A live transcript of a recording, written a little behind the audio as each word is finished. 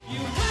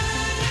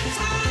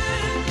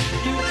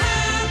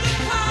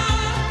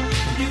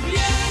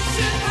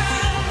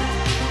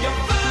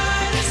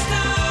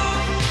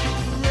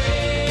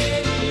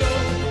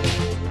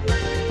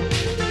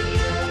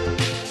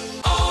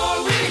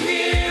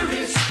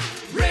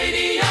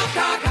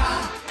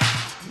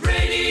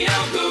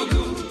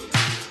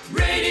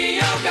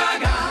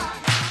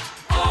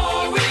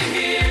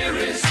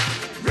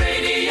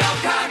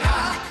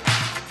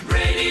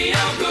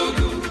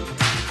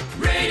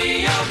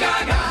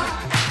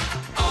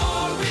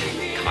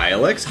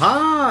Kyle X.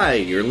 Hi!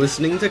 You're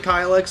listening to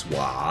Kyle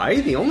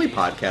XY, the only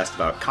podcast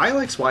about Kyle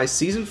XY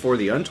Season 4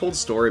 The Untold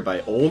Story by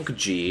Olg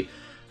G.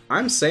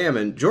 I'm Sam,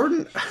 and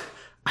Jordan,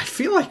 I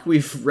feel like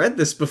we've read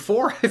this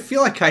before. I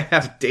feel like I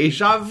have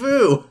deja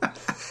vu.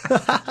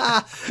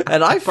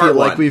 And I feel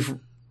like we've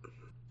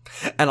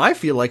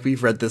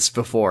read this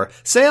before.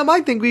 Sam,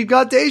 I think we've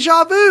got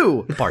deja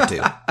vu. Part 2.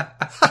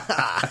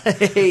 I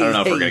don't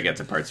know if we're going to get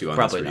to part 2 on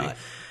Probably this. not.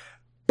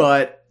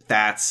 But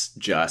that's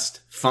just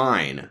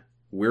fine.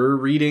 We're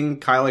reading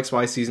Kyle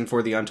XY Season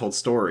 4 The Untold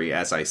Story,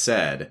 as I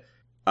said.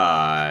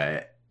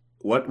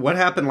 What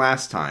happened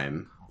last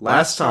time?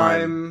 Last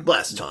time.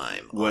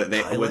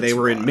 They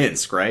were in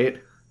Minsk,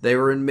 right? They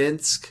were in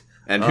Minsk.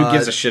 And who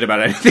gives a shit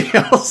about anything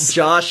else?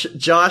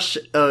 Josh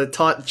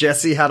taught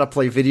Jesse how to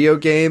play video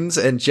games,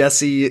 and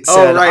Jesse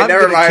said, "Oh right,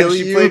 never mind. Kill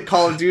she you. played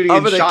Call of Duty I'm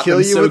and gonna shot kill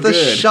them you so with good."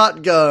 a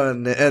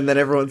shotgun." And then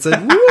everyone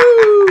said,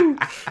 "Woo!"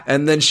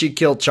 And then she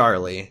killed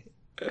Charlie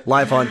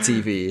live on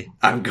TV.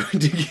 I'm going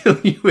to kill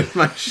you with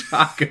my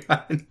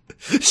shotgun.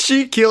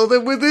 She killed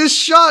him with his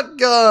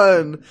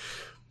shotgun.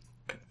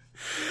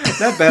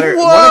 That better.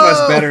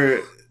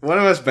 Whoa! One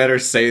of us better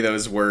say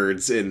those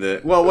words in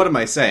the... Well, what am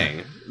I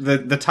saying?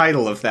 The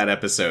title of that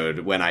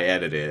episode, when I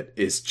edit it,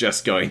 is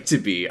just going to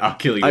be, I'll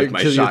kill you with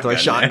my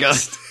shotgun.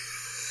 next.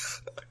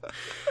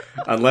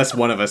 Unless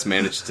one of us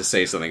managed to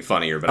say something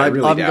funnier, but I'm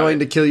going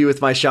to kill you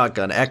with my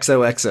shotgun.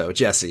 XOXO,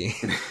 Jesse.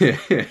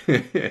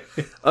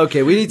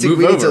 Okay, we need to...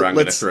 Move over, I'm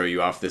going to throw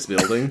you off this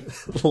building.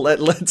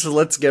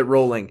 Let's get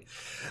rolling.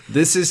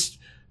 This is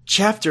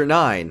Chapter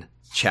 9.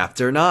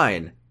 Chapter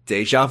 9.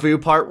 Deja Vu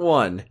Part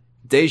 1.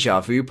 Deja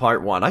Vu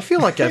Part 1. I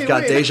feel like I've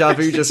got deja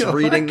vu just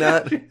reading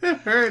that.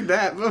 I've heard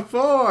that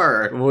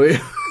before.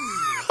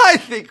 I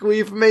think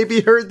we've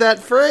maybe heard that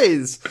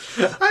phrase.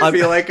 I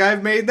feel like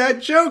I've made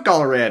that joke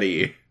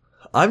already.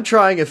 I'm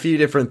trying a few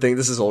different things.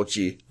 This is Old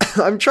G.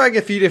 I'm trying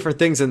a few different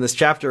things in this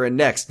chapter, and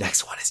next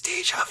one is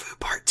Deja Vu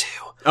Part 2.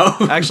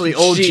 Oh, actually,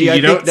 Old G,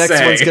 I think next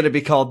one's going to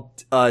be called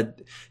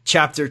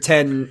Chapter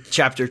 10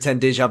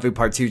 Deja Vu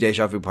Part 2,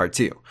 Deja Vu Part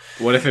 2.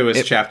 What if it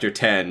was Chapter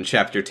 10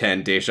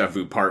 Deja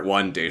Vu Part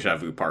 1, Deja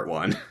Vu Part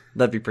 1?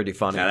 That'd be pretty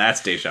funny. Now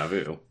that's Deja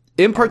Vu.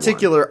 In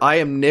particular, I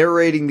am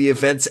narrating the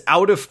events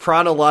out of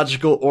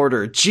chronological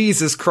order.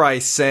 Jesus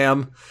Christ,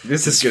 Sam.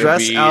 This is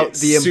stress be out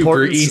the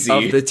importance easy.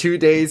 of the 2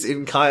 days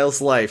in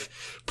Kyle's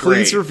life.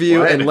 Please Great. review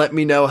What? and let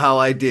me know how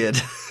I did.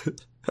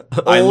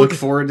 I look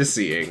forward to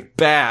seeing.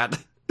 Bad.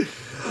 We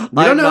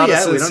don't know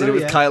yet. Associated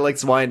with Kyle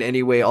XY in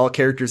any way. All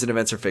characters and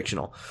events are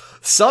fictional.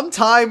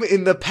 Sometime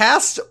in the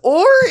past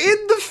or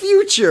in the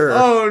future.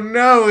 Oh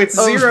no, it's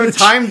Zero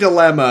Time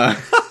Dilemma.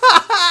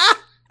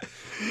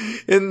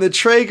 In the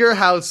Traeger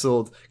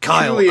household.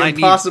 Kyle, Truly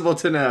impossible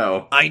to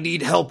know. I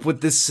need help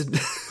with this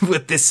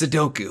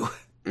Sudoku.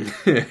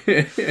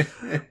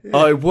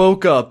 I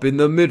woke up in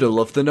the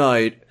middle of the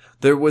night.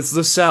 There was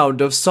the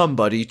sound of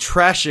somebody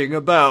trashing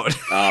about.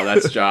 Oh,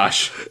 that's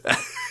Josh.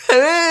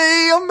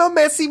 Hey, I'm a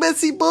messy,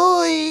 messy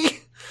boy.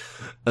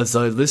 As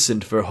I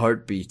listened for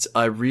heartbeats,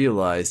 I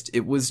realized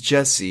it was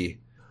Jessie.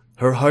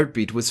 Her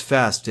heartbeat was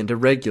fast and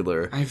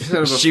irregular. I've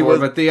said it before,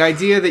 but the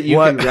idea that you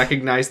can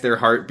recognize their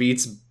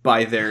heartbeats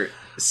by their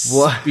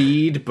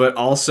speed, but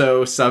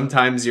also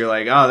sometimes you're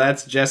like, oh,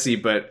 that's Jessie,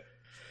 but...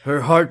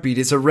 Her heartbeat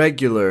is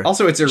irregular.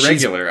 Also, it's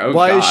irregular.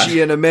 Why is she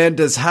in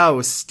Amanda's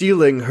house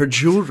stealing her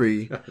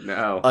jewelry?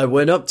 No. I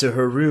went up to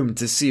her room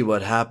to see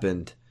what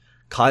happened.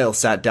 Kyle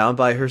sat down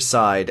by her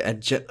side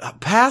and...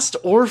 past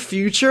or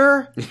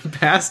future?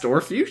 Past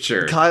or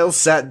future. Kyle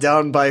sat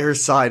down by her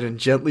side and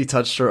gently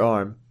touched her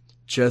arm.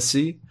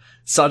 Jessie?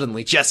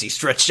 Suddenly, Jessie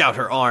stretched out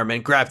her arm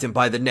and grabbed him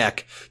by the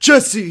neck.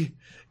 Jessie!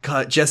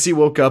 Jessie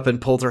woke up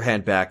and pulled her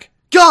hand back.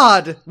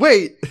 God!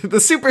 Wait! The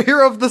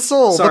superhero of the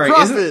soul! The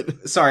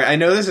prophet! Sorry, I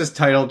know this is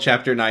titled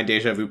Chapter 9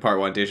 Deja Vu Part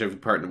 1, Deja Vu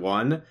Part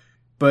 1,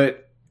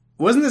 but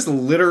wasn't this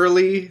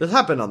literally... This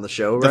happened on the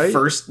show, right? The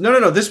first...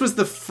 No, this was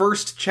the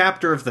first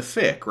chapter of the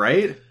fic,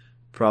 right?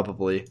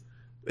 Probably.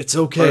 It's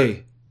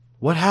okay.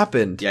 What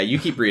happened? Yeah, you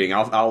keep reading.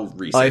 I'll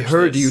research I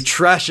heard this. you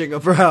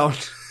trashing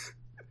around.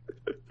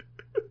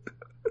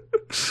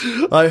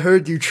 I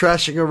heard you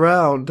trashing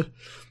around.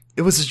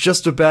 It was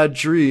just a bad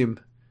dream.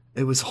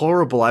 It was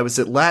horrible. I was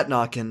at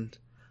Latnock and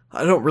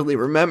I don't really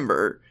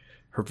remember.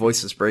 Her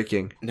voice is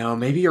breaking. No,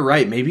 maybe you're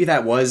right. Maybe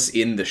that was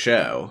in the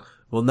show.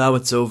 Well, now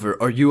it's over.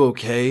 Are you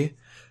okay?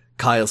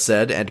 Kyle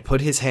said and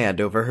put his hand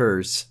over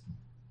hers.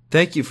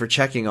 Thank you for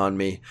checking on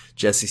me,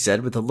 Jessie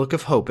said with a look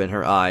of hope in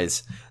her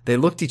eyes. They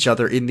looked each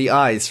other in the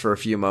eyes for a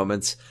few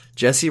moments.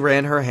 Jessie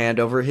ran her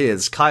hand over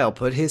his. Kyle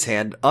put his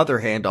other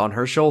hand on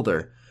her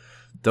shoulder.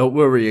 Don't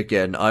worry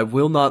again. I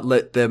will not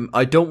let them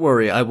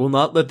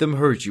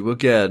hurt you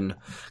again.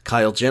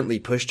 Kyle gently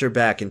pushed her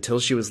back until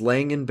she was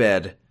laying in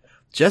bed.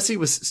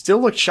 Jessie still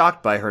looked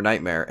shocked by her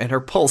nightmare, and her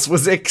pulse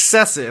was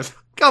excessive.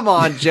 Come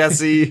on,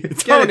 Jessie.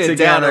 Tone it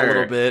down a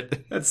little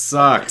bit. That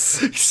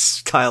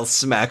sucks. Kyle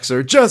smacks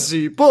her.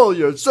 Jessie, pull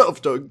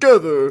yourself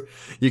together.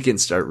 You can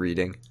start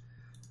reading.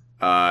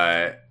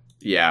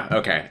 Yeah,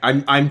 okay.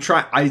 I'm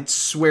trying. I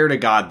swear to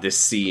God this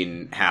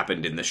scene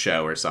happened in the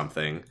show or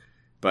something.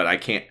 but I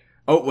can't...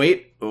 Oh,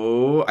 wait.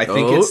 Oh, I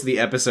think it's the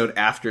episode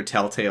after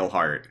Telltale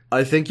Heart.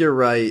 I think you're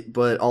right,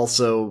 but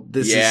also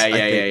this is...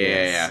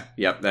 Yeah.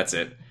 Yep, that's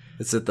it.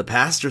 Is it the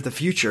past or the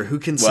future? Who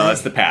can say? Well,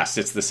 it's the past.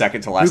 It's the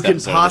second to last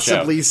episode of the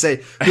show.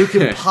 Who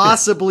can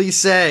possibly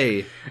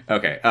say?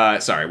 Okay,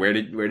 sorry, where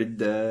did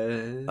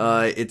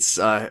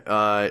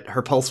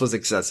her pulse was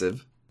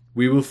excessive.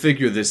 We will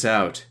figure this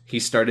out. He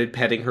started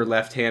petting her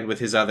left hand with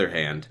his other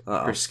hand.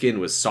 Uh-oh. Her skin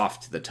was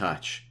soft to the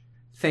touch.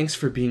 Thanks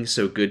for being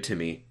so good to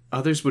me.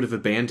 Others would have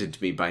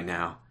abandoned me by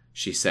now,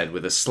 she said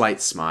with a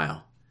slight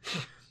smile.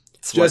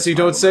 Jesse,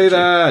 don't say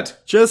that!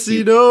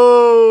 Jesse,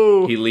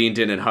 no! He leaned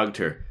in and hugged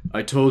her.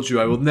 I told you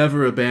I will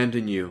never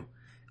abandon you.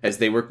 As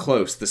they were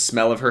close, the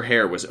smell of her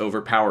hair was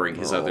overpowering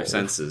his other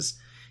senses.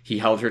 He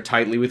held her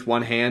tightly with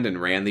one hand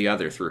and ran the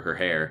other through her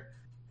hair.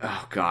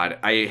 Oh god,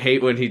 I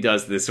hate when he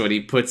does this, when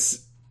he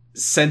puts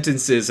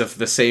sentences of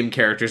the same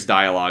character's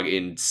dialogue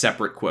in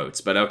separate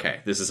quotes. But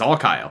okay, this is all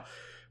Kyle.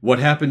 What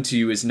happened to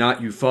you is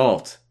not your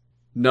fault.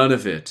 None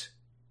of it.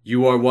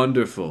 You are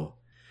wonderful.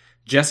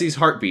 Jesse's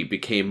heartbeat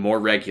became more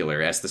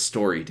regular as the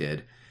story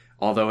did,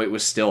 although it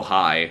was still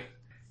high.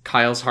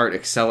 Kyle's heart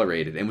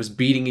accelerated and was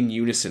beating in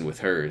unison with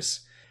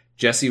hers.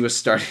 Jesse was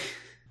starting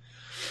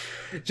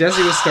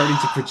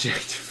to project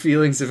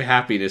feelings of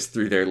happiness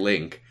through their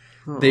link.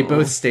 They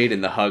both stayed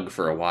in the hug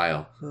for a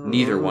while.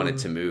 Neither wanted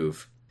to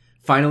move.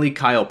 Finally,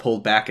 Kyle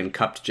pulled back and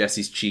cupped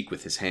Jesse's cheek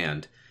with his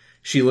hand.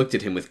 She looked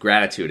at him with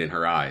gratitude in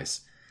her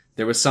eyes.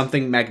 There was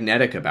something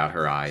magnetic about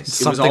her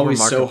eyes. It was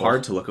always so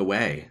hard to look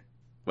away.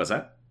 What's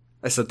that?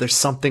 I said there's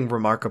something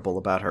remarkable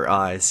about her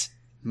eyes.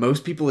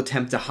 Most people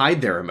attempt to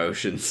hide their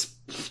emotions.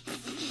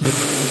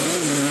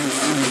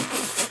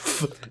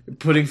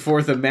 Putting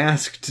forth a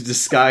mask to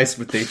disguise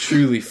what they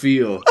truly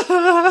feel.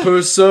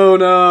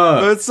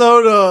 Persona!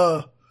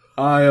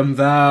 I am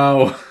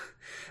thou.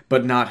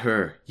 But not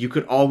her. You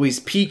could always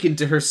peek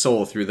into her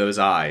soul through those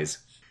eyes.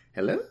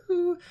 Hello?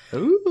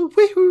 Ooh,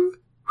 wee-hoo.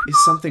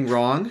 Is something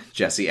wrong?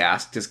 Jesse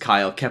asked as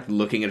Kyle kept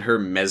looking at her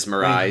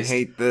mesmerized. I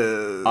hate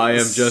this. I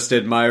am just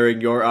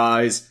admiring your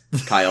eyes,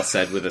 Kyle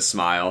said with a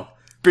smile.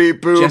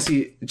 Beep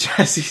boop.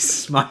 Jesse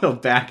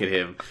smiled back at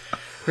him.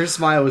 Her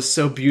smile was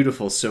so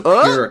beautiful, so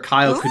pure,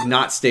 Kyle could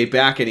not stay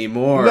back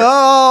anymore.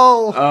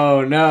 No!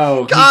 Oh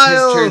no.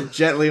 Kyle! He kissed her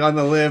gently on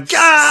the lips.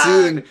 God!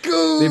 Soon,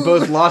 they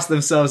both lost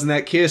themselves in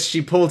that kiss.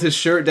 She pulled his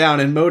shirt down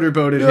and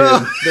motorboated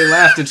him. They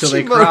laughed until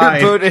they cried.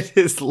 She motorboated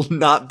his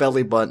not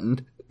belly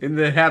button. In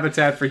the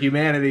Habitat for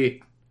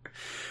Humanity.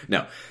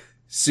 No.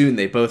 Soon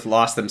they both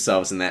lost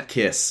themselves in that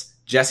kiss.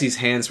 Jesse's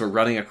hands were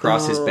running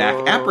across his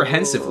back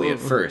apprehensively at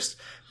first,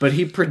 but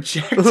he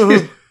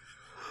projected...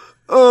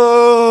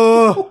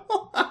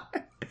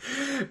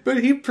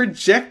 But he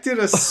projected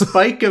a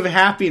spike of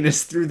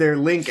happiness through their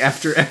link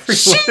after every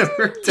one of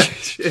her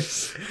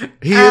touches.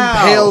 He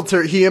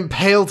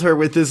impaled her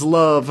with his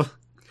love.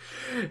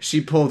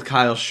 She pulled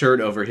Kyle's shirt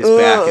over his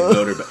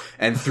back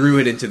and threw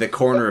it into the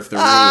corner of the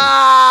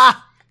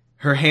room.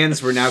 Her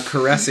hands were now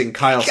caressing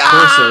Kyle's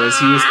torso as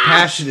he was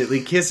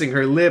passionately kissing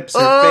her lips,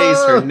 her face,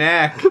 her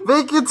neck.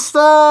 Make it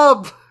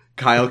stop!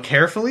 Kyle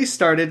carefully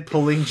started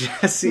pulling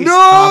Jesse's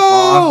top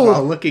off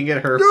while looking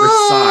at her for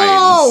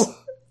signs.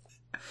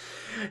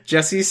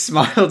 Jesse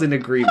smiled in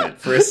agreement.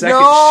 For a second...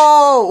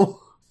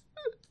 No!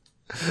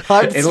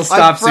 It'll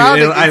stop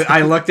soon.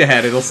 I looked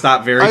ahead. It'll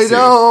stop very soon. I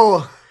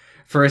know!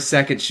 For a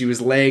second, she was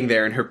laying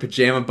there in her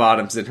pajama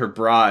bottoms and her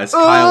bra as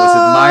Kyle was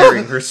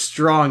admiring her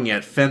strong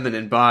yet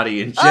feminine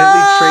body and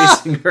gently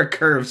tracing her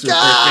curves with her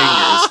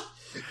fingers.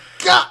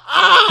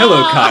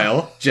 Hello,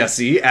 Kyle.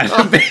 Jesse.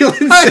 Adam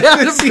Balin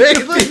said as he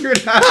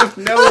appeared out of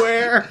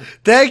nowhere.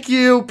 Thank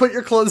you. Put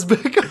your clothes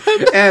back on.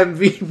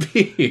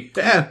 MVP.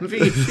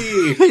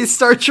 Hey,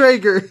 Star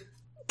Traeger.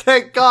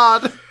 Thank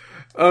God.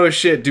 Oh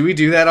shit, do we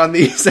do that on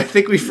these? I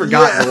think we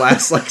forgot the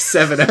last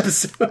 7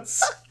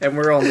 episodes. And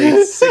we're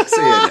only 6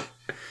 in.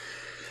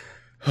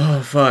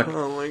 Oh, fuck.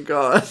 Oh my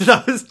god.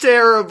 That was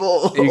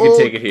terrible. You can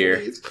take it here.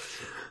 Please.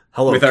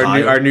 Hello, with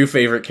Kyle. our new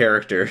favorite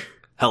character.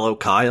 Hello,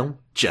 Kyle.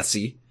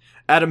 Jesse.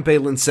 Adam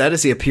Balin said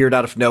as he appeared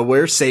out of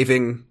nowhere,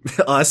 saving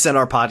us and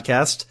our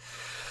podcast.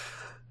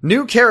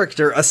 New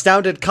character,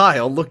 astounded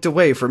Kyle, looked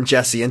away from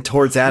Jesse and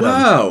towards Adam.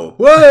 Wow!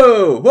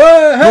 Whoa!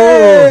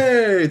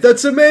 Hey!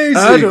 That's amazing!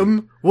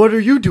 Adam, what are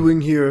you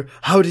doing here?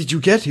 How did you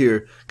get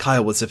here?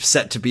 Kyle was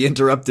upset to be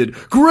interrupted.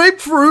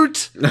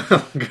 Grapefruit!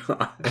 Oh,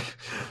 God.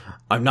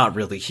 I'm not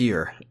really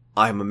here.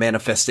 I'm a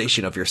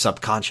manifestation of your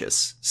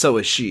subconscious. So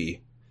is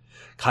she.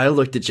 Kyle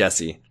looked at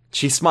Jesse.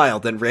 She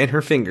smiled and ran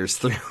her fingers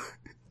through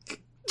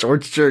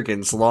George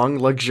Jurgens' long,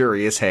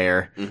 luxurious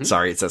hair. Mm-hmm.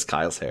 Sorry, it says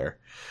Kyle's hair.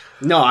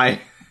 No,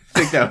 I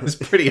think that was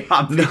pretty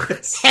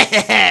obvious.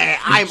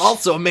 I'm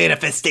also a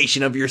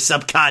manifestation of your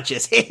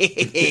subconscious.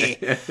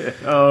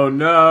 Oh,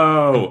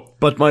 no.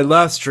 But my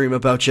last dream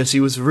about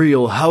Jesse was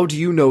real. How do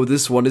you know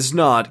this one is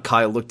not?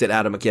 Kyle looked at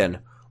Adam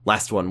again.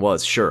 Last one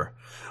was, sure.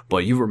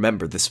 But you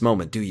remember this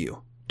moment, do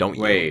you? Don't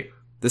you? Wait.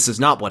 This is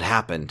not what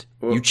happened.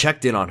 Well, you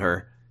checked in on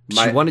her.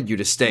 She wanted you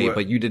to stay,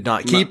 but you did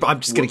not. I'm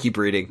just going to keep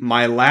reading.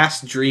 My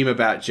last dream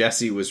about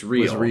Jesse was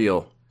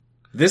real.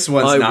 This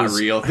one's not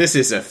real. This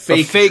is a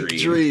fake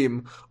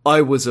dream.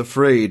 I was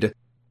afraid.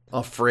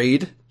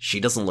 Afraid?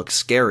 She doesn't look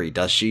scary,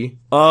 does she?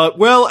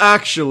 Well,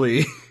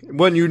 actually,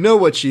 when you know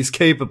what she's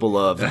capable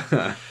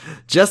of.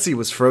 Jessie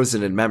was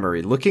frozen in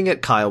memory, looking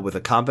at Kyle with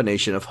a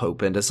combination of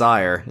hope and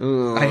desire.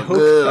 I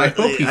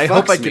hope he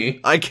fucks me.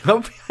 I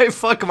hope I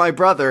fuck my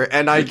brother,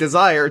 and I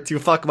desire to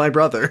fuck my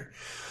brother.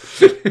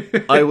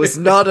 I was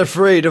not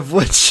afraid of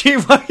what she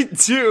might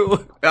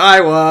do.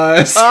 I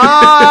was.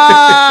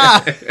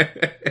 Ah!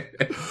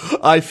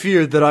 I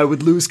feared that I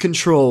would lose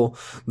control,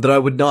 that I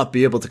would not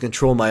be able to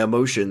control my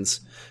emotions.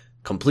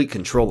 Complete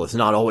control is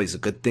not always a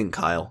good thing,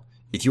 Kyle.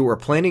 If you were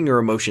planning your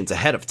emotions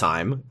ahead of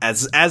time,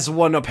 as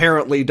one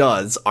apparently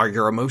does, are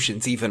your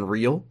emotions even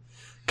real?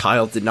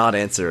 Kyle did not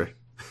answer.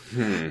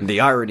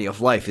 The irony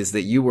of life is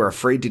that you were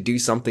afraid to do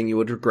something you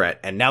would regret,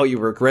 and now you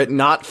regret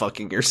not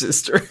fucking your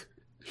sister.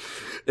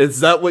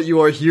 Is that what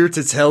you are here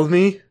to tell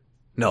me?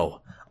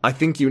 No, I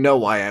think you know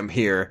why I'm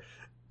here.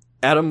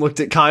 Adam looked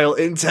at Kyle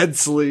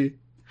intensely.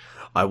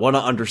 I want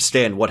to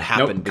understand what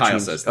happened Kyle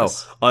says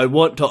this. I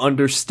want to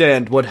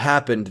understand what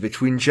happened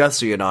between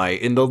Jessie and I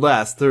in the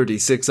last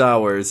 36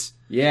 hours.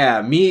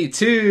 Yeah, me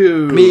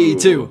too. Me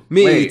too.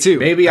 Wait,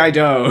 maybe I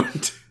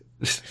don't.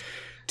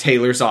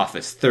 Taylor's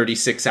office,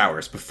 36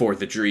 hours before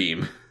the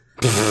dream.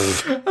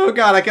 Oh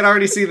god, I can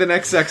already see the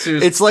next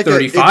section. It's like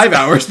 35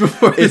 hours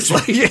before the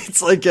dream. It's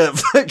like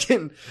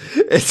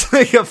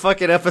a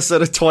fucking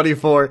episode of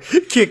 24,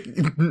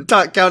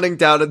 counting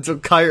down until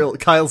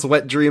Kyle's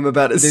wet dream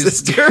about his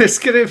sister. There's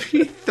gonna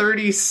be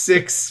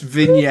 36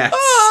 vignettes.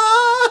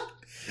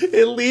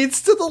 It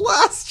leads to the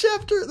last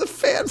chapter of the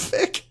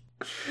fanfic.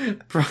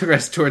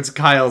 Progress towards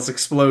Kyle's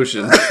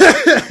explosion.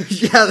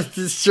 Yeah,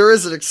 this sure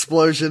is an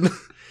explosion.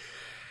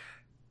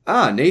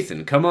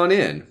 Nathan, come on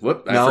in.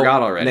 Whoop, I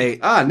forgot already.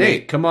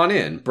 Nate, come on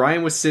in.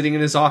 Brian was sitting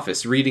in his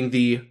office reading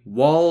the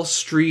Wall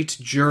Street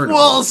Journal.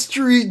 Wall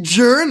Street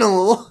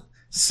Journal?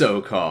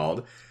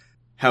 So-called.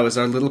 How is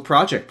our little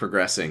project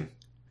progressing?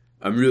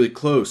 I'm really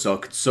close. I'll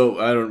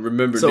consult. I don't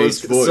remember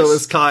Nate's voice. So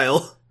is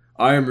Kyle.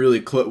 I am really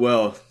close.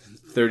 Well,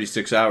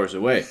 36 hours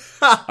away.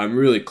 I'm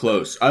really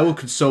close. I will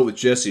consult with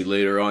Jessie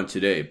later on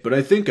today, but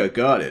I think I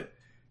got it.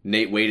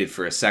 Nate waited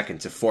for a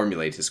second to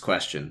formulate his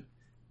question.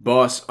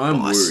 Boss,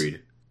 I'm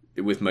worried.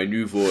 With my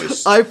new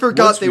voice. I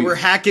forgot they were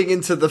hacking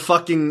into the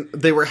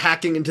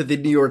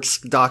New York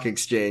Stock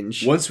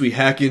Exchange. Once we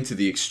hack into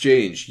the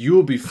exchange, you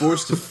will be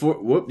forced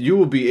to you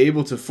will be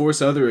able to force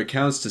other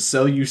accounts to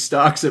sell you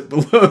stocks at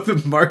below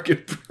the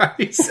market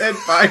price and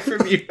buy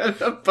from you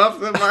at above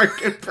the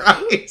market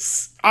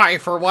price. I,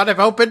 for one, have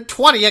opened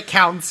 20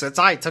 accounts since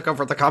I took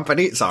over the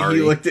company. Sorry.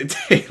 He looked at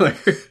Taylor.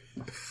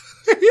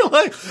 You're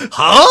like,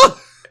 huh?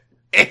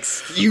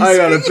 Excuse me? I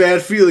got a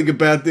bad feeling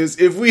about this.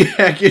 If we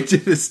hack into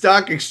the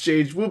stock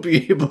exchange, we'll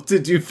be able to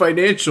do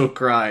financial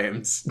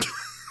crimes.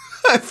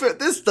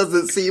 This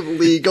doesn't seem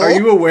legal. Are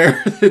you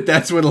aware that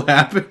that's what'll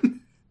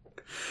happen?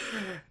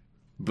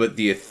 But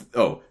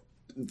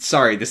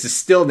sorry, this is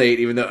still Nate,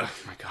 even though, oh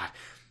my god.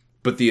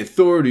 But the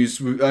authorities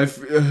would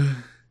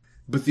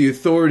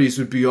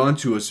be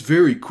onto us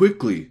very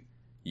quickly.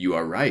 You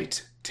are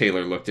right.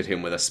 Taylor looked at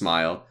him with a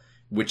smile,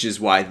 which is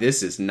why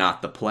this is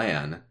not the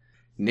plan.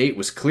 Nate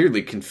was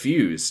clearly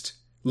confused.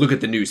 Look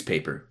at the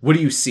newspaper. What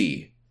do you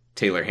see?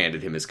 Taylor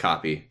handed him his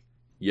copy.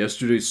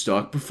 Yesterday's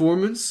stock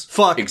performance?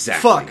 Fuck.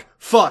 Exactly.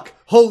 Fuck.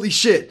 Holy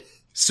shit.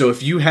 So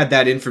if you had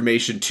that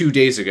information 2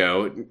 days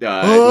ago,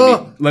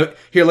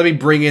 let me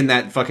bring in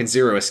that fucking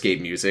Zero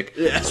Escape music.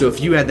 Yeah. So if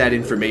you had that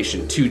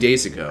information 2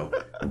 days ago,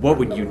 what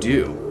would you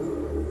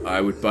do? I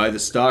would buy the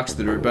stocks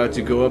that are about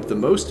to go up the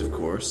most, of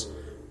course.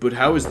 But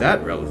how is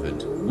that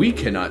relevant? We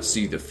cannot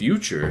see the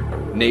future.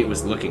 Nate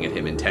was looking at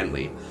him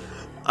intently.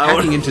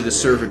 Hacking into the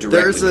server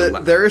directly.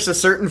 There is a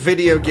certain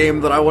video game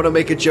that I want to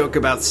make a joke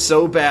about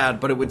so bad,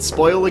 but it would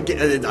spoil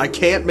again. I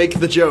can't make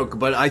the joke,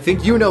 but I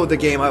think you know the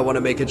game I want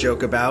to make a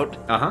joke about.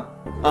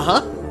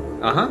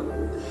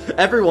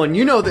 Everyone,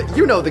 you know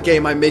the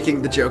game I'm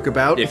making the joke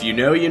about. If you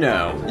know, you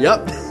know.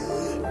 Yep.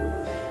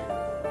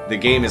 The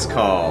game is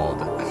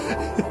called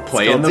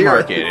Play in the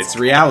Market. It's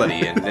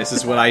reality, and this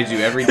is what I do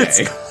every day.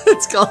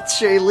 It's called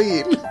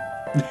Shailene.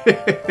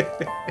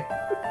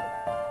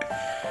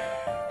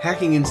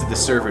 Hacking into the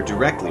server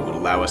directly would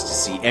allow us to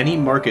see any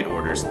market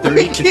orders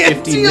 30 to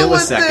 50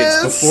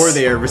 milliseconds before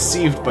they are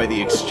received by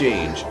the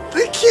exchange.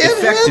 They can't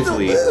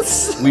Effectively, handle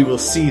this. We will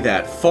see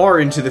that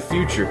far into the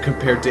future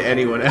compared to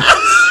anyone else.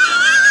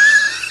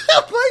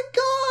 Oh my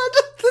god,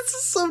 this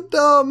is so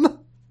dumb.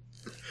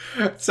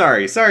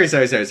 Sorry. So,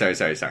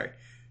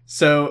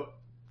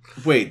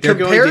 wait, they're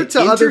going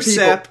to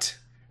intercept.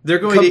 They're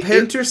going to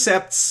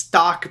intercept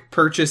stock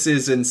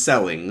purchases and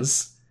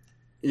sellings.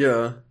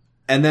 Yeah.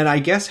 And then I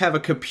guess have a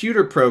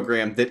computer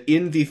program that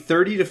in the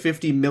 30 to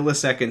 50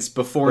 milliseconds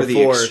before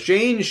the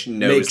exchange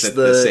knows that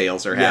the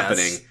sales are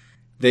happening,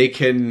 they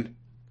can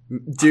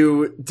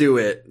do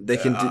it. They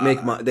can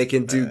they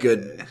can do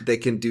good. They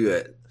can do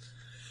it.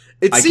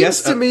 It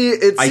seems to me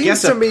a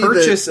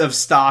purchase of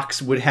stocks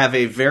would have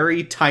a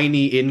very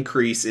tiny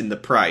increase in the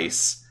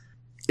price.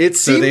 It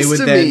seems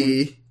to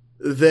me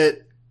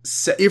that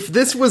if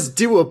this was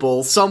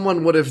doable,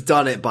 someone would have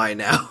done it by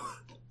now.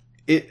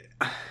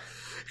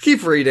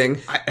 Keep reading.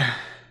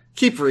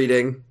 Keep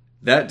reading.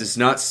 That does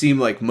not seem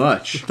like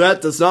much.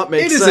 That does not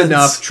make sense. It is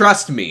enough,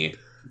 trust me.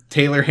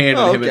 Taylor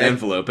handed him an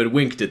envelope and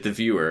winked at the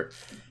viewer.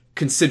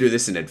 Consider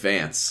this in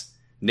advance.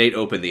 Nate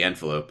opened the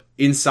envelope.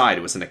 Inside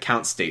was an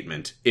account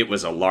statement. It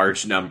was a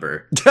large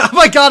number. Oh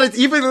my god, it's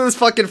even in this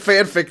fucking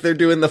fanfic they're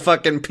doing the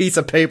fucking piece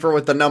of paper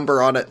with the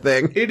number on it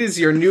thing. It is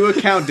your new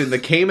account in the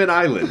Cayman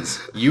Islands.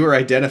 You are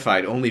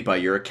identified only by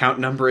your account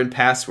number and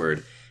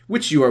password,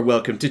 which you are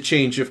welcome to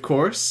change, of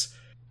course.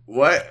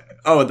 What?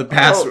 Oh, the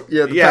password.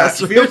 Oh, the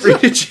password. Feel free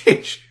to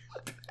change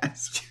your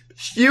password.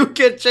 You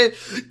can change.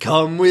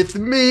 Come with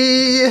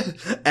me,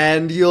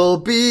 and you'll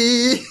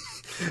be...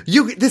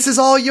 This is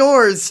all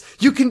yours.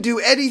 You can do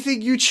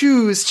anything you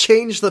choose.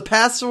 Change the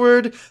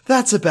password.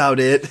 That's about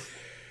it.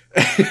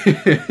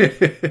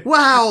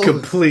 Wow.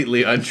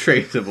 Completely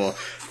untraceable.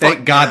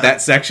 Thank God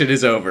that section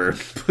is over.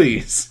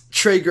 Please.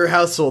 Traeger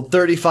household,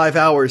 35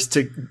 hours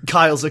to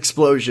Kyle's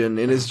explosion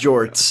in his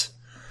jorts.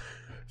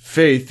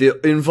 Faith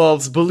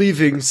involves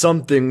believing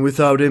something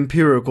without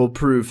empirical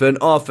proof and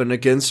often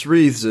against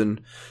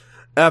reason.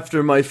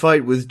 After my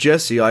fight with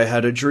Jessie, I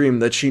had a dream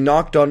that she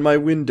knocked on my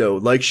window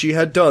like she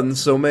had done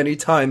so many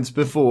times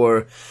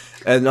before,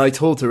 and I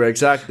told her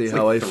exactly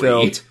how I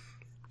felt.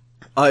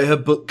 I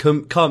have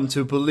come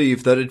to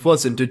believe that it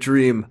wasn't a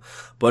dream,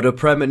 but a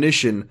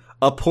premonition,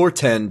 a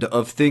portend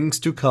of things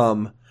to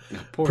come.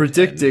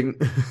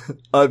 Predicting...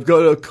 I've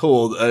got a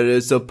cold, and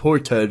it's a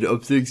portend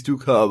of things to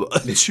come.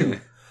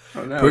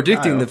 Oh, no,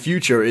 Predicting Kyle. the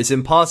future is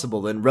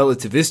impossible in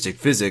relativistic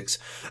physics.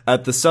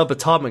 At the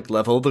subatomic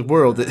level, the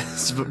world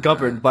is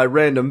governed by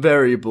random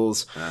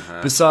variables.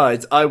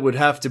 Besides, I would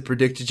have to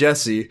predict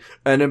Jessie,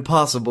 an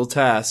impossible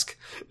task.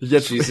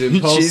 Yet She's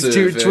impulsive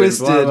too and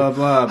twisted. blah, blah,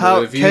 blah, but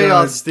How if you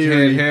chaos can't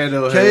theory.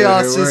 handle her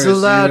Chaos is worst, a you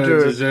don't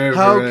ladder. deserve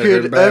How her at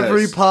could her best.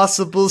 every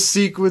possible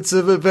sequence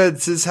of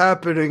events is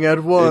happening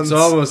at once? It's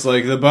almost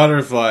like the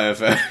butterfly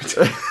effect.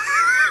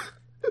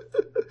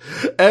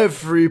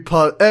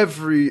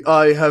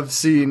 I have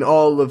seen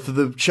all of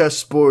the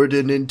chessboard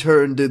and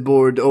turned the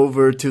board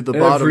over to the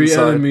bottom side.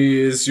 Every enemy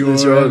is your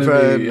enemy.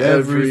 Friend.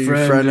 Every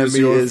friend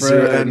frenemy is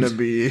your friend.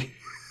 enemy.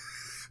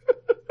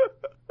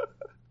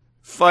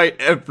 Fight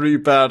every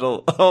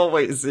battle,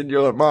 always in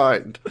your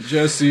mind.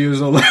 Jesse is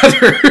a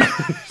ladder.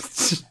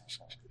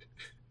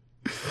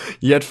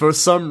 Yet for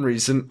some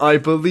reason, I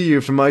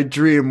believed my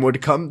dream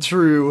would come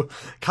true.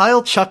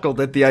 Kyle chuckled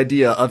at the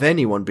idea of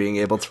anyone being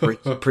able to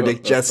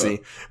predict Jessie.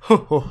 Ho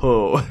ho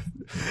ho.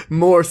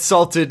 More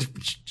frosted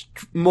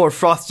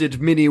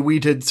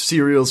mini-wheated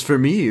cereals for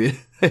me.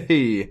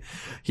 Hey.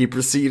 He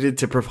proceeded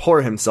to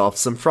pour himself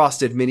some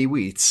frosted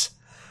mini-wheats.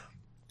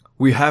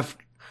 We've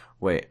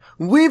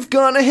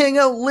gotta hang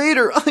out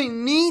later. I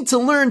need to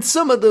learn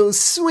some of those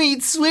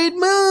sweet, sweet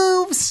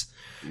moves.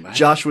 What?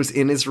 Josh was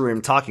in his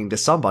room talking to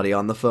somebody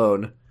on the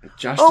phone.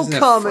 Josh doesn't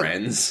have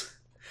friends.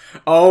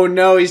 Oh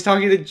no, he's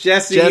talking to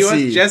Jesse. He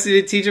wants Jesse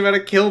to teach him how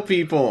to kill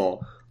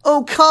people.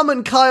 Oh,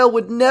 Common Kyle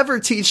would never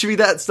teach me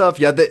that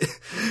stuff. Yeah, Bill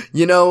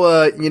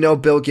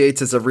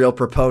Gates is a real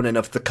proponent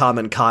of the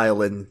Common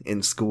Kyle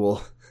in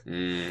school.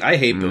 I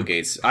hate Bill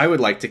Gates. I would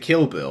like to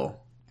kill Bill.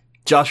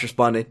 Josh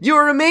responded,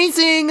 "You're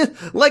amazing!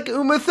 Like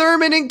Uma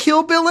Thurman in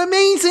Kill Bill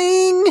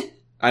amazing!"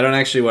 I don't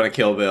actually want to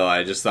kill Bill.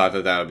 I just thought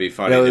that would be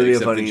funny.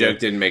 Except the joke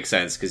didn't make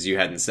sense because you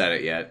hadn't said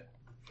it yet.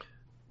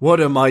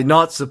 What am I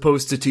not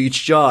supposed to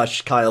teach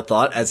Josh? Kyle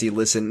thought as he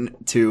listened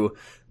to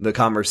the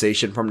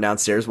conversation from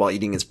downstairs while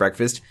eating his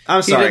breakfast.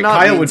 I'm sorry,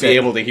 Kyle would be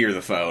able to hear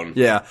the phone.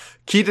 Yeah.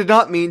 He did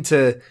not mean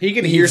to... He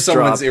can hear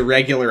someone's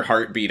irregular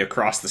heartbeat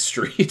across the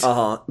street.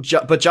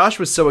 But Josh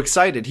was so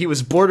excited, he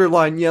was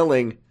borderline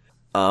yelling,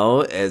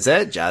 "Oh, is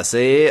it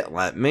Jessie?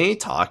 Let me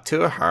talk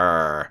to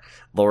her."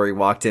 Lori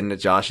walked into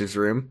Josh's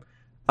room.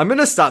 I'm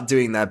gonna stop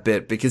doing that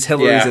bit because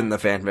Hillary's in the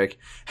fanfic.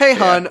 "Hey,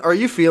 hon, are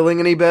you feeling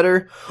any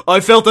better?" "I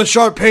felt a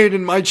sharp pain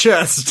in my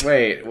chest."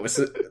 Wait, was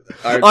it...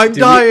 I'm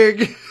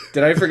dying.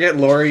 Did I forget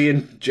Lori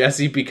and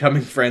Jesse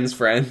becoming friends?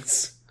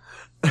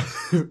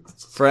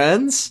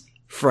 Friends.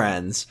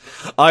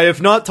 I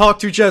have not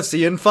talked to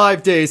Jesse in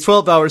 5 days,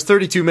 12 hours,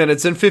 32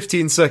 minutes, and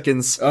 15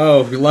 seconds.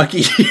 Oh,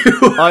 lucky you.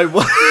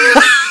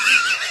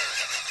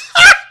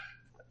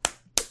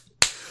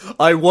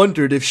 I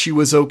wondered if she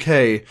was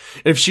okay,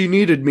 if she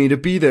needed me to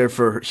be there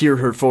for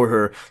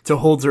her, to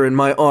hold her in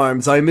my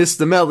arms. I missed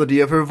the melody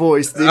of her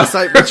voice, the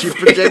excitement she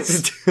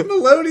projected.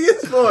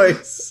 Melodious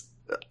voice.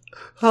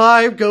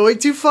 I'm going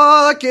to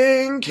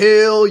fucking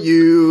kill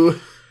you.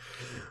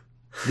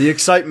 The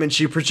excitement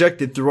she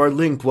projected through our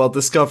link while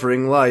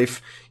discovering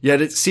life.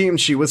 Yet it seemed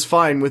she was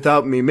fine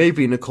without me.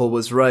 Maybe Nicole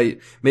was right.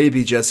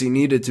 Maybe Jesse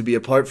needed to be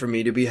apart from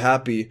me to be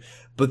happy.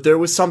 But there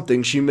was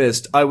something she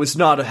missed. I was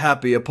not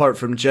happy apart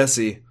from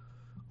Jesse.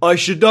 I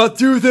should not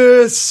do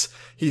this,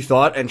 he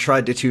thought, and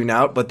tried to tune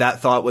out, but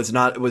that thought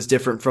was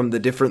different from the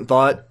different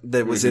thought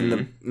that was in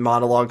the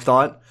monologue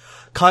thought.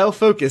 Kyle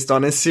focused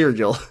on his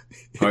cereal.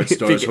 Heart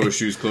stars,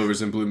 horseshoes,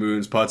 clovers, and blue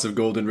moons, pots of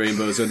gold and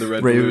rainbows, and the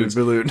red Raven balloons.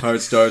 balloon.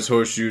 Heart stars,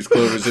 horseshoes,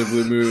 clovers, and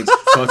blue moons,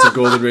 pots of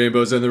gold and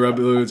rainbows, and the red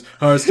balloons.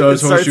 Heart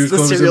stars, It starts- horseshoes, the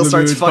clovers, and cereal blue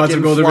starts moons, pots of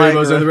fucking gold and flying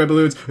rainbows, and the around. red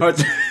balloons.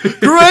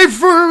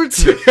 Grapefruit!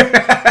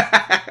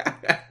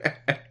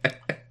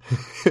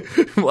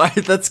 Why?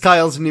 That's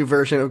Kyle's new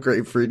version of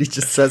grapefruit. He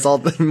just says all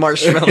the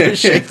marshmallow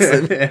shapes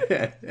in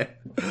it.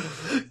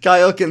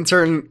 Kyle can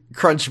turn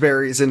crunch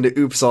berries into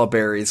oops all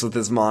berries with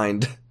his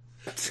mind.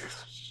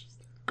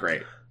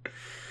 Great.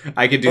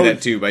 I could do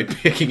that too by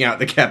picking out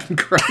the Captain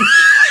Crunch.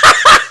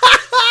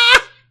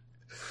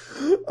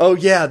 Oh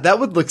yeah, that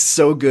would look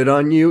so good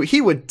on you. He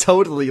would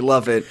totally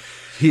love it.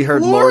 He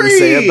heard Lori Lori!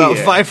 say about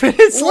 5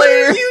 minutes What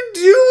later. are you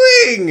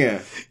doing?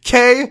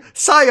 Kay,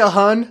 Saya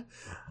hun,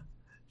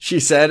 she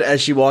said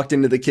as she walked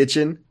into the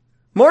kitchen.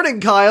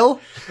 Morning, Kyle.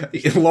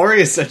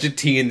 Lori is such a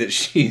teen that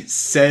she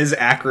says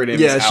acronyms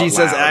Yeah, out she loud.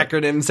 says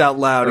acronyms out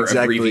loud, Or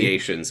exactly.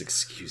 abbreviations,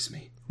 excuse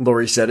me.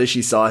 Lori said as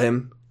she saw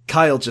him.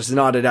 Kyle just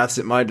nodded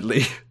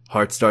absentmindedly.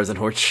 Heart, stars, and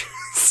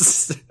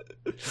horseshoes.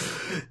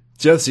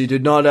 Jessie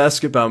did not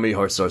ask about me,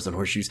 heart, stars, and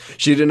horseshoes.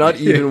 She did not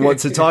even want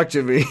to talk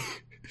to me.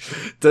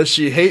 Does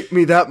she hate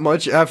me that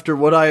much after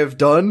what I have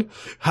done?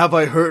 Have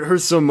I hurt her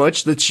so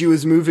much that she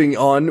was moving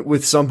on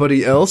with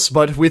somebody else?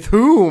 But with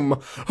whom?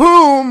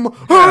 Whom?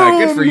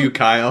 Good for you,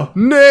 Kyle.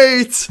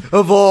 Nate,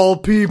 of all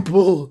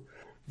people.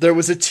 There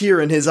was a tear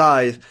in his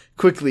eye.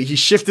 Quickly, he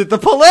shifted the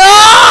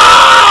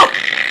Ah!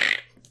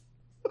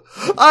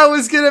 I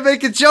was gonna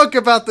make a joke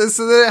about this,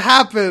 and then it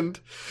happened.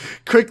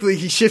 Quickly,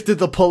 he shifted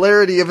the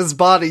polarity of his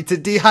body to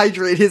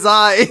dehydrate his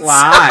eyes.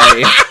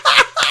 Why?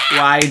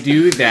 Why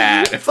do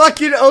that?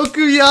 Fucking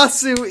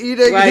Okuyasu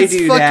eating Why his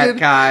do fucking that,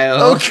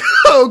 Kyle?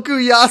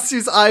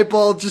 Okuyasu's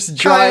eyeball just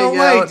drying Kyle,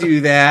 why out.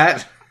 do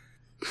that?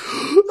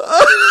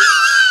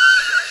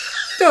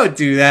 Don't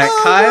do that,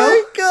 Oh Kyle.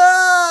 my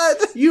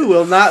god! You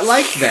will not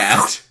like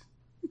that.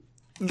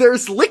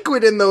 There's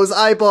liquid in those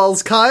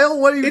eyeballs, Kyle.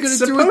 What are you It's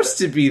gonna do with supposed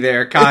to be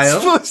there, It's Kyle.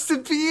 supposed to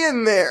be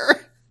in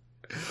there.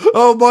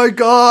 Oh my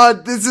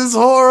god, this is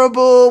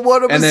horrible.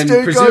 What a And mistake then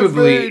I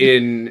presumably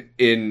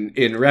made.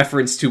 in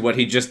reference to what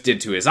he just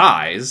did to his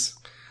eyes.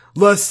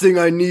 Last thing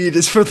I need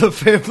is for the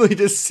family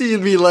to see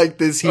me like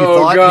this. He Oh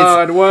thought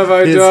God, what have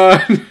I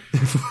done?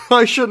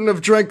 I shouldn't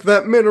have drank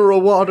that mineral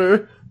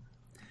water.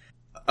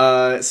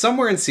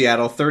 Somewhere in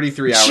Seattle,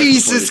 33 hours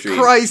Jesus before the dream.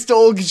 Christ,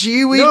 Olg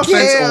G, we No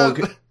can't.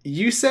 offense, Olg.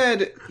 You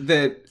said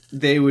that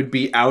they would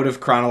be out of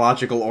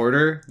chronological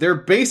order. They're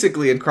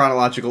basically in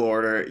chronological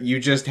order. You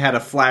just had a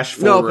flash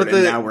forward,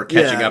 and now we're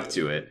catching up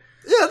to it.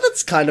 Yeah,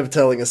 that's kind of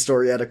telling a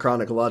story out of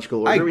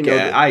chronological order. We know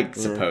that. I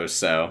suppose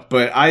so,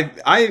 but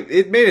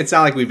it made it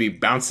sound like we'd be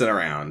bouncing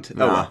around.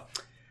 Nah. Oh well.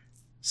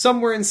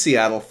 Somewhere in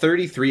Seattle,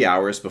 33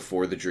 hours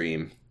before the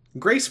dream,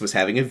 Grace was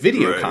having a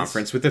video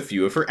conference with a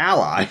few of her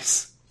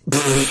allies.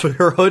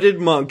 Her hooded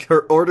monk,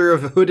 her order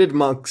of hooded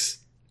monks.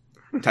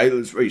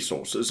 Taylor's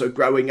resources are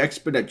growing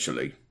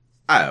exponentially.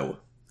 Oh,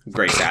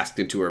 Grace asked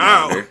into her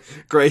monitor.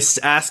 Grace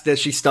asked as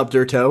she stubbed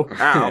her toe.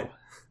 Ow.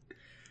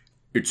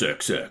 It's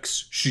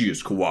XX. She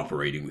is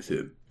cooperating with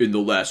him. In the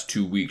last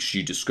 2 weeks,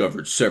 she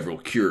discovered several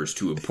cures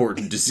to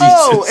important diseases.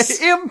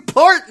 Oh,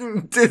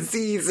 important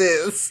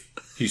diseases.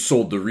 He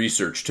sold the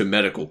research to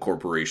medical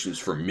corporations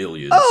for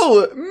millions.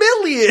 Oh,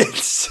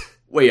 millions.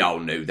 We all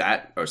knew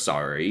that. Or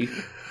sorry.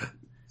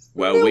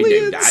 Well, we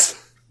knew that.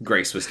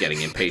 Grace was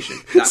getting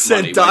impatient. That money Said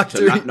went to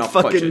Doctor not enough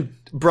budget. fucking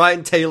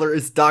Brian Taylor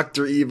is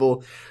Dr.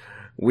 Evil.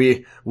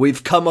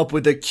 We've come up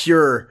with a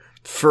cure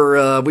for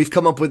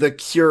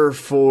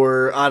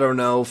I don't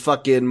know,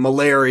 fucking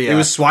malaria. It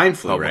was swine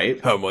flu, right?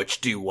 How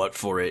much do you want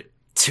for it?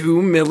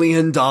 $2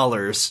 million.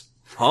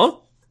 Huh?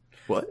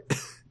 What?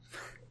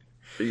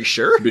 Are you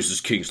sure?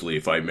 Mrs. Kingsley,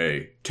 if I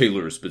may,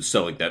 Taylor has been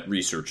selling that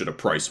research at a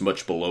price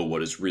much below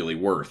what it's really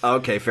worth.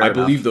 Okay, fair I enough.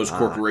 believe those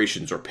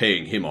corporations are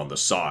paying him on the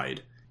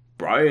side.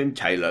 Brian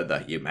Taylor, the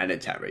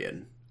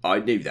humanitarian. I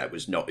knew that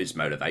was not his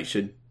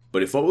motivation.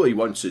 But if all he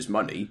wants is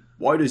money,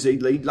 why does he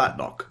lead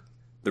Latlock?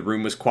 The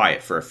room was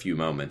quiet for a few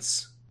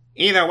moments.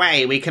 Either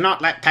way, we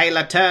cannot let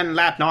Taylor turn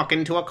Latlock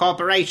into a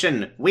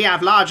corporation. We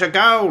have larger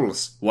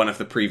goals, one of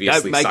the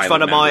previously Don't make silent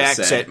fun of my members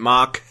accent, said.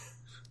 Mark.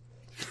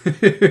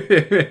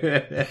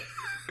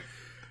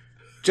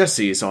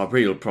 Jesse is our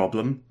real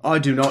problem. I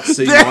do not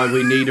see why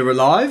we need her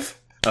alive.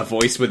 A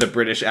voice with a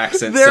British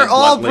accent They're said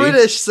all bluntly.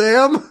 British,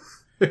 Sam.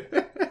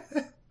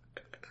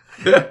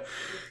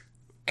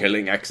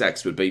 Killing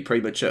XX would be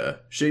premature.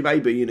 She may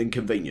be an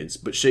inconvenience,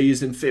 but she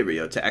is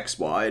inferior to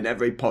XY in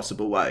every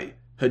possible way.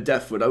 Her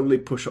death would only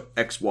push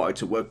XY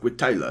to work with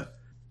Taylor.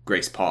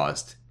 Grace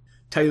paused.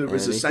 Taylor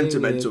is a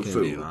sentimental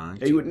fool.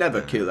 He would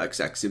never kill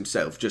XX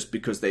himself just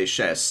because they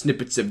share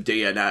snippets of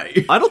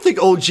DNA. I don't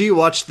think Old G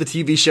watched the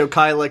TV show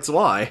Kyle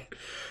XY.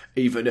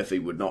 Even if he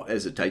would not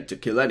hesitate to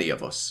kill any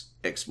of us.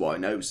 XY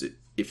knows it.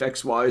 If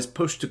XY is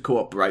pushed to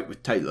cooperate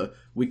with Taylor,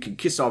 we can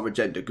kiss our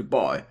agenda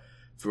goodbye.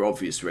 For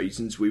obvious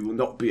reasons, we will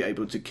not be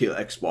able to kill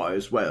XY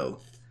as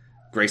well.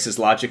 Grace's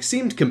logic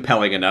seemed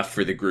compelling enough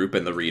for the group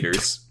and the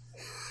readers.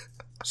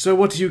 So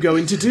what are you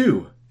going to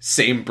do?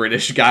 Same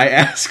British guy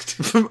asked.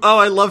 Oh,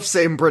 I love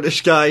Same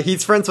British Guy.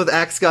 He's friends with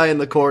Axe Guy in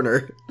the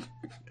corner.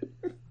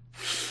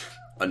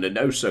 Under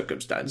no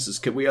circumstances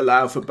can we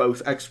allow for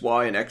both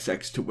XY and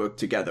XX to work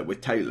together with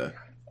Taylor.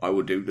 I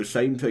will do the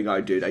same thing I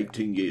did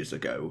 18 years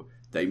ago.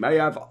 They may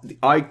have the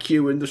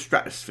IQ in the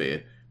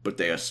stratosphere, but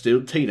they are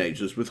still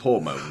teenagers with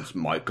hormones,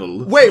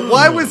 Michael. Wait,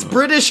 why was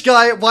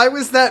why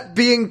was that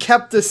being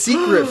kept a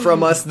secret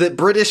from us, that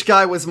British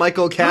Guy was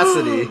Michael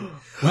Cassidy? Wow.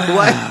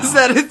 Why is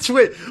that a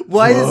twist?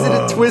 Why is it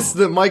a twist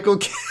that Michael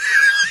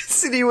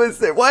Cassidy was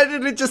there? Why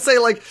did it just say,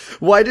 like,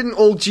 why didn't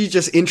Old G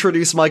just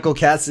introduce Michael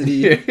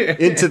Cassidy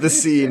into the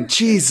scene?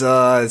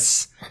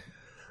 Jesus.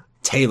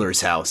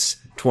 Taylor's house,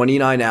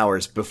 29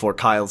 hours before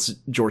Kyle's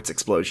jorts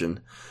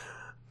explosion.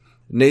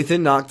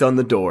 Nathan knocked on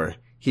the door.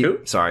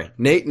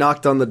 Nate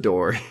knocked on the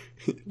door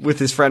with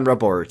his friend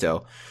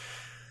Roberto.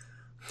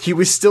 He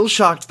was still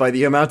shocked by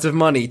the amount of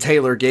money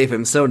Taylor gave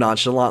him so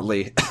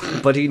nonchalantly,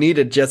 but he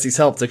needed Jesse's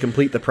help to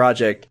complete the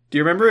project. Do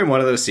you remember in one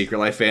of those Secret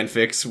Life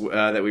fanfics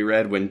that we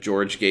read when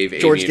George gave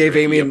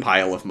Amy a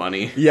pile of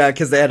money? Yeah,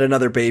 because they had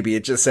another baby.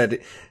 It just said,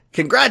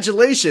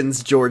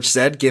 "Congratulations," George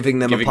said, giving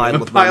them a pile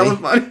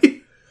of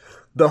money.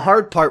 The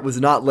hard part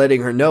was not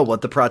letting her know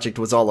what the project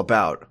was all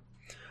about.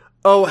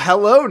 "Oh,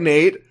 hello,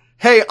 Nate.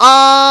 Hey,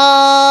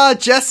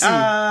 Jesse."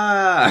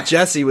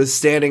 Jesse was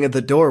standing at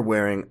the door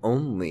wearing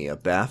only a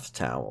bath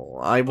towel.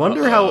 I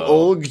wonder how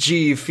Old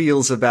G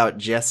feels about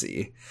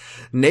Jesse.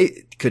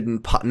 Nate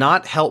couldn't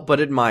not help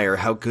but admire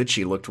how good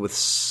she looked with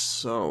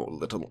so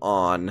little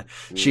on.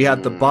 She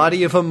had the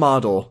body of a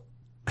model.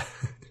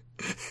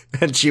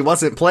 And she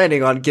wasn't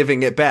planning on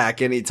giving it back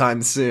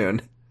anytime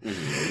soon.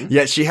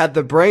 Yet she had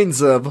the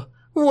brains of,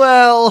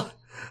 well,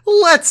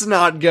 let's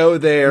not go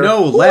there.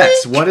 No,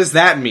 let's. What does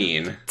that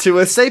mean? To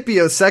a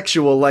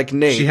sapiosexual like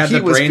Nate, she had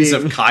the brains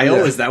of Kyle?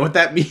 Yeah. Is that what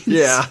that means?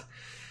 Yeah.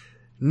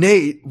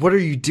 "Nate, what are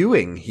you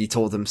doing?" he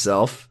told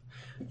himself.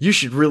 "You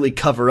should really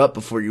cover up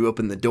before you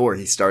open the door,"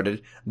 he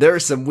started. "There are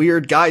some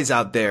weird guys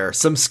out there.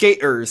 Some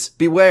skaters.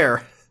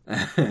 Beware."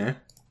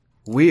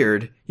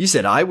 "Weird? You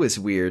said I was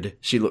weird."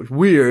 She looked.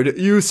 "Weird?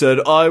 You said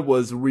I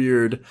was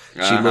weird."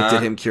 She looked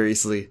at him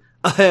curiously.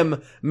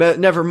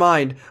 Never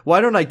mind. Why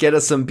don't I get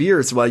us some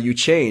beers while you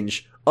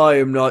change? I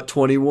am not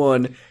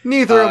 21.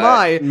 Neither am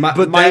I.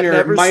 But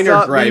minor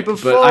gripe,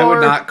 but I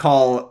would not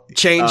call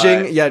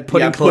changing.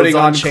 Putting clothes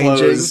on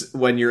clothes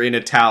when you're in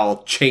a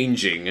towel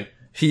changing.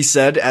 He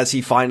said as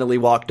he finally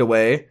walked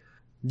away.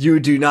 "You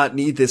do not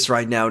need this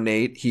right now,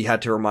 Nate," he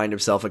had to remind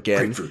himself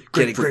again.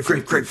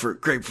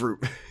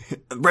 Grapefruit.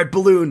 Red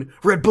balloon.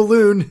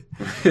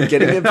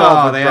 Getting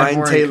involved with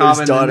Brian Taylor's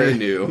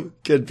daughter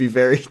could be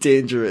very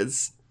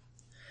dangerous.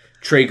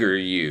 Traeger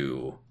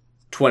you.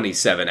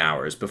 27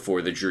 hours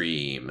before the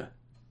dream.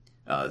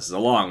 This is a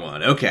long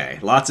one. Okay,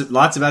 lots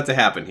about to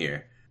happen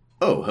here.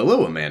 "Oh,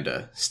 hello,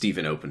 Amanda."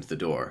 Stephen opened the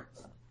door.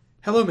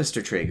 "Hello,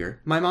 Mr.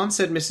 Traeger. My mom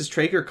said Mrs.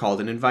 Traeger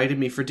called and invited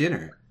me for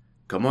dinner."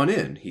 "Come on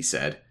in," he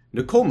said.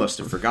 "Nicole must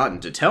have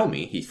forgotten to tell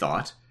me," he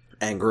thought.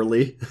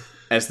 Angrily.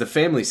 As the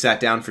family sat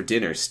down for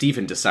dinner,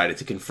 Stephen decided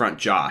to confront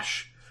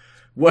Josh.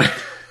 "What?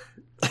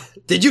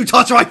 Did you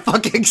touch my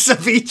fucking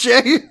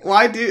ceviche?"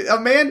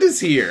 Amanda's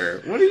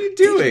here. What are you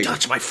doing? Did you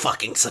touch my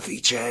fucking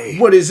ceviche?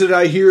 "What is it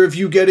I hear of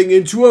you getting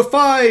into a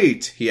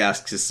fight?" he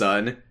asked his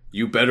son.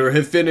 "You better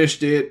have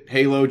finished it,"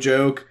 Halo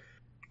joke.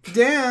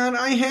 "Dad,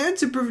 I had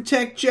to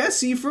protect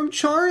Jessie from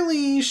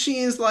Charlie. She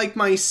is like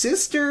my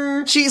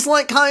sister." "She's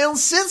like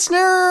Kyle's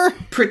sister."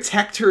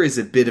 "Protect her is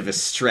a bit of a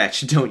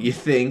stretch, don't you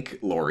think?"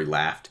 Lori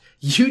laughed.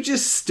 "You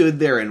just stood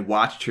there and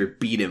watched her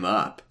beat him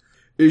up."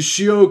 "Is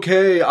she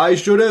okay? I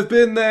should have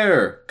been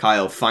there."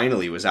 Kyle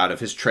finally was out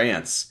of his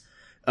trance.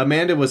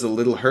 Amanda was a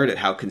little hurt at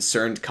how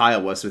concerned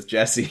Kyle was with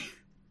Jessie.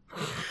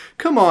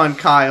 "Come on,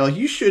 Kyle,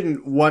 you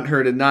shouldn't want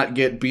her to not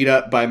get beat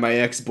up by my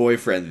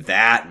ex-boyfriend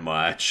that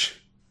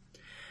much."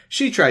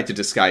 She tried to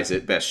disguise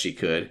it best she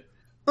could.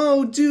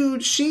 "Oh,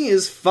 dude, she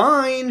is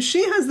fine.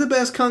 She has the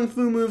best kung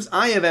fu moves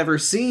I have ever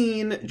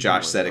seen,"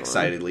 Josh said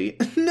excitedly.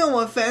 "No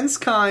offense,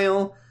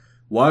 Kyle."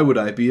 "Why would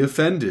I be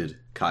offended?"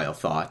 Kyle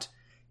thought.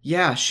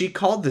 "Yeah, she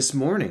called this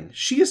morning.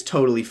 She is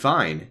totally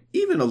fine.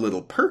 Even a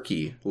little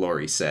perky,"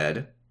 Lori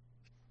said.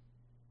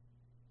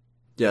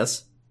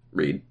 Yes?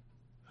 Read.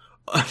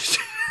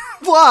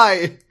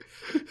 Why?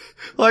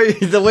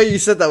 The way you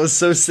said that was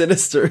so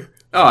sinister.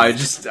 Oh, I'm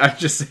just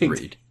saying.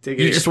 Read.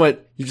 You just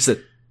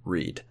said,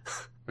 read.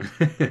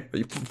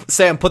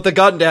 Sam, put the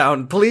gun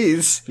down,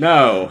 please.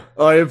 No.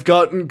 "I have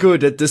gotten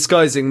good at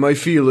disguising my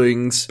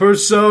feelings."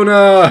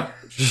 Persona!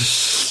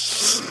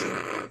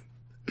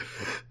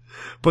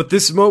 "But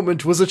this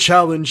moment was a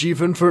challenge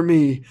even for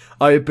me.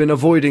 I have been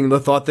avoiding the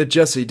thought that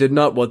Jessie did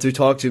not want to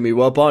talk to me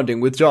while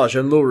bonding with Josh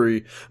and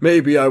Lori.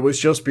 Maybe I was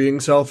just being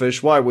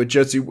selfish. Why would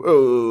Jessie wait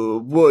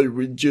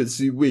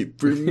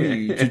for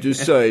me to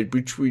decide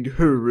between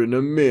her and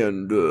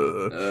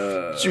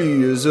Amanda?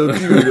 She is a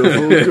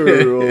beautiful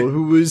girl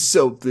who is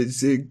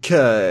selfless and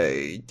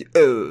kind.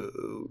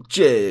 Oh,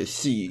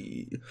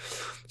 Jessie.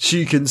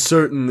 She can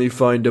certainly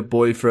find a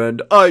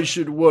boyfriend. I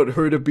should want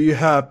her to be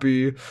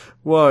happy.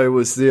 Why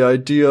was the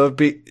idea of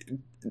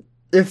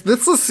If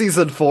this was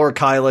season 4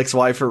 Kyle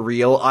XY for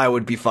real, I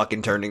would be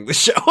fucking turning the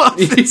show off.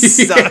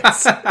 This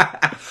sucks.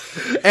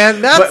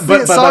 And that's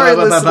sorry,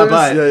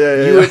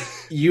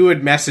 listeners. You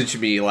would message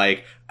me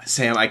like,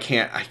 Sam, I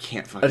can't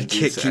fucking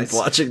keep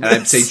watching this.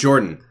 And I'd say,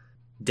 Jordan,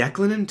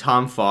 Declan and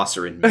Tom Foss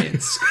are in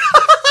Minsk.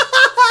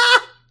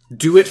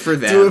 Do it for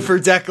them. Do it for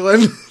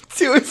Declan.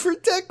 Do it for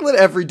Declan.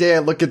 Every day I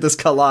look at this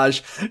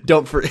collage.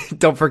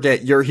 Don't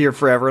forget, you're here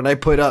forever. And I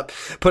put up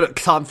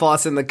Tom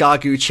Foss in the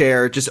Gagu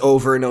chair just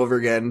over and over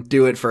again.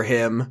 Do it for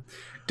him.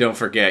 Don't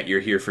forget,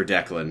 you're here for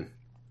Declan.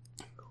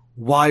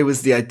 Why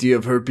was the idea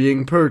of her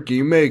being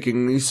perky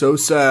making me so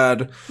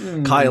sad?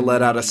 Kyle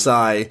let out a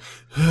sigh.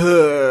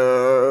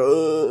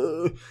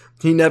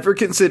 He never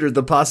considered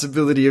the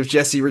possibility of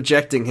Jesse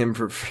rejecting him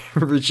for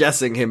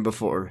rejecting him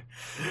before.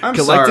 I'm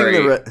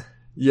sorry.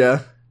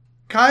 Yeah.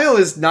 Kyle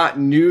is not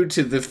new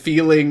to the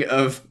feeling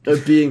of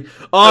being,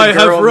 I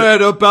have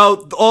read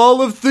about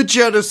all of the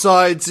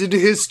genocides in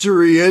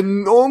history,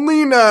 and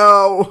only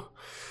now.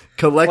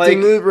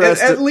 Collecting the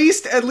rest. At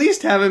least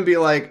have him be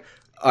like,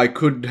 I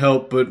couldn't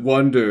help but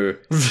wonder,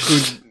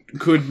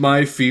 could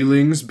my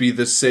feelings be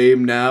the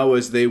same now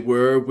as they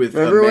were with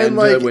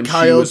Amanda when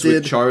she was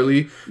with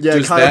Charlie? Yeah,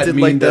 Does Kyle that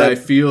mean that I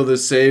feel the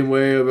same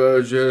way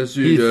about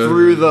Jesse? He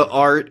threw the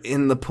art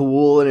in the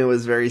pool and it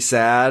was very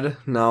sad.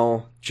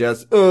 No,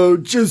 Jesse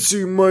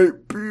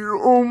might be,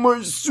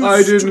 my sister.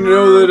 I didn't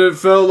know that it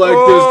felt like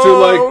this to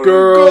like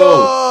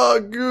girl.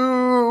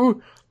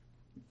 God.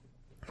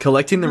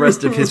 Collecting the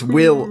rest of his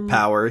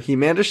willpower, he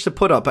managed to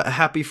put up a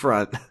happy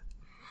front.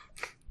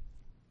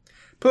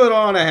 Put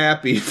on a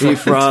happy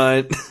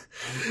front.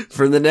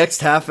 For the next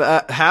half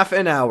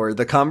an hour,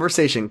 the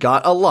conversation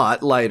got a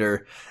lot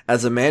lighter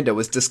as Amanda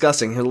was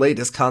discussing her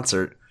latest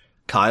concert.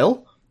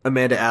 Kyle?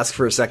 Amanda asked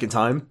for a second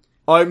time.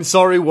 I'm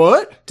sorry,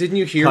 what? Didn't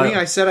you hear me?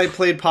 I said I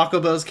played Paco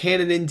Bell's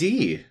Canon in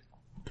D.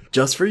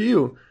 Just for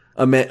you.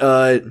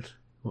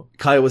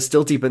 Kyle was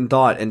still deep in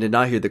thought and did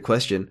not hear the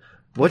question.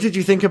 What did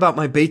you think about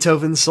my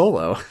Beethoven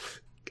solo?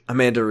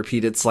 Amanda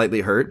repeated,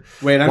 slightly hurt.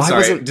 Wait, I'm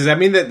sorry. Does that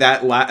mean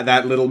that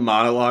little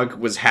monologue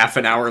was half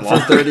an hour long?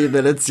 For 30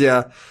 minutes,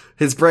 yeah.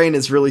 His brain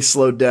is really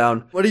slowed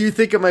down. What do you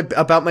think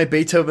about my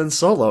Beethoven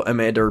solo?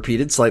 Amanda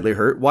repeated, slightly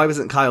hurt. Why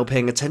wasn't Kyle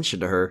paying attention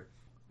to her?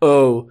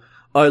 Oh,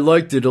 I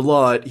liked it a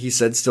lot, he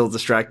said, still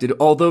distracted.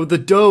 Although the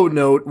do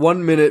note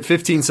 1 minute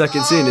 15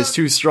 seconds in is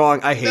too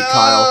strong. I hate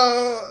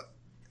Kyle.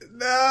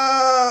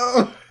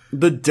 No.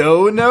 The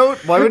do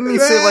note? Why wouldn't he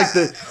say like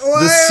the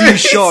C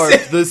sharp?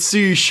 The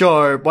C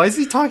sharp. Why is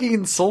he talking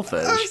in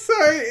solfege? I'm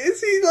sorry.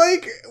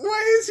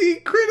 Why is he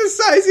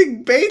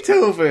criticizing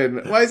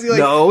Beethoven? Why is he like?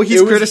 No,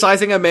 he's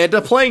criticizing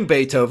Amanda playing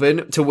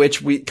Beethoven. To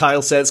which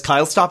Kyle says,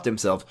 Kyle stopped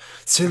himself.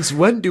 Since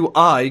when do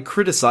I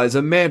criticize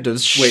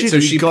Amanda's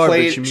shitty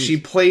garbage music? She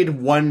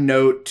played one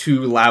note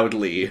too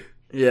loudly.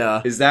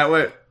 Yeah. Is that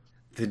what?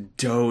 The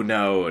do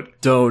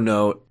note. Do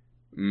note.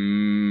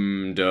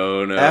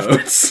 Do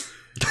notes.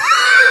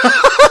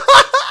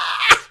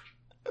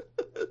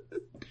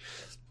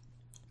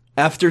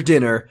 After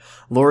dinner,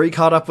 Lori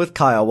caught up with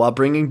Kyle while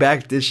bringing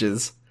back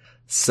dishes.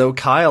 So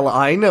Kyle,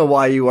 I know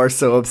why you are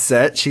so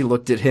upset. She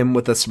looked at him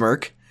with a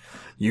smirk.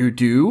 You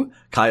do?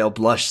 Kyle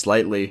blushed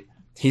slightly.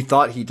 He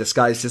thought he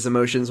disguised his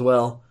emotions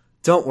well.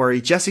 Don't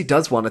worry, Jessie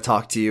does want to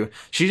talk to you.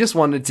 She just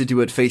wanted to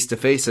do it face to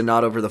face and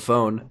not over the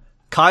phone.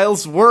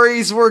 Kyle's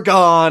worries were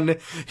gone.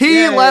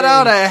 He let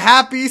out a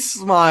happy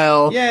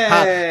smile.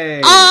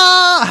 Yay!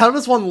 How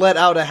does one let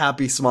out a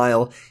happy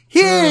smile?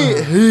 He.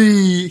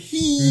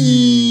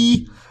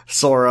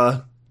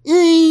 Sora.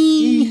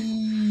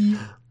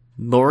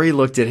 Lori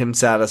looked at him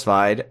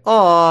satisfied.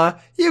 Aw,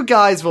 you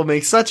guys will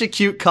make such a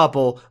cute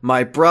couple.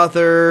 My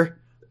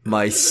brother,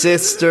 my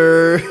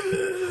sister.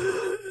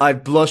 I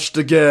blushed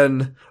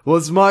again.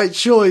 Was my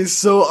choice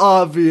so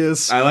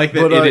obvious? I like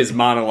that in his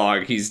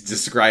monologue he's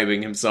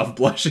describing himself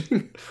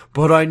blushing.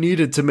 But I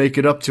needed to make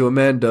it up to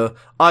Amanda.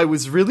 I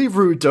was really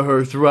rude to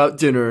her throughout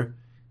dinner.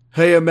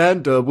 Hey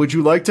Amanda, would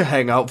you like to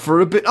hang out for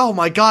a bit? Oh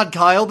my god,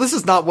 Kyle, this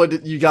is not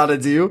what you gotta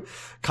do.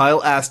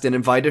 Kyle asked and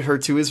invited her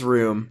to his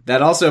room.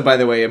 That also, by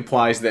the way,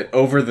 implies that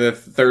over the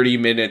 30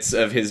 minutes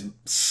of his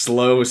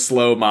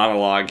slow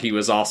monologue, he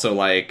was also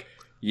like,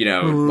 you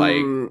know, like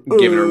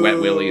giving her wet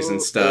willies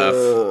and stuff.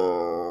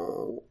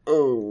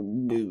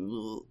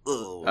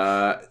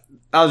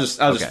 I'll just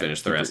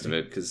finish the rest of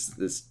it because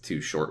there's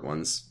 2 short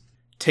ones.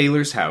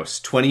 Taylor's house,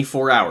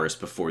 24 hours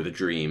before the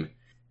dream.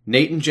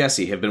 Nate and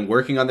Jesse have been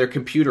working on their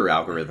computer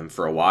algorithm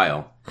for a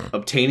while.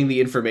 Obtaining the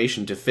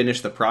information to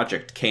finish the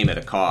project came at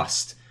a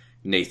cost.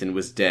 Nathan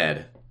was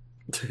dead.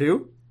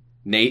 Who?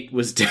 Nate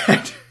was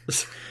dead.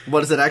 What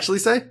does it actually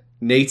say?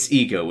 Nate's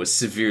ego was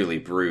severely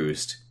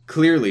bruised.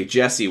 Clearly,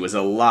 Jesse was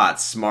a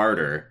lot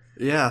smarter.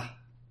 Yeah.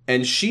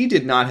 And she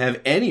did not have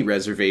any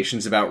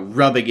reservations about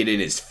rubbing it in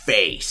his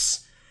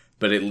face.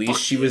 But at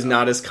least she was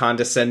not as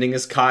condescending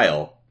as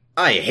Kyle.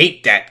 I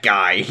hate that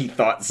guy, he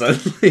thought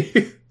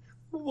suddenly.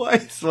 Why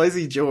is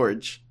he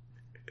George?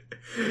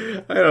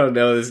 I don't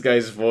know this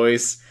guy's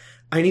voice.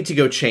 I need to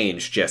go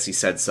change, Jessie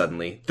said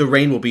suddenly. The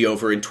rain will be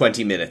over in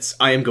 20 minutes.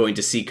 I am going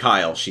to see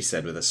Kyle, she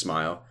said with a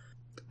smile.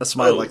 A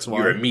smile like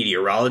swine. You're a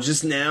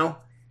meteorologist now?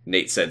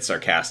 Nate said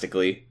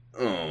sarcastically.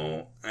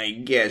 Oh, I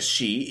guess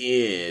she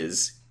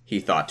is,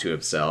 he thought to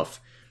himself.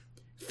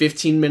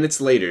 15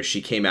 minutes later,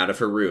 she came out of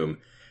her room.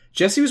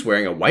 Jessie was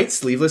wearing a white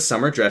sleeveless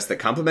summer dress that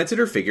complemented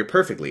her figure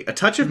perfectly. A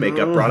touch of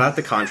makeup brought out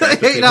the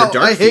contrast between her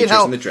dark features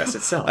and the dress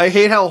itself. I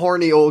hate how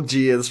horny old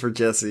G is for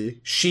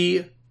Jessie.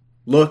 She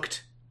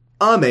looked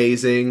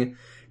amazing.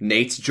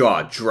 Nate's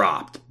jaw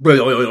dropped.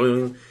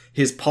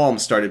 His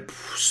palms started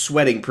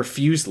sweating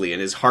profusely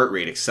and his heart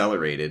rate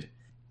accelerated.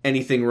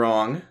 Anything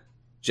wrong?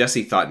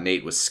 Jessie thought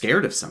Nate was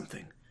scared of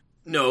something.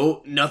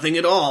 No, nothing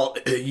at all.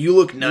 You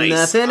look nice.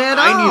 Nothing at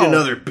all. I need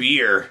another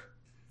beer.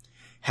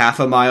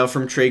 Half a mile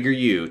from Traeger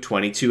U,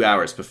 22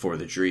 hours before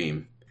the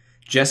dream.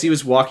 Jessie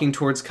was walking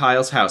towards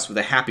Kyle's house with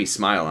a happy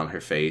smile on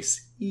her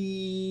face.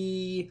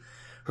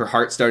 Her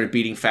heart started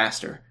beating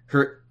faster.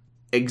 Her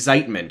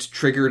excitement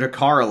triggered a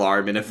car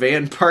alarm in a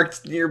van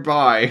parked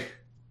nearby.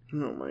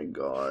 Oh my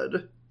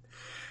god.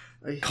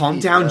 Calm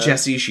down,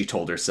 Jessie, she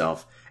told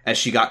herself. As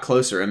she got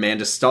closer,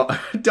 Amanda's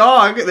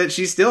dog that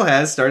she still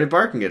has started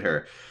barking at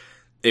her.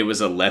 It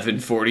was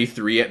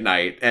 11:43 at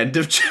night. End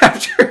of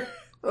chapter.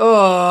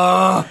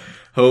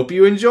 Hope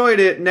you enjoyed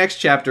it. Next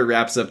chapter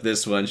wraps up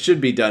this one. Should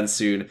be done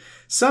soon.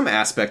 Some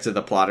aspects of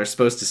the plot are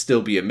supposed to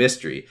still be a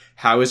mystery.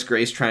 How is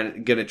Grace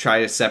going to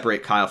try to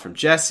separate Kyle from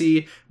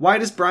Jessie? Why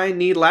does Brian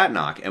need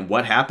Latnock? And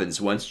what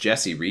happens once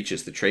Jessie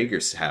reaches the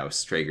Traeger's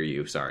house? Traeger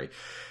U, sorry.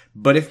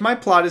 But if my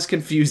plot is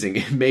confusing,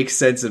 it makes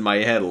sense in my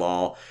head,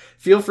 lol.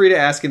 Feel free to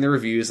ask in the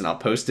reviews and I'll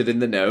post it in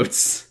the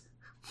notes.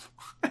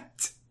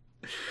 What?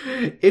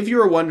 If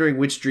you are wondering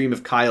which dream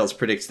of Kyle's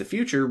predicts the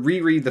future,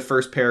 reread the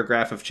first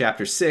paragraph of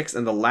chapter 6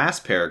 and the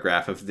last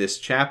paragraph of this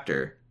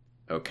chapter.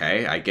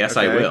 Okay, I guess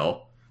I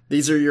will.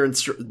 These are your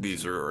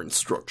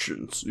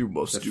instructions. You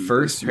must do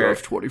first this. You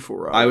have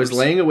 24 hours. I was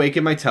laying awake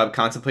in my tub,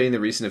 contemplating the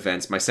recent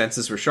events. My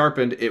senses were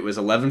sharpened. It was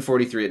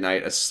 11:43 at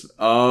night.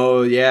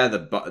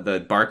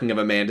 The barking of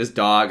Amanda's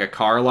dog. A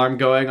car alarm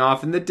going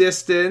off in the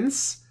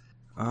distance.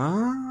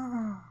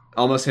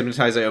 Almost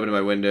hypnotized, I opened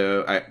my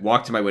window. I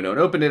walked to my window and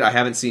opened it. I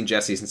haven't seen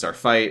Jessie since our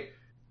fight.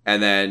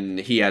 And then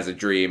he has a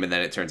dream, and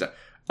then it turns out...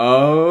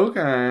 Okay,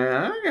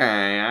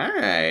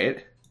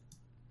 alright.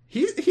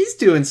 He's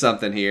doing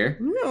something here.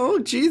 No,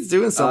 G's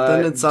doing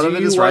something, and some of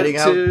it is writing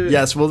out.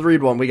 Yes, we'll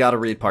read one. We gotta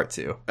read part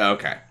 2.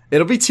 Okay.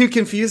 It'll be too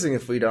confusing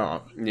if we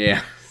don't.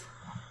 Yeah.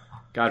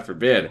 God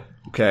forbid.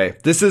 Okay,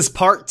 this is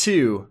part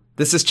 2.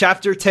 This is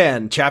chapter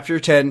 10. Chapter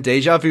 10,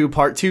 Deja Vu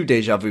Part 2,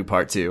 Deja Vu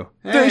Part 2.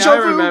 Hey, Deja I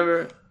Vu!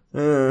 remember.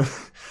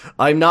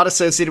 I'm not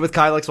associated with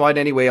Kyle X Wide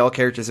anyway. All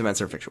characters,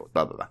 events are fictional.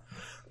 Blah, blah, blah.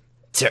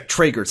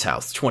 Traeger's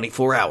house,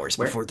 24 hours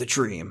before the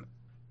dream.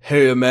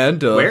 Hey,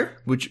 Amanda. Where?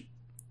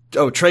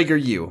 Traeger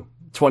U,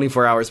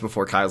 24 hours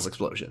before Kyle's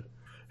explosion.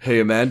 Hey,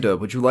 Amanda,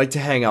 would you like to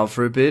hang out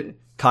for a bit?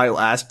 Kyle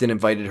asked and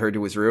invited her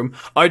to his room.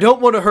 I don't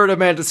want to hurt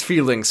Amanda's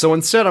feelings, so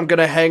instead I'm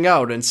gonna hang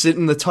out and sit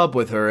in the tub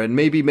with her and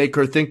maybe make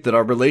her think that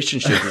our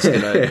relationship is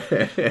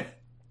gonna...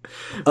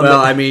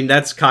 Well, I mean,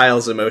 that's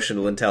Kyle's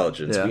emotional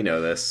intelligence. Yeah. We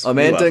know this.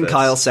 Amanda and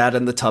Kyle sat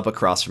in the tub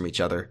across from each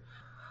other.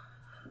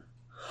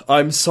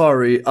 I'm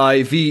sorry,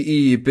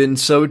 IVE been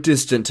so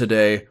distant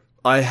today.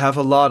 I have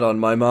a lot on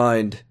my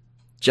mind.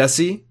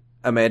 Jessie?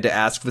 Amanda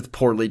asked with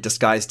poorly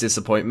disguised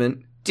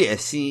disappointment.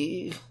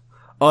 Jessie?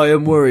 I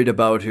am worried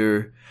about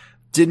her.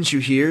 Didn't you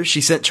hear? She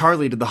sent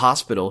Charlie to the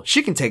hospital.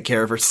 She can take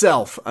care of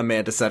herself,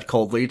 Amanda said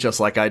coldly, just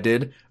like I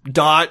did.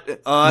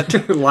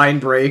 Line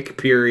break,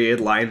 period,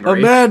 line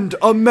break.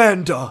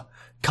 Amanda!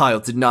 Kyle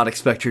did not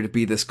expect her to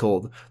be this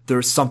cold.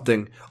 There's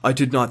something I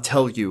did not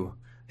tell you.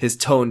 His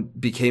tone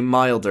became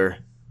milder.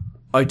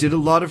 I did a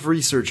lot of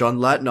research on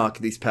Latnock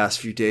these past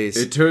few days.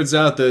 It turns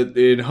out that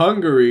in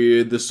Hungary,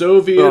 in the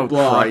Soviet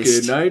bloc,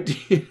 Christ. in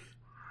 19...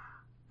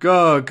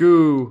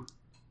 Gagoo.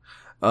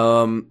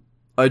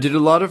 I did a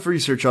lot of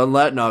research on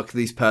Latnock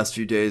these past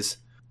few days.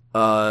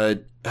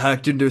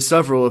 Hacked into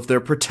several of their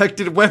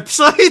protected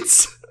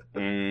websites.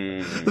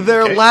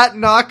 Their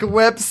Latnock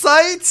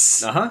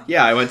websites? Uh-huh.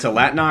 Yeah, I went to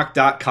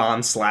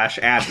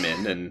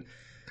latnock.com/admin and...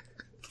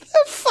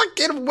 The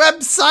fucking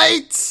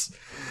websites!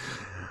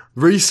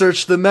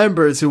 Researched the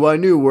members who I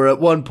knew were at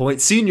one point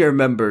senior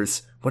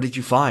members. What did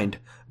you find?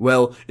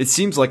 Well, it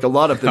seems like a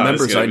lot of the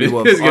members I knew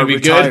of are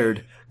retired.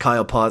 Good.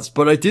 Kyle paused,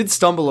 but I did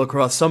stumble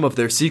across some of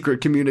their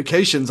secret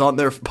communications on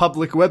their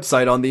public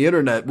website on the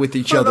internet with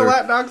each other. On the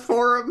Latnock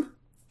forum?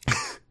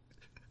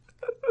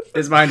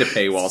 It's behind a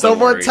paywall.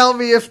 Someone tell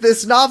me if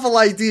this novel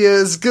idea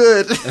is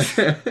good.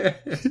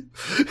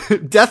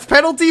 Death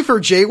penalty for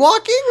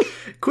jaywalking?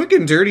 Quick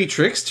and dirty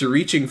tricks to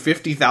reaching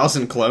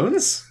 50,000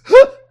 clones?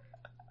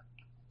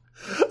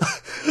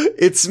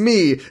 It's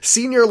me,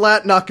 senior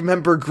Latnock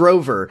member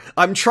Grover.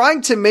 I'm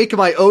trying to make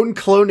my own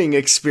cloning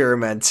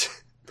experiment.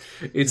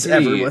 It's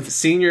me,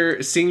 senior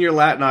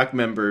Latnock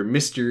member,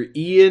 Mr.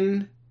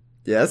 Ian.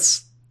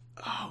 Yes?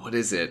 Oh, what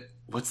is it?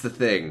 What's the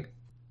thing?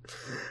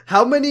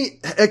 How many...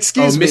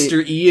 Excuse me.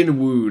 Mr. Ian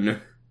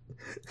Woon.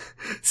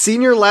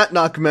 Senior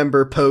Latnock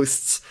member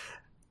posts,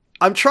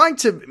 I'm trying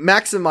to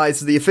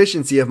maximize the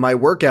efficiency of my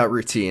workout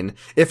routine.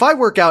 If I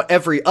work out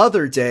every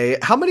other day,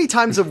 how many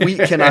times a week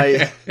can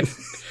I...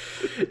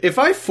 If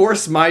I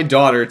force my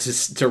daughter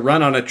to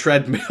run on a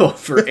treadmill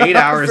for 8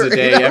 hours a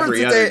day,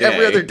 every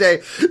other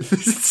day.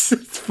 It's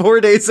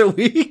 4 days a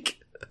week.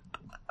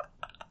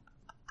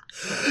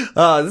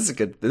 This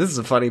is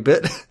a funny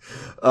bit.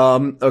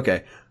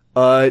 Okay.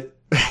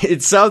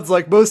 It sounds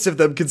like most of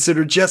them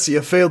consider Jesse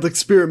a failed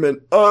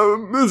experiment. A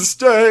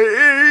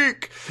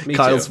mistake! Me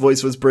Kyle's too.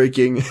 voice was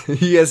breaking.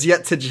 He has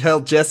yet to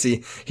tell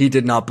Jesse he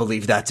did not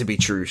believe that to be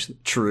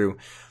true.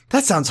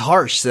 That sounds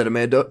harsh, said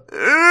Amanda.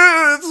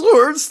 It's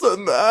worse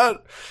than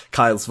that.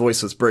 Kyle's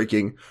voice was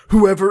breaking.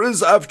 Whoever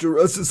is after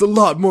us is a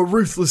lot more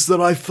ruthless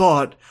than I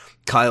thought.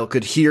 Kyle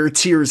could hear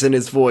tears in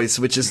his voice,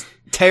 which is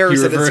tears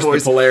He in his reversed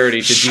voice. the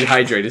polarity to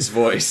dehydrate his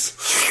voice.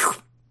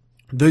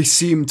 They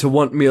seem to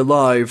want me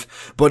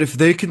alive, but if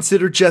they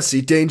consider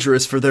Jesse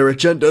dangerous for their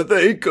agenda,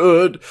 they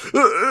could.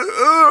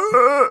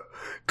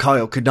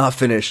 Kyle could not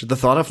finish. The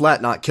thought of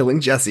Latnot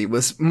killing Jesse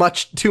was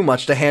too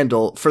much to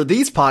handle. For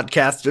these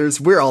podcasters,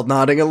 we're all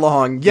nodding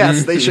along.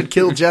 Yes, they should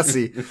kill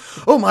Jesse.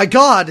 Oh my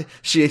god,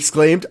 she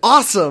exclaimed.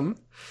 Awesome!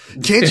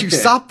 Can't you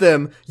stop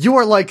them? You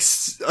are like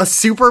a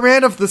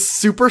Superman of the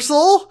Super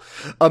Soul?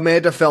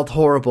 Amanda felt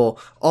horrible.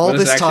 All What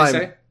does this it actually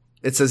time. say?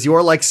 It says,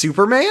 you're like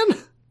Superman?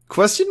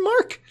 Question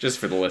mark? Just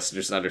for the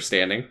listeners'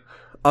 understanding.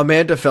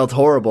 Amanda felt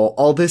horrible.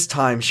 All this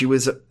time, she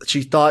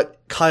thought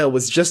Kyle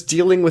was just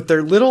dealing with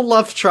their little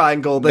love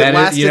triangle that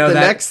lasted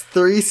next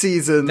 3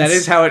 seasons. That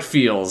is how it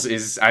feels,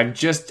 I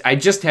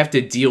just have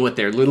to deal with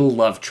their little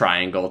love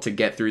triangle to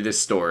get through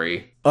this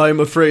story.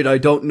 I'm afraid I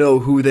don't know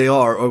who they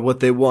are or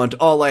what they want.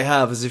 All I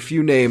have is a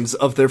few names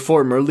of their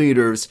former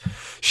leaders.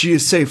 She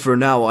is safe for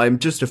now. I'm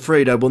just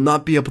afraid I will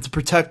not be able to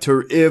protect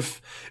her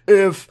if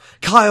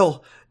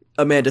Kyle...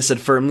 Amanda said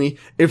firmly,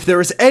 if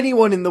there is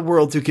anyone in the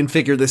world who can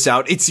figure this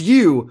out, it's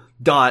you,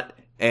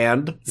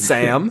 and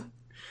Sam.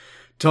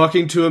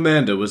 Talking to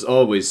Amanda was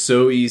always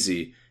so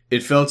easy.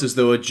 It felt as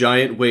though a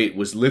giant weight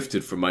was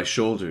lifted from my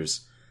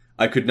shoulders.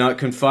 I could not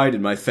confide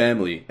in my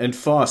family, and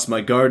Foss,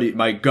 my guardian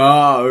angel,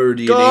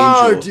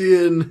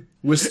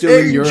 was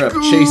still in Europe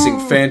chasing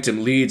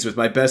phantom leads with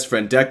my best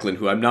friend Declan,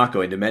 who I'm not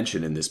going to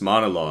mention in this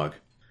monologue.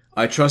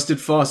 I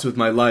trusted Foss with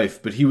my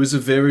life, but he was a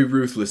very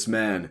ruthless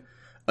man.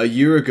 A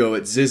year ago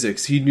at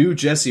Zizix, he knew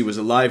Jesse was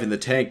alive in the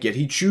tank, yet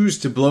he chose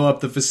to blow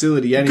up the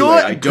facility anyway.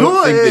 I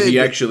don't think that he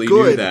actually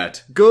knew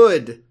that.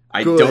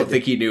 I don't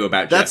think he knew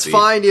about That's Jesse.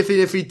 That's fine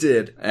if he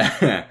did.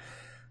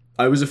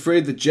 I was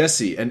afraid that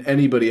Jesse, and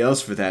anybody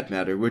else for that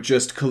matter, were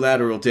just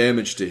collateral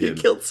damage to him.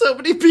 He killed so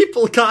many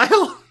people,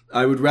 Kyle!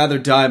 I would rather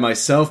die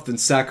myself than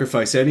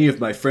sacrifice any of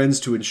my friends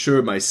to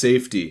ensure my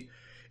safety.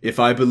 If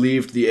I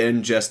believed that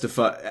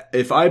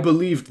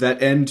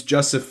end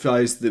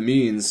justifies the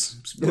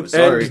means,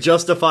 End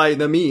justify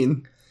the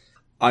mean.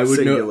 I would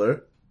Singular.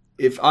 know.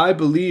 If I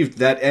believed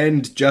that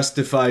end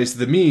justifies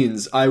the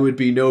means, I would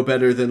be no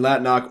better than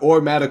Latnock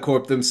or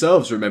Matacorp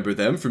themselves. Remember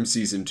them from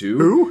season 2?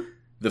 Who?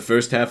 The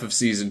first half of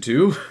season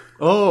 2.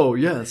 Oh,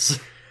 yes.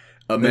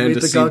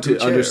 Amanda seemed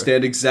to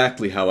understand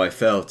exactly how I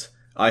felt.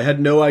 I had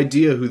no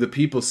idea who the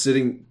people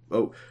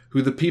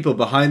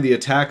behind the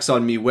attacks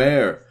on me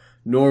were,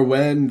 nor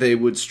when they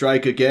would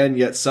strike again,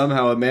 yet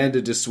somehow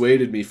Amanda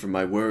dissuaded me from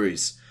my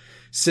worries.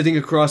 Sitting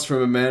across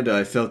from Amanda,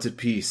 I felt at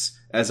peace,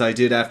 as I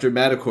did after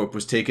Matacorp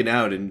was taken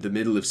out in the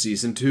middle of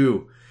Season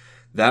 2.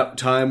 That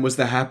time was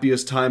the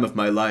happiest time of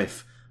my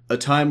life. A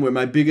time where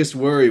my biggest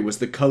worry was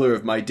the color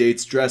of my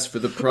date's dress for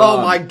the prom.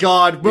 Oh my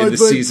god, in the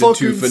Season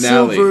 2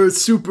 finale.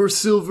 Super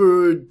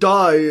silver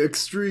dye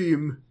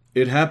extreme.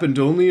 It happened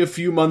only a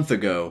few months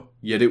ago,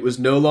 yet it was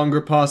no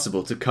longer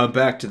possible to come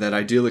back to that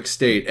idyllic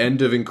state.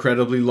 End of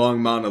incredibly long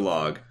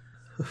monologue.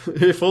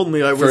 If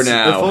only I was. For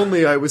now. If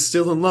only I was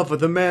still in love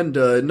with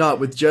Amanda and not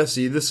with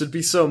Jesse, this would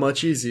be so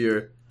much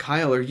easier.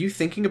 Kyle, are you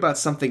thinking about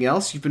something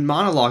else? You've been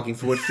monologuing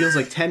for what feels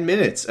like 10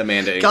 minutes,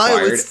 Amanda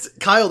inquired.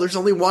 Kyle, there's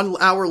only 1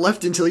 hour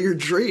left until your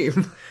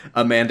dream.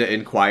 Amanda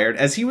inquired,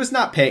 as he was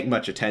not paying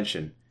much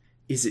attention.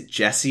 Is it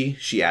Jesse?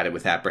 She added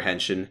with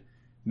apprehension.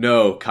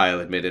 No, Kyle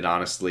admitted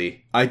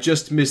honestly. I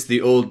just miss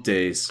the old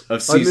days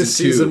of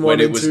season 2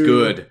 when it was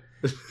good,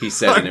 he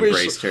said and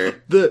embraced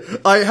her.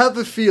 I have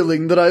a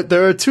feeling that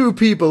there are 2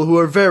 people who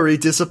are very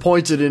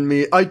disappointed in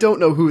me. I don't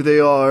know who they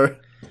are.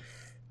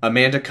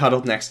 Amanda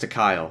cuddled next to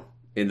Kyle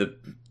in the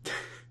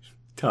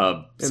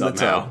tub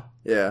somehow.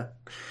 Yeah.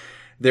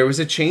 There was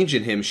a change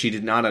in him she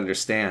did not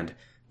understand,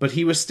 but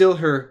he was still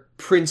her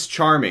Prince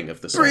Charming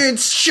of the soul.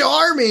 Prince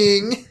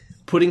Charming!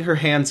 Putting her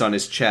hands on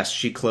his chest,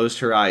 she closed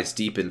her eyes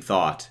deep in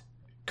thought.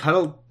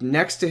 Cuddled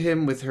next to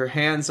him with her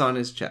hands on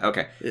his chest.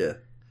 Okay. Yeah.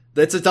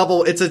 It's a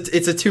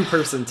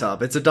 2-person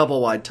tub. It's a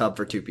double wide tub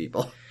for 2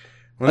 people.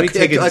 Let me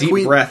take a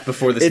deep breath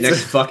before this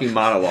next fucking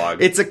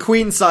monologue. It's a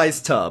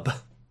queen-size tub.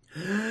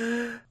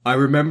 I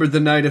remembered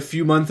the night a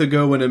few months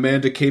ago when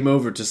Amanda came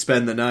over to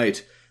spend the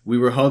night. We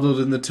were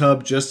huddled in the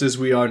tub just as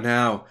we are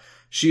now.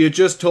 She had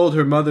just told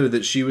her mother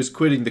that she was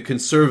quitting the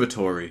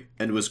conservatory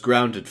and was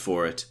grounded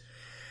for it.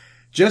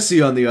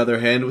 Jesse, on the other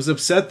hand, was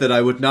upset that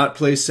I would not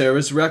play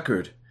Sarah's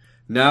record.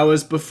 Now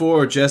as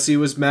before, Jesse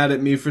was mad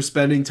at me for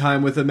spending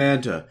time with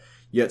Amanda.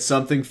 Yet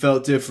something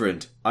felt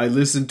different. I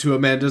listened to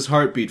Amanda's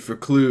heartbeat for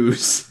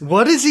clues.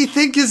 What does he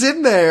think is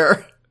in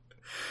there?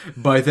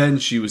 By then,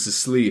 she was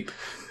asleep.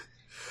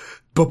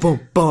 I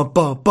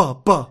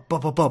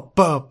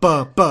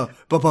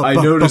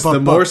noticed the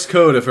Morse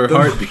code of her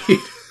heartbeat.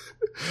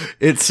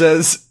 It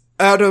says,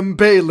 Adam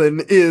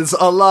Balin is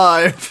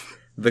alive.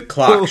 The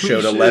clock Holy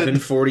showed shit.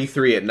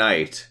 11:43 at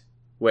night.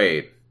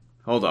 Wait.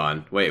 Hold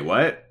on. Wait,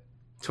 what?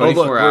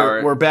 24 look,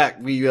 hours. We're back.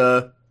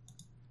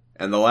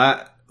 And the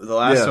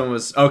last one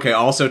was... Okay,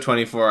 also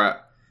 24 hours.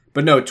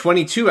 But no,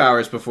 22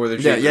 hours before the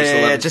dream.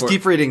 Yeah. Just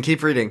keep reading.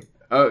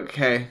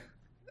 Okay.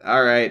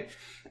 Alright.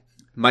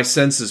 My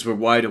senses were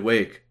wide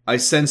awake. I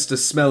sensed a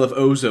smell of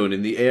ozone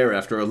in the air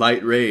after a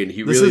light rain.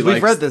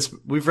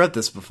 We've read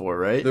this before,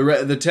 right?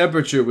 The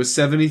temperature was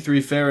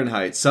 73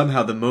 Fahrenheit.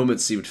 Somehow the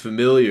moment seemed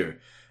familiar,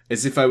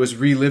 as if I was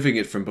reliving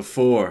it from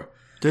before.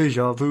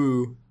 Deja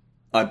vu.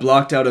 I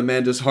blocked out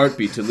Amanda's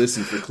heartbeat to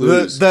listen for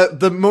clues.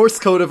 The Morse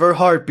code of her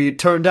heartbeat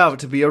turned out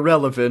to be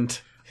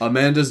irrelevant.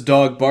 Amanda's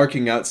dog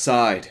barking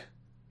outside.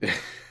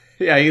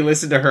 Yeah, he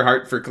listened to her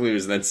heart for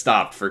clues, then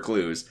stopped for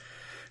clues.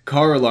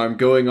 Car alarm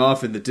going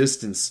off in the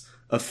distance.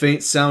 A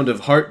faint sound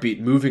of heartbeat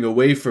moving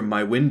away from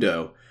my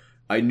window.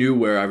 I knew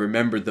where I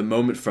remembered the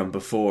moment from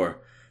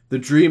before. The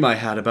dream I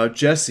had about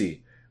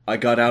Jesse. I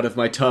got out of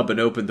my tub and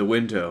opened the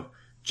window.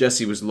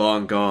 Jesse was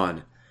long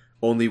gone.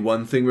 Only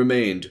one thing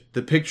remained,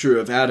 the picture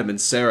of Adam and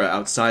Sarah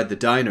outside the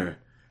diner.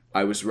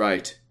 I was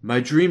right.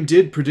 My dream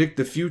did predict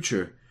the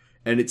future,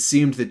 and it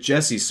seemed that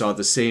Jesse saw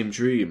the same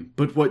dream.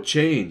 But what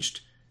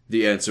changed?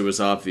 The answer was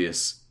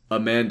obvious.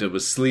 Amanda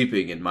was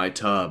sleeping in my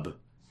tub.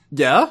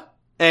 Yeah?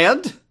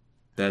 And?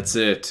 That's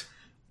it.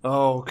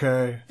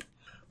 Okay.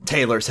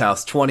 Taylor's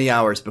house 20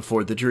 hours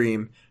before the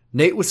dream.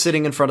 Nate was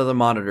sitting in front of the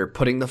monitor,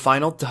 putting the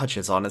final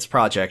touches on his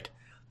project.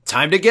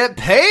 Time to get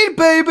paid,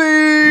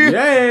 baby!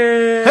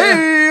 Yeah!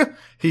 Hey!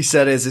 He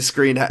said as his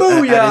screen at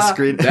his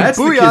screen. That's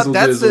Booyah, the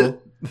that's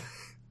kizzle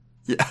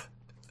Yeah.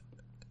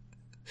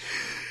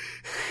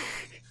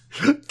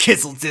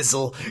 Kizzle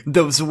dizzle.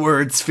 Those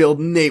words filled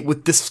Nate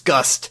with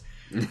disgust.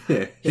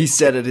 He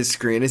said at his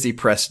screen as he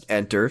pressed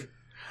enter.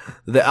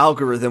 The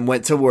algorithm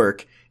went to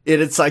work. It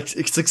had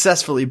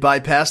successfully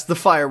bypassed the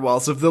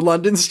firewalls of the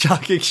London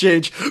Stock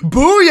Exchange.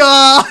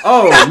 Booyah!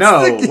 Oh,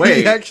 no, wait.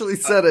 He actually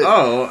said it.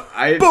 Oh,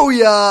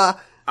 Booyah!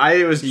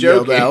 I was He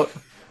joking. yelled out.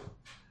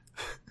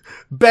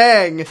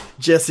 Bang!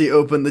 Jesse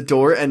opened the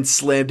door and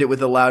slammed it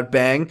with a loud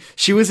bang.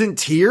 She was in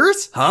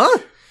tears? Huh?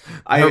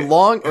 Her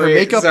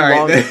makeup sorry.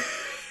 long.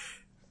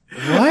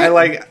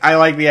 What? I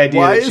like the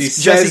idea Why that she is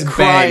says Jessie bang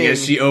crying?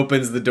 as she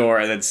opens the door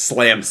and then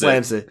slams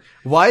it.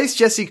 Why is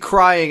Jesse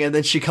crying and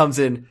then she comes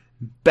in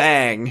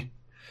bang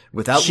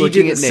without She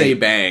looking didn't at Nate? say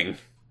bang.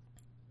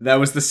 That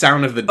was the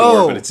sound of the door,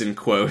 Oh. but it's in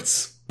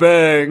quotes.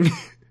 Bang.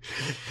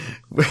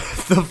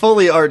 The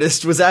Foley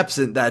artist was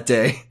absent that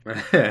day.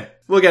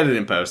 We'll get it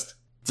in post.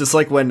 Just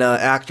like when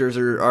actors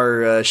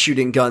are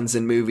shooting guns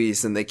in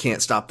movies and they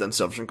can't stop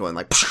themselves from going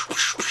like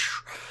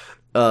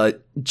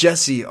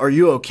Jesse, are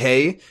you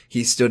okay?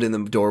 He stood in the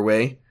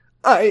doorway.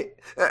 I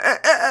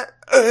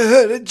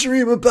had a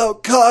dream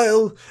about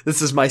Kyle.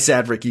 This is my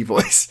sad Ricky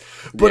voice.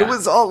 But Yeah. it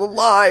was all a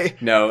lie.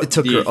 No, It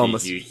took her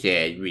almost You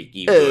said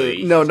Ricky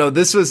voice. no,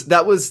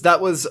 that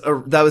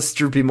was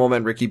Droopy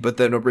Moment Ricky, but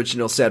then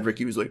original sad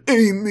Ricky was like,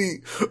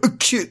 Amy, I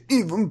can't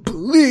even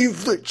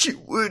believe that you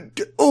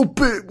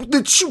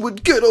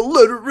would get a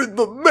letter in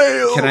the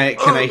mail. Can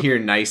I hear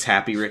nice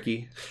happy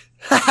Ricky?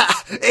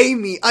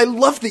 Amy, I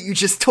love that you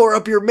just tore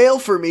up your mail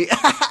for me.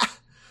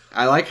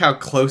 I like how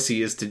close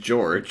he is to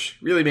George.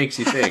 Really makes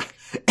you think.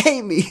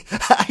 Amy,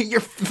 your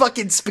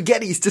fucking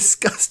spaghetti's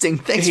disgusting.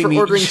 Thanks Amy,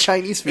 for ordering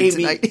Chinese food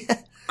Amy, tonight.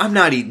 I'm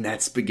not eating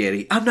that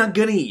spaghetti. I'm not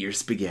gonna eat your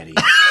spaghetti.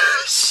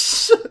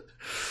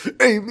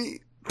 Amy,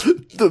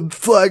 the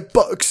flag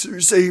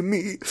boxers,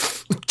 Amy.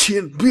 I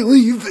can't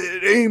believe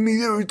it,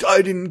 Amy.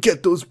 I didn't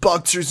get those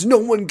boxers. No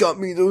one got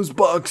me those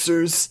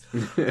boxers.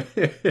 I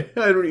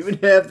don't even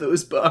have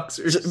those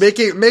boxers.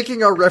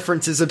 Making our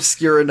references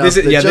obscure enough. This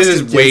is, that this just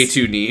in is way case-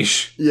 too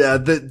niche. Yeah,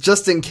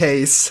 just in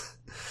case.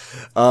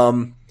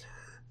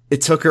 It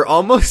took her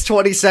almost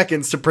 20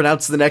 seconds to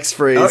pronounce the next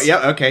phrase. Oh,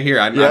 yeah, okay, here.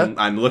 Yeah?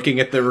 I'm looking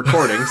at the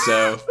recording,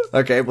 so...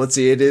 Okay, let's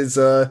see. It is,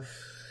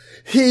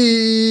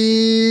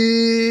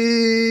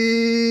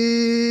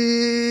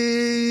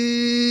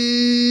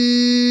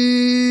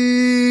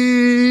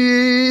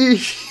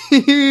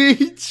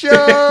 he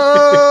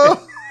chose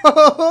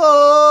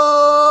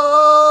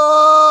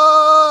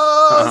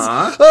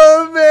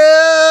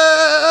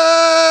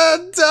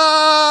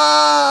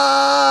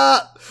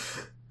Amanda.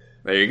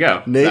 There you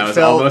go. Nate that was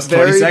felt almost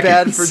 20 very seconds.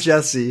 bad for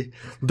Jessie.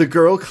 The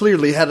girl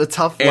clearly had a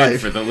tough And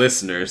life. for the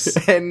listeners.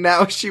 And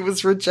now she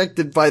was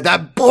rejected by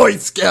that Boy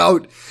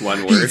Scout. One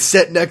He word.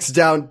 sat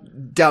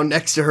down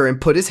next to her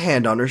and put his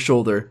hand on her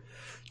shoulder.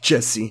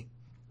 Jessie,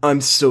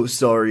 I'm so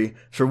sorry.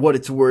 For what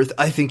it's worth,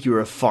 I think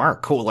you're a far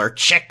cooler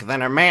chick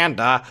than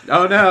Amanda.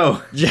 Oh,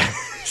 no.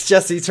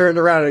 Jesse turned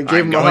around and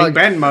gave him a going hug.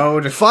 Ben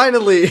mode.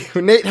 Finally,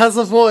 Nate has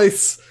a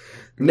voice.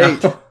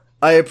 Nate, No.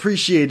 I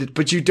appreciate it,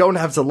 but you don't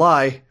have to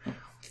lie.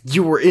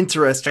 You were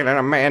interested in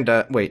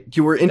Amanda. Wait,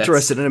 you were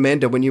interested in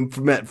Amanda when you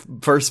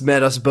first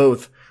met us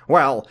both.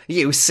 Well,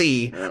 you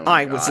see,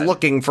 I was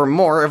looking for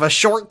more of a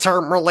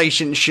short-term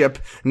relationship.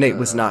 Nate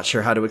was not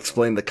sure how to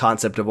explain the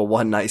concept of a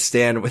one-night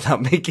stand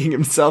without making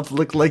himself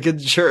look like a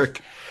jerk.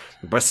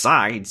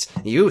 Besides,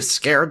 you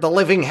scared the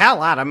living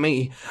hell out of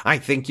me. I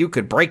think you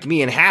could break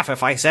me in half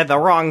if I said the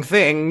wrong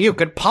thing. You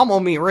could pummel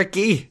me,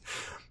 Ricky.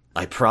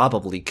 I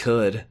probably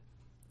could.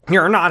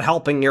 You're not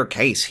helping your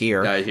case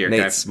here. Here,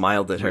 Nate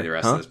smiled at her. the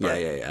rest of this part.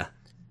 Yeah.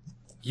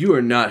 You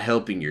are not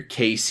helping your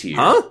case here.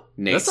 Huh?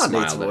 Nate That's not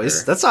Nate's smiled at voice.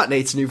 her. That's not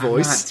Nate's new I'm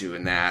voice. not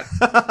doing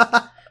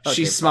that.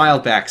 She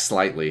smiled back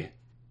slightly.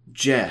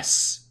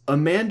 Jess,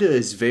 Amanda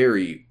is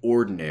very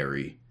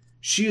ordinary.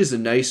 She is a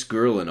nice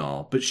girl and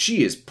all, but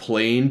she is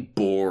plain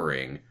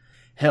boring.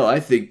 Hell, I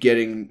think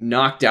getting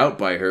knocked out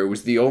by her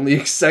was the only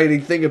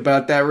exciting thing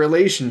about that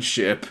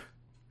relationship.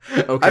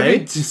 Okay.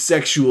 I'm into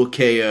sexual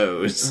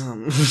KOs.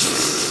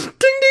 Ding,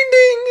 ding,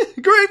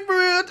 ding! Great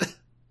Brit!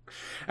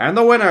 And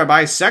the winner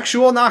by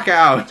sexual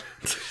knockout.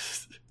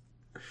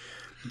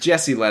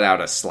 Jesse let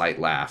out a slight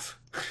laugh.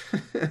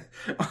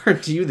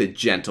 Aren't you the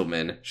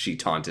gentleman? She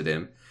taunted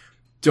him.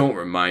 Don't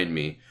remind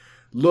me.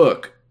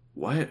 Look,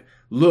 I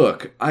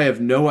have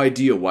no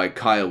idea why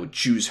Kyle would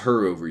choose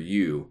her over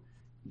you.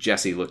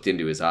 Jesse looked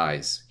into his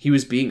eyes. He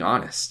was being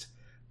honest.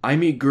 I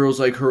meet girls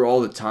like her all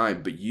the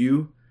time, but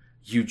you,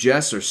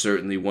 Jess, are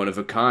certainly one of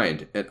a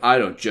kind, and I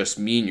don't just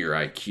mean your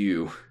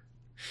IQ.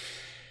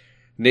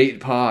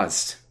 Nate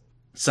paused.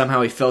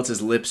 Somehow he felt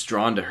his lips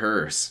drawn to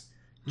hers.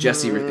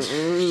 Jesse just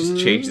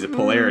changed the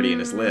polarity in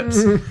his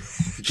lips.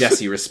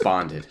 Jesse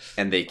responded,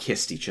 and they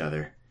kissed each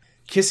other.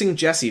 Kissing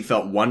Jesse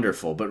felt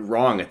wonderful, but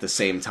wrong at the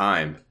same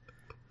time.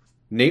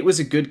 Nate was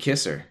a good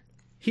kisser.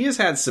 He has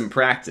had some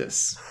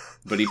practice,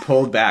 but he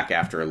pulled back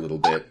after a little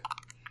bit.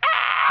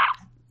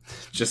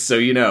 Just so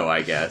you know,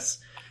 I guess.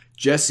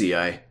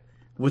 Jesse,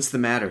 what's the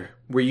matter?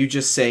 Were you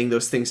just saying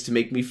those things to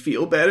make me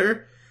feel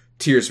better?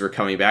 Tears were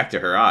coming back to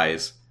her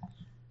eyes.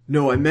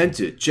 No, I meant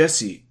it.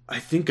 Jesse, I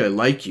think I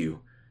like you.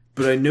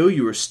 But I know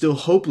you are still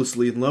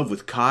hopelessly in love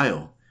with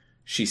Kyle.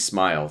 She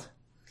smiled.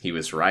 He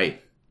was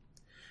right.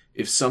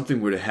 If something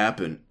were to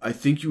happen, I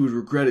think you would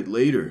regret it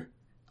later.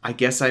 I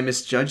guess I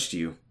misjudged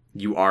you.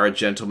 You are a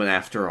gentleman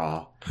after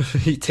all.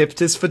 He tipped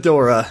his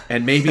fedora.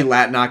 And maybe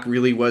Latnock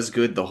really was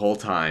good the whole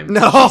time.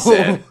 No! She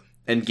said,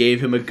 and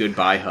gave him a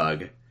goodbye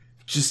hug.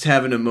 Just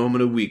having a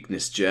moment of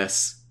weakness,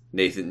 Jess.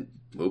 Nate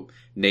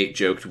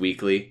joked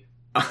weakly.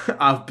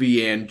 I'll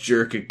be Ann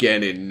Jerk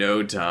again in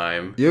no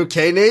time. You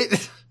okay,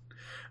 Nate?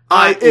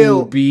 I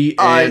will be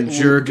Ann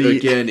Jerk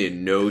again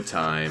in no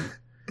time.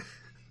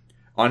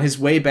 On his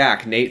way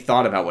back, Nate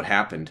thought about what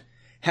happened.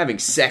 Having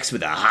sex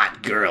with a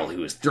hot girl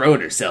who was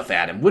throwing herself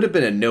at him would have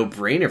been a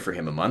no-brainer for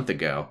him a month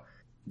ago.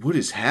 What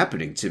is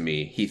happening to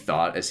me, he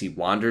thought as he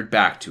wandered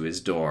back to his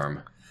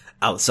dorm.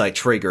 Outside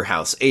Traeger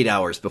house, 8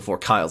 hours before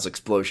Kyle's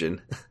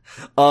explosion.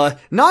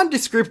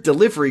 Nondescript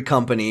delivery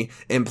company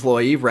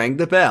employee rang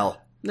the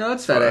bell. No,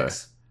 it's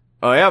FedEx.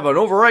 I have an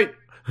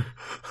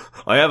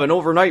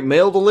overnight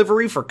mail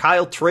delivery for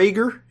Kyle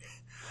Traeger,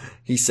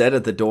 he said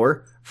at the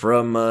door.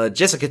 From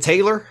Jessica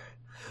Taylor.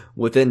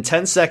 Within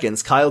 10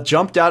 seconds, Kyle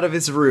jumped out of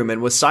his room and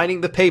was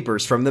signing the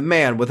papers from the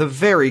man with a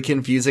very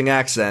confusing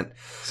accent.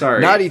 Sorry.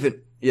 Not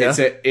even... Yeah?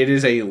 It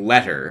is a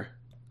letter.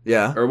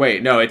 Yeah. Or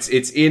wait, no, it's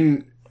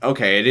in...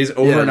 Okay, it is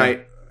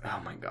overnight... Yeah, no.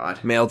 Oh my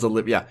god. Mail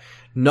delivery, yeah.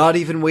 Not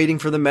even waiting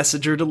for the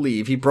messenger to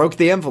leave, he broke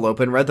the envelope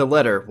and read the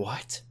letter.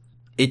 What?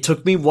 It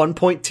took me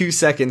 1.2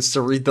 seconds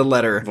to read the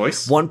letter.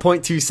 Voice?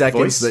 1.2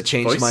 seconds Voice? that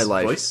changed my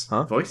life. Voice?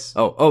 Huh? Voice?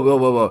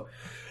 Oh.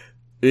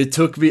 It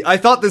took me... I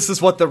thought this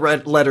is what the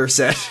red letter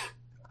said.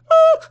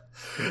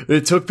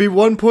 It took me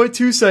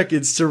 1.2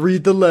 seconds to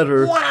read the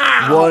letter.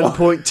 Wow!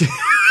 1.2...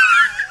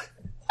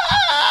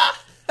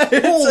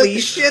 Holy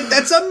shit,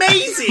 that's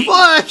amazing!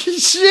 Fuck!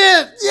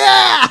 Shit!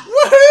 Yeah!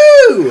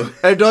 Woohoo!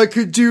 And I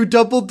could do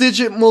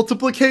double-digit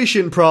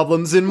multiplication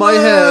problems in my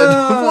head.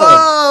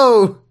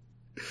 Whoa!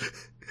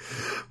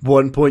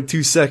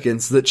 1.2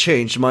 seconds that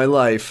changed my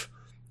life.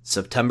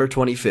 September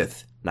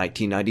 25th,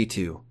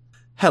 1992.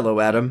 Hello,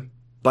 Adam.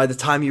 By the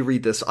time you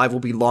read this, I will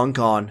be long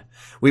gone.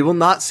 We will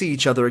not see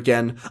each other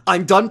again.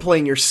 I'm done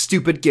playing your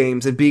stupid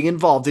games and being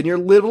involved in your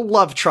little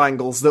love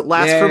triangles that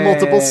last for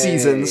multiple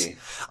seasons.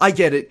 I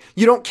get it.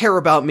 You don't care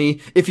about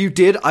me. If you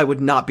did, I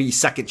would not be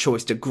second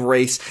choice to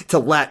Grace, to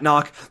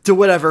Latnock, to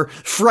whatever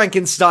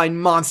Frankenstein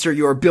monster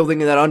you are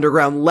building in that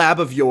underground lab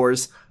of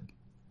yours.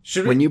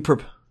 Should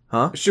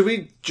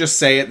we just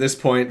say at this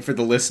point for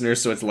the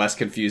listeners so it's less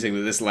confusing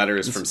that this letter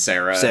is from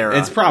Sarah?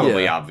 It's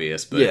probably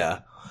obvious, but... Yeah.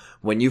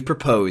 When you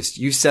proposed,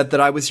 you said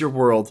that I was your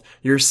world,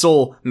 your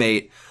soul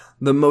mate,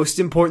 the most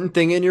important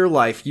thing in your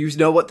life. You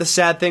know what the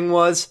sad thing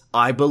was?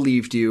 I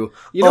believed you.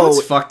 You know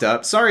what's fucked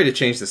up? Sorry to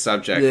change the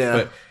subject,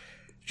 but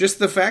just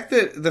the fact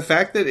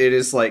that it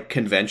is like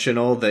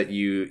conventional that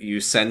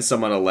you send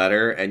someone a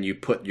letter and you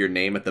put your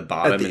name at the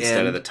bottom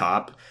instead of the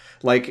top.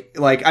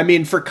 I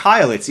mean, for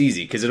Kyle, it's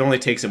easy because it only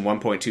takes him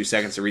 1.2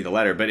 seconds to read the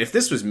letter. But if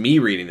this was me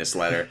reading this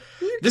letter,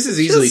 this is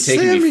easily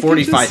taking me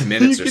 45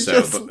 minutes or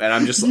so. And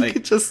I'm just like,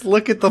 could just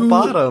look at the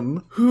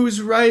bottom.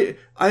 Who's right?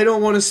 I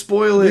don't want to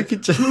spoil it.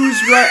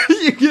 Who's right?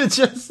 You could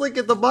just look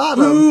at the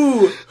bottom.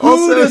 Who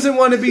doesn't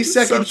want to be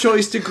second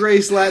choice to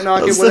Grace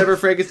Latnock and whatever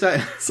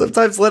Frankenstein?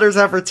 Sometimes letters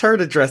have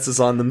return addresses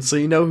on them, so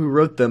you know who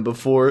wrote them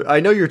before. I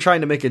know you're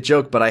trying to make a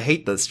joke, but I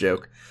hate this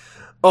joke.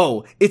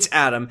 Oh, it's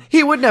Adam.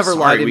 He would never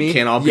lie to me. We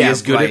can't all be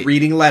as good at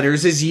reading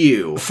letters as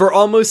you. For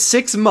almost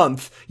 6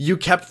 months, you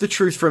kept the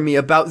truth from me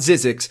about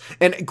Zizix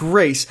and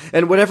Grace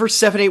and whatever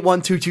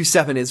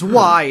 781227 is.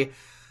 Why?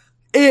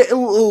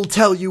 It'll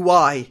tell you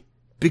why.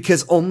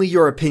 Because only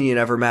your opinion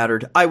ever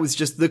mattered. I was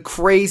just the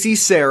crazy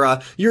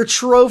Sarah, your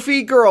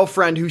trophy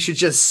girlfriend who should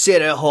just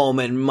sit at home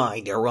and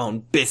mind her own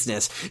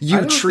business.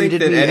 You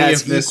treated me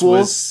as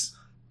equal.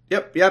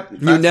 Yep.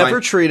 You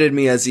never treated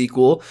me as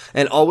equal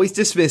and always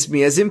dismissed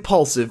me as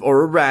impulsive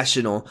or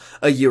irrational.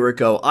 A year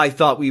ago, I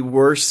thought we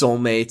were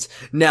soulmates.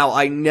 Now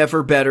I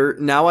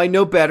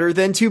know better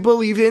than to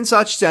believe in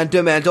such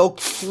sentimental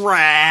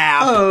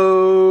crap.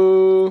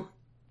 Oh.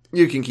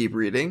 You can keep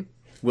reading.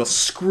 Well,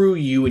 screw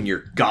you and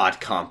your god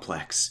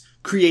complex.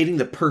 Creating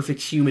the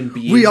perfect human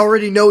being. We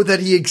already know that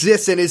he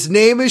exists and his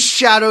name is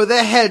Shadow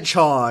the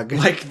Hedgehog.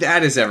 Like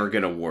that is ever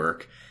gonna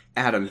work.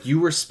 Adam, you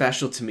were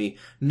special to me,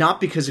 not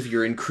because of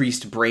your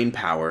increased brain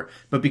power,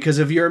 but because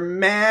of your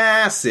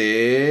massively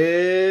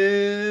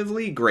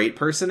great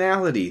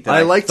personality.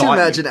 I like to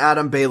imagine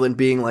Adam Balin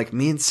being like,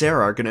 me and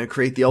Sarah are gonna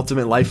create the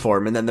ultimate life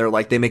form, and then they're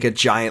like, they make a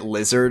giant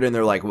lizard, and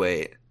they're like,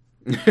 wait,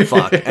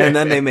 fuck. And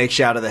then they make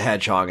Shadow the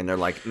Hedgehog, and they're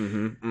like,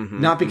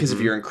 not because of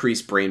your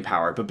increased brain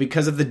power, but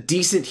because of the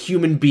decent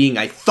human being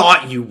I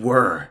thought you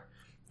were.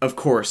 Of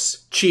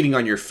course, cheating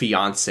on your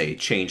fiancé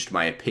changed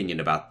my opinion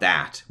about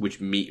that, which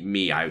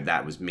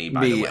that was me,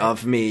 by the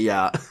way.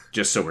 Yeah.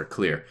 Just so we're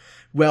clear.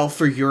 Well,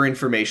 for your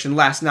information,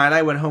 last night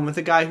I went home with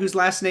a guy whose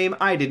last name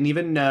I didn't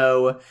even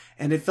know,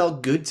 and it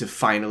felt good to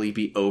finally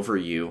be over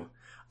you.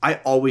 I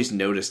always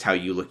noticed how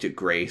you looked at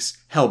Grace.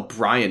 Hell,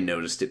 Brian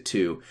noticed it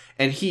too,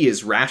 and he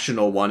is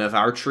rational one of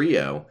our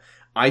trio.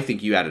 I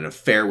think you had an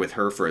affair with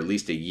her for at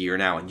least a year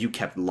now, and you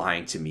kept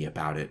lying to me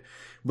about it.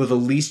 Well, the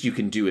least you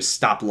can do is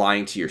stop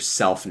lying to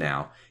yourself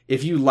now.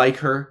 If you like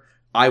her,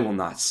 I will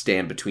not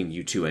stand between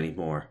you two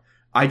anymore.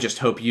 I just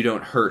hope you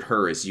don't hurt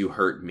her as you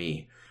hurt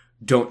me.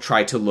 Don't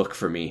try to look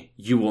for me.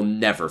 You will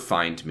never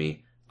find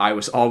me. I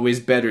was always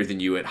better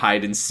than you at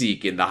hide and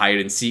seek in the hide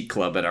and seek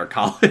club at our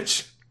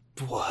college.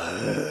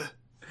 What?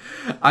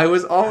 I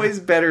was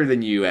always better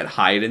than you at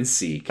hide and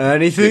seek.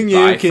 Anything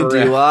Goodbye you can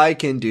forever. do, I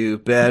can do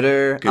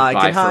better. Goodbye I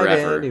can hide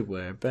forever.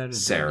 anywhere better.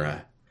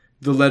 Sarah.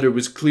 The letter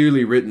was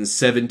clearly written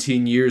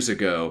 17 years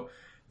ago.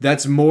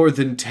 That's more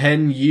than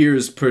 10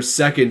 years per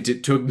second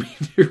it took me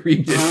to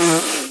read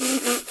it.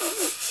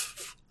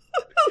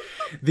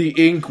 The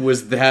ink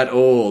was that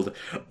old.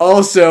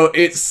 Also,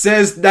 it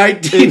says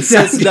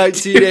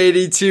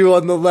 1982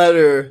 on the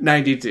letter.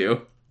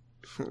 92.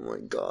 Oh my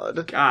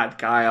god. God,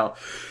 Kyle.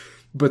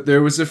 But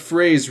there was a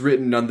phrase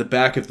written on the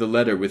back of the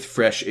letter with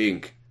fresh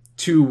ink.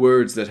 2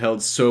 words that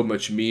held so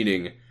much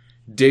meaning.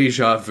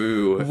 Deja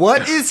vu.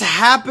 What is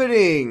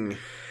happening?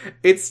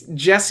 It's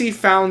Jesse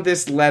found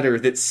this letter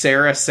that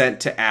Sarah sent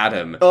to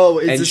Adam. Oh,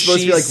 is it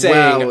supposed to be like,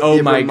 saying, wow,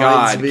 oh my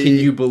god, me. can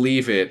you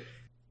believe it?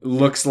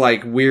 Looks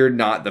like we're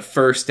not the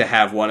first to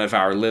have one of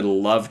our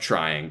little love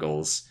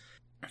triangles.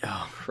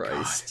 Oh,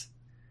 Christ.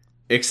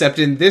 God. Except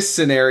in this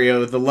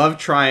scenario, the love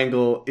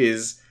triangle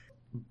is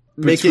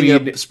making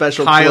between a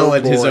special Kyle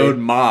and boy. his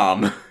own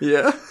mom.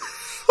 Yeah.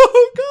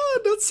 Oh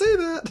god, don't say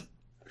that.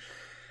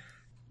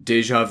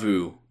 Deja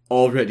vu.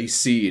 Already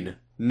seen.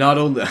 Not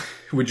only...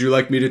 Would you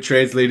like me to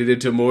translate it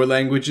into more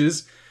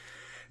languages?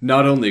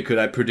 Not only could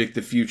I predict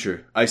the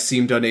future, I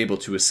seemed unable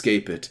to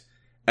escape it.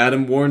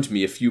 Adam warned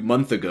me a few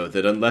months ago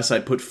that unless I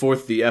put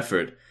forth the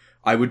effort,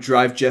 I would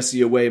drive Jesse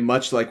away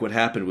much like what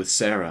happened with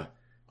Sarah.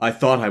 I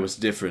thought I was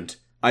different.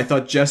 I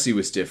thought Jesse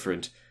was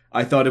different.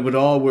 I thought it would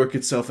all work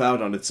itself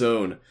out on its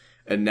own.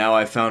 And now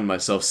I found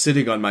myself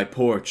sitting on my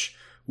porch,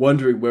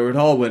 wondering where it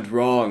all went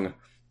wrong.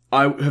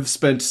 I have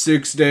spent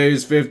 6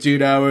 days,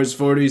 15 hours,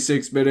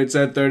 46 minutes,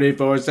 and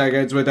 34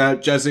 seconds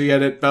without Jesse,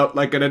 and it felt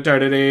like an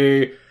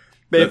eternity.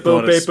 Beep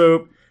boop, beep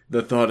boop.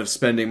 The thought of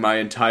spending my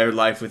entire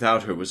life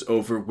without her was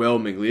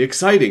overwhelmingly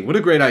exciting. What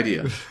a great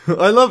idea.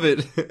 I love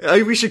it.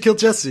 We should kill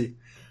Jesse.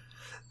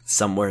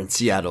 Somewhere in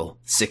Seattle,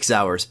 6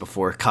 hours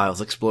before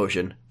Kyle's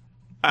explosion.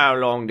 How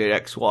long did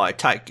XY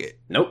take it?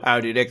 Nope.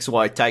 How did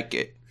XY take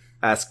it?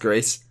 Asked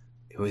Grace.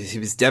 He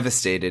was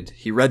devastated.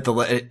 He read the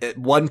letter.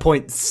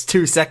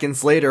 1.2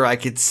 seconds later, I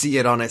could see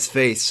it on his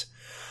face.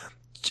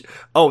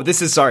 Oh,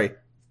 sorry.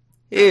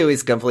 He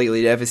was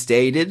completely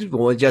devastated.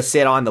 Well, just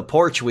sat on the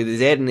porch with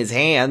his head in his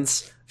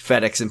hands.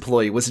 FedEx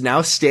employee was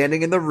now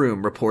standing in the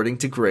room reporting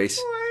to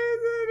Grace.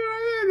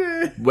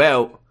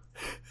 Well,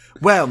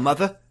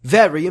 mother,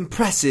 very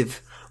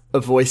impressive,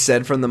 a voice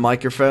said from the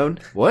microphone.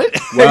 What?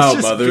 Wow,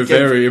 mother,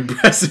 very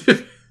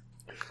impressive.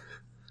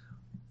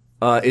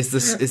 Is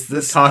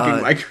this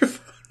talking microphone?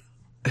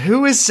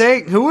 Who is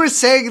saying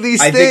these things?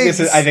 I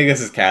think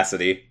this is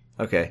Cassidy.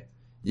 Okay.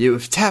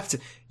 You've tapped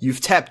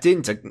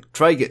into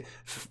Traeger's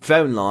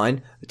phone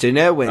line to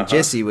know when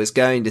Jesse was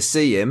going to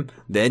see him.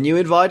 Then you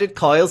invited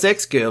Kyle's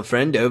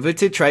ex-girlfriend over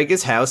to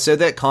Traeger's house so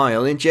that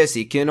Kyle and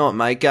Jesse cannot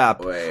make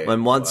up.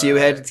 Once you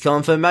had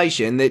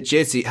confirmation that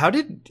Jesse... How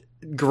did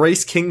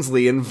Grace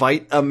Kingsley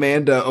invite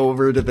Amanda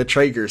over to the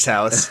Traeger's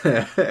house?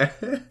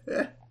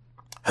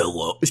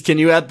 Hello. Can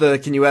you add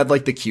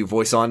like the Q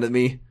voice on to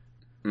me?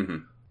 Mm-hmm.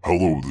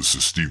 Hello, this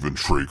is Steven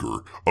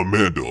Traeger.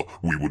 Amanda,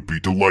 we would be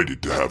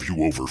delighted to have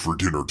you over for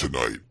dinner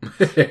tonight.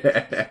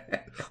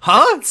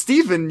 Huh?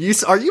 Steven,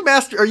 are you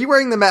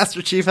wearing the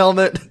Master Chief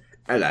helmet?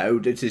 Hello,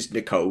 this is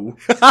Nicole.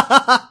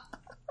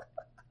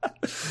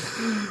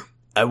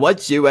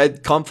 Once you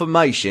had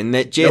confirmation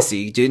that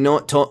Jesse did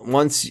not talk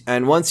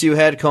once you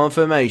had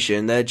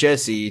confirmation that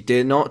Jesse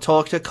did not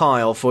talk to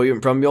Kyle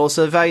from your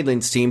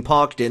surveillance team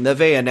parked in the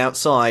van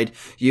outside,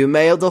 you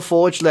mailed a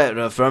forged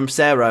letter from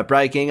Sarah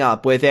breaking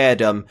up with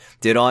Adam.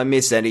 Did I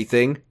miss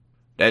anything?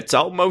 That's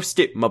almost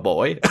it, my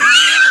boy.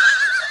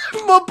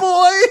 My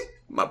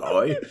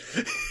boy.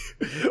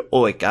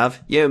 Oi,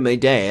 Gav, you and me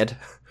dad.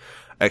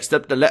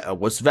 Except the letter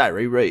was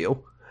very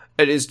real.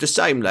 It is the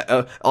same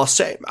letter I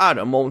sent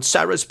Adam on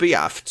Sarah's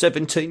behalf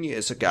 17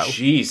 years ago.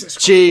 Jesus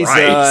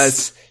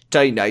Christ.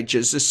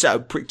 Teenagers are so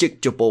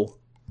predictable.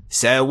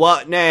 So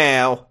what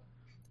now?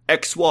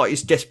 XY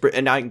is desperate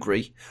and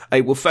angry.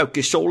 He will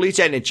focus all his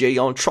energy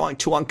on trying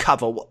to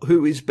uncover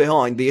who is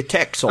behind the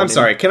attacks on him. I'm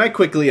sorry, can I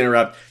quickly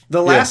interrupt?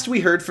 The last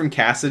we heard from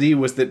Cassidy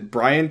was that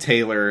Brian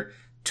Taylor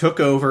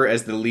took over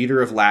as the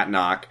leader of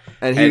Latnock.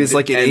 And he was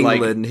in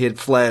England, he had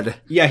fled.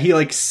 Yeah, he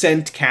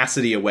sent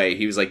Cassidy away.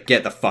 He was like,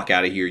 get the fuck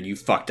out of here, you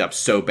fucked up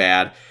so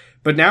bad.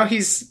 But now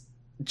he's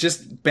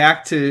just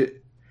back to...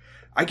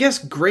 I guess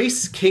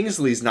Grace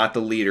Kingsley's not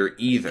the leader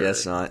either.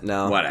 Guess not,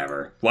 no.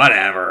 Whatever.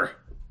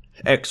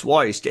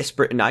 XY is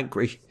desperate and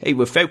angry. He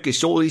will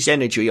focus all his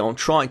energy on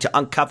trying to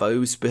uncover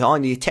who's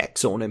behind the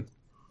attacks on him.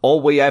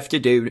 All we have to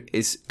do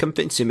is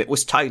convince him it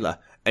was Taylor,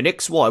 and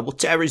XY will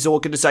tear his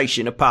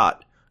organisation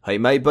apart. He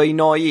may be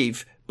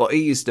naive, but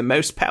he is the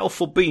most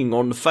powerful being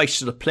on the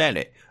face of the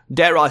planet.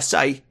 Dare I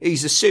say,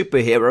 he's a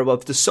superhero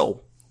of the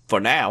soul. For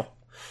now.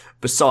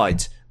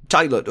 Besides,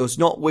 Taylor does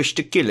not wish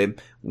to kill him,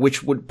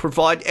 which would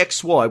provide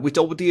XY with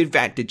all the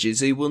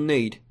advantages he will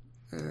need.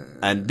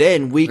 And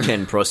then we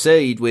can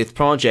proceed with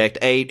Project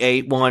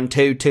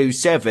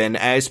 881227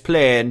 as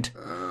planned.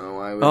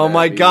 Oh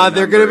my god,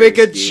 they're gonna make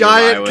a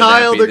giant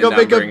Kyle, they're gonna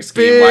make a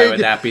big... Why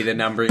would that be the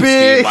numbering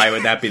scheme? Why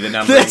would that be the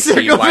numbering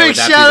scheme? Why would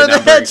that be the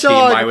numbering scheme?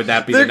 Why would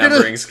that be the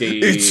numbering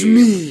scheme? It's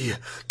me,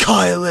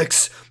 Kyle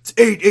X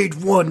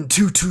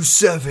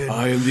 881227.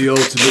 I am the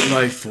ultimate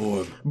life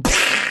form.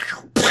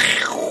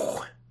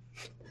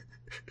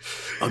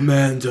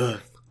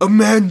 Amanda.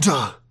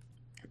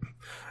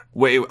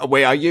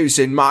 We are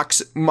using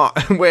Nate's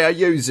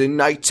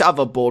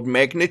hoverboard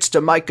magnets to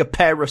make a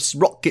pair of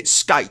rocket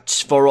skates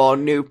for our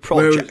new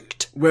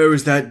project. Where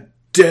is that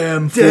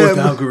damn fourth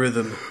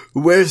algorithm?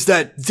 Where's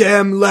that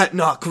damn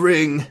Latnock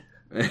ring?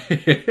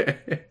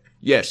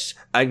 Yes,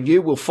 and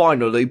you will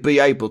finally be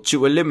able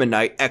to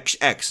eliminate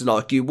XX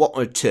like you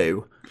wanted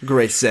to,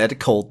 Grace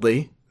said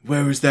coldly.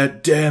 Where is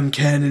that damn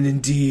cannon in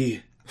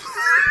D?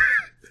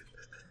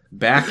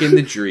 Back in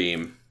the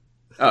dream.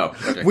 Oh,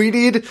 okay. We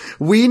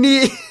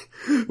need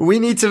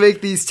to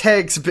make these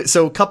tags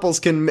so couples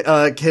can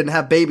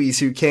have babies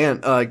who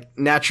can't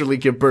naturally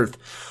give birth.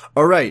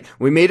 All right,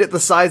 we made it the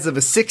size of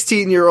a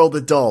 16-year-old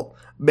adult.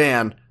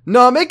 Man,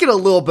 no, make it a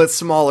little bit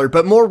smaller,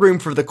 but more room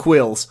for the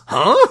quills.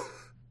 Huh?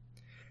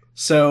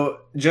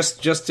 So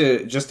just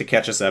to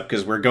catch us up,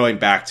 because we're going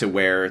back to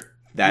where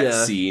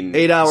that scene.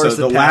 8 hours.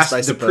 So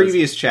the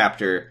previous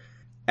chapter,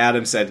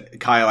 Adam said,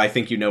 "Kyle, I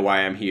think you know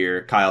why I'm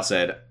here." Kyle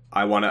said,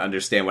 "I want to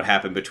understand what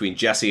happened between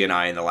Jesse and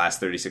I in the last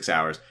 36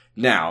 hours."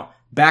 Now,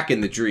 back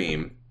in the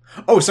dream.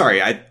 Oh,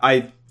 sorry,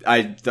 I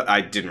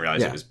didn't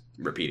realize it was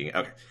repeating it.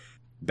 Okay.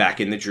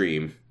 Back in the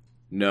dream.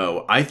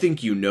 "No, I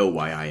think you know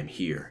why I am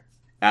here."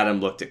 Adam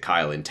looked at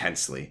Kyle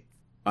intensely.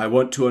 "I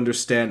want to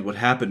understand what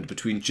happened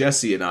between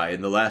Jesse and I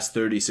in the last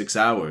 36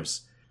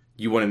 hours.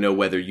 You want to know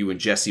whether you and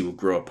Jesse will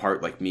grow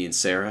apart like me and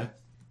Sarah?"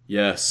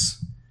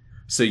 "Yes."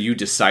 "So you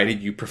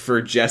decided you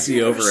prefer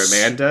Jesse over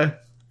Amanda?"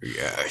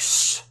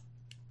 "Yes."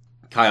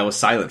 Kyle was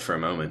silent for a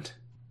moment.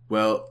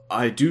 "Well,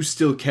 I do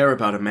still care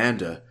about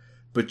Amanda,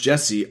 but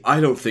Jesse, I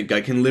don't think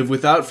I can live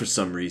without for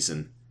some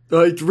reason."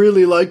 "I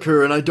really like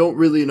her, and I don't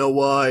really know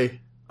why."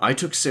 "I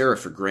took Sarah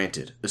for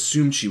granted,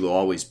 assumed she will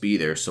always be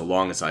there so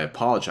long as I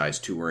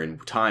apologized to her in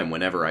time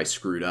whenever I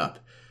screwed up.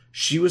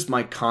 She was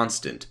my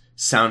constant.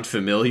 Sound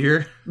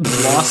familiar?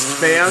 Lost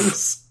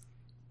fans?"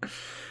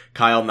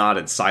 Kyle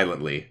nodded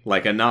silently,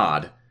 like a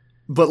nod.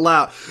 But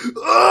loud.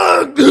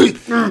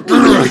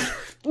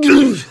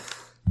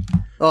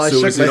 Oh, I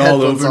So shook is my it all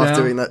headphones over off now?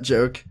 doing that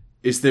joke.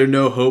 "Is there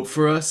no hope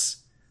for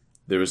us?"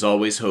 "There is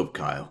always hope,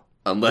 Kyle.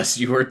 Unless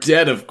you are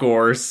dead, of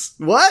course."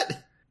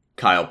 What?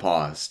 Kyle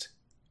paused.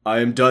 "I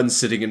am done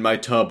sitting in my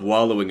tub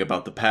wallowing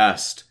about the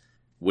past.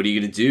 What are you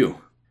going to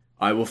do?"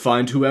 I will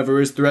find whoever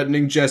is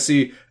threatening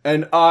Jesse,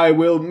 and I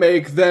will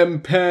make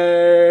them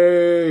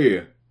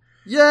pay!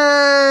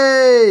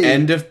 Yay!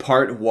 End of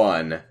part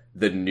 1,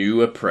 The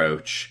New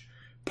Approach.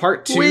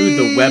 Part 2, Whee!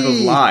 The Web of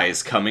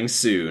Lies, coming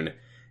soon.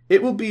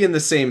 It will be in the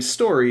same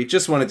story,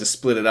 just wanted to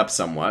split it up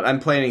somewhat.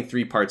 I'm planning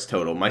 3 parts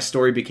total. My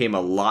story became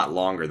a lot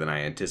longer than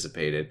I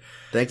anticipated.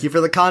 Thank you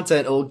for the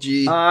content, old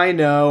G. I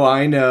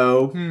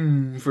know.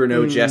 For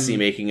no Jesse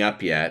making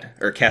up yet.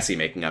 Or Cassie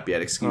making up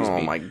yet, excuse me.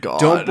 Oh my god.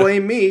 Don't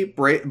blame me.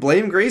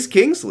 Blame Grace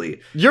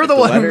Kingsley. You're the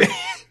one who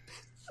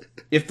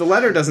If the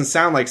letter doesn't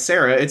sound like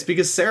Sarah, it's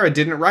because Sarah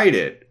didn't write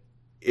it.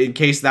 In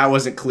case that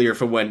wasn't clear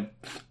from when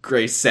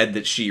Grace said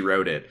that she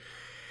wrote it.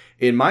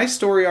 In my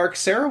story arc,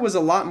 Sarah was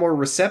a lot more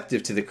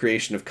receptive to the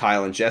creation of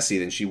Kyle and Jesse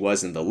than she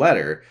was in the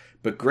letter,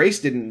 but Grace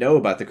didn't know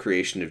about the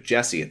creation of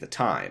Jesse at the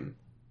time.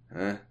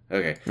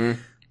 Okay.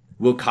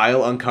 Will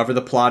Kyle uncover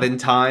the plot in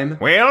time?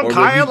 Will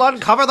Kyle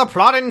uncover the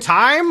plot in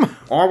time?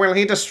 Or will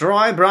he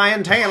destroy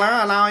Brian Taylor,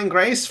 allowing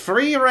Grace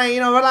free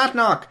reign over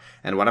Latnock?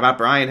 And what about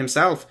Brian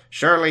himself?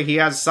 Surely he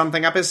has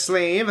something up his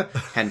sleeve.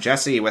 And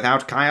Jessie,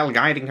 without Kyle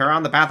guiding her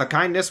on the path of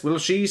kindness, will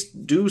she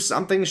do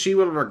something she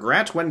will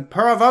regret when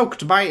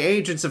provoked by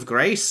agents of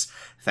Grace?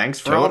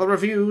 Thanks for all the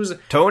reviews.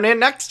 Tune in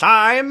next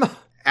time.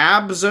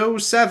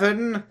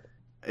 Abzo7.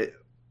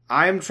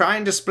 I'm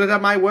trying to split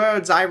up my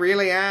words, I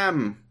really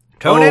am.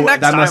 Tune in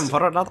next time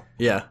for another...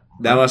 Yeah.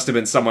 That must have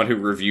been someone who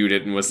reviewed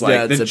it and was like,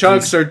 Yeah, the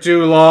chunks are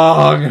too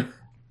long.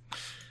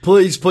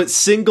 Please put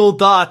single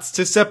dots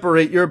to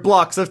separate your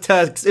blocks of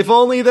text. If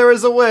only there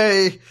was a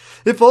way.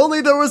 If only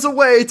there was a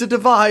way to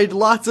divide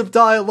lots of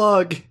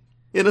dialogue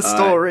in a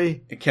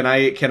story. Can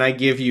I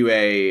give you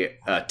a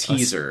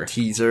teaser?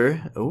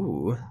 Teaser?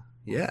 Ooh.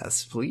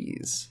 Yes,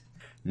 please.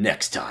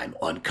 Next time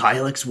on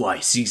Kyle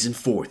XY Season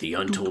 4, The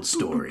Untold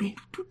Story.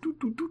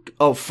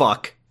 Oh,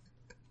 fuck.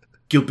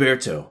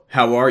 Gilberto,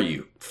 how are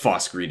you?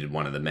 Foss greeted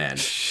one of the men.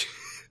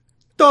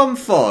 Tom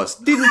Foss,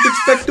 didn't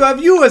expect to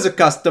have you as a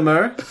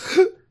customer.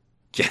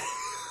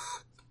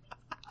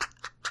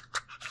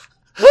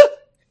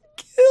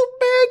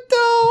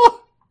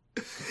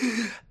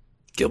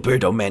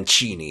 Gilberto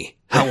Mancini,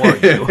 how are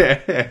you?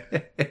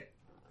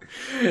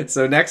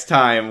 So next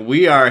time,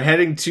 we are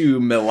heading to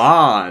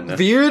Milan.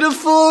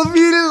 Beautiful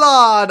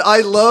Milan! I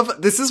love,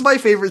 this is my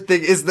favorite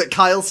thing, is that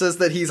Kyle says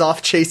that he's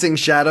off chasing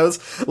shadows.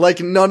 Like,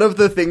 none of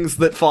the things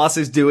that Foss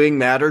is doing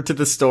matter to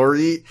the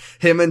story.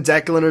 Him and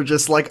Declan are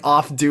just, like,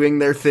 off doing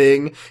their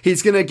thing.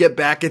 He's gonna get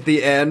back at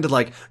the end,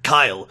 like,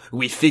 Kyle,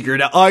 we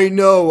figured out, I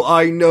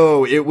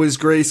know, it was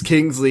Grace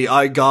Kingsley,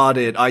 I got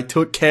it, I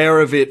took care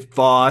of it,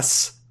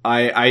 Foss.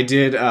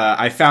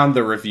 I found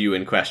the review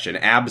in question.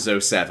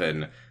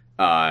 Abzo7,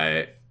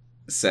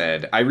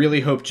 said, I really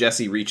hope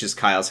Jesse reaches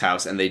Kyle's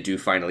house and they do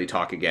finally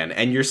talk again.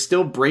 And you're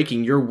still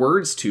breaking your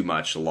words too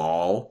much,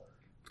 lol.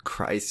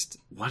 Christ.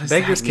 What does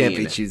Beggars that mean? can't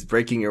be choose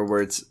breaking your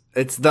words.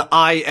 It's the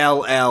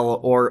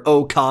ILL or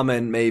O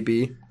common,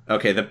 maybe.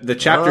 Okay, the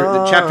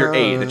chapter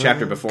 8, the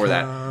chapter before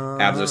that,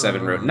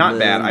 Abzo7 wrote, not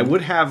bad. I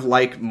would have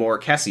liked more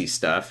Kessie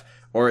stuff,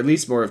 or at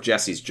least more of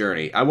Jesse's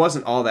journey. I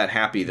wasn't all that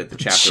happy that the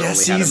chapter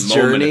only had a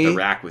moment at the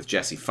rack with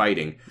Jesse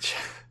fighting.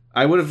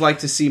 I would have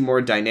liked to see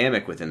more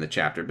dynamic within the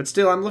chapter, but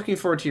still, I'm looking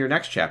forward to your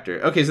next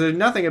chapter. Okay, so there's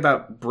nothing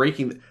about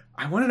breaking...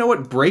 I want to know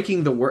what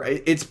breaking the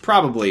word... It's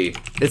probably...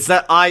 It's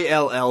that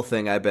ILL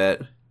thing, I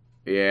bet.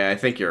 Yeah, I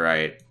think you're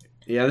right.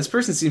 Yeah, this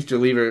person seems to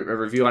leave a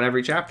review on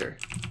every chapter.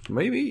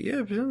 Maybe,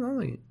 yeah,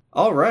 probably.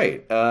 All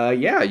right.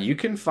 Yeah, you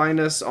can find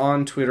us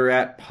on Twitter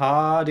at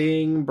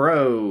Podding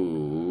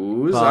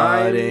Bros.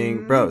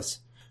 Podding Bros.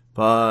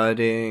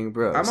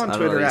 I'm on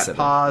Twitter at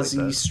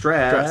Pawsy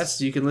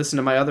Stress. You can listen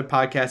to my other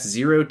podcast,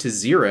 0 to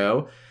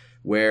 0,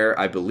 where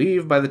I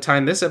believe by the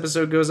time this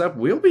episode goes up,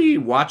 we'll be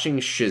watching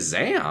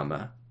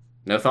Shazam.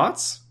 No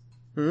thoughts?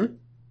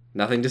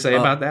 Nothing to say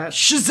about that?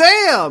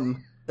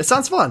 Shazam! It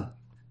sounds fun.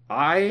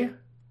 I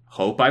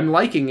hope I'm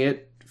liking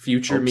it,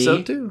 future hope me.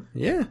 so too.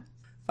 Yeah.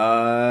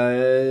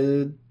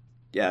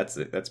 Yeah, that's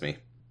it. That's me.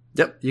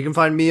 Yep. You can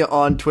find me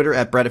on Twitter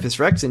at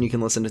BreadifusRex, and you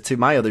can listen to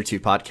my other 2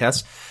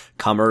 podcasts,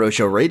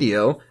 Kamurocho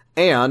Radio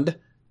and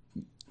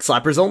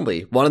Slappers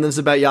Only. One of them's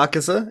about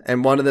Yakuza,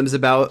 and one of them's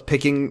about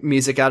picking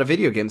music out of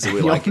video games that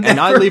we like. And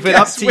I leave it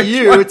up to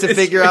you to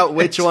figure out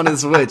which one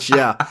is which.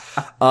 Yeah.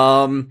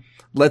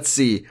 Let's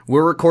see.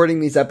 We're recording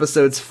these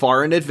episodes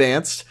far in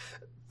advance.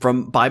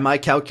 By my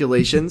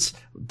calculations,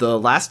 the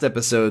last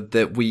episode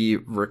that we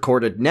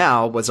recorded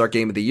now was our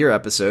Game of the Year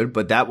episode,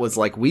 but that was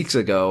like weeks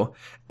ago.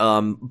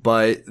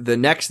 But the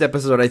next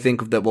episode I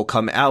think that will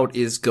come out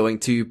is going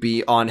to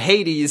be on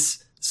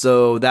Hades,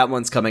 so that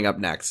one's coming up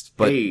next.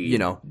 But, hey, you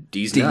know,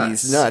 D's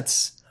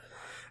nuts.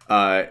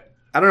 I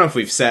don't know if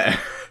we've said...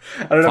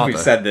 I don't know if Father. we've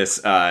said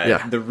this.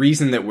 Yeah. The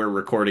reason that we're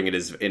recording it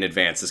is in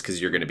advance is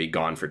because you're going to be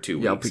gone for 2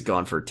 weeks. Yeah, I'll be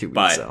gone for 2 weeks.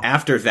 But So.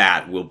 after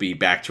that, we'll be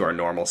back to our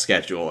normal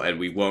schedule, and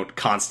we won't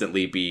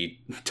constantly be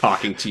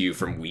talking to you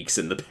from weeks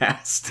in the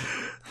past.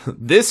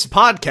 This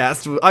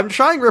podcast, I'm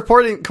trying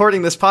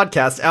recording this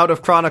podcast out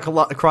of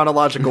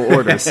chronological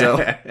order,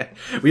 so.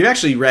 We've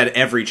actually read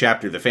every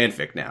chapter of the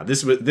fanfic now.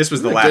 This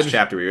was the last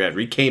chapter we read.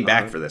 We came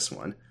back for this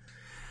one.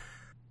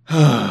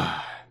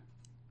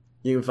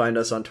 You can find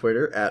us on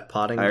Twitter at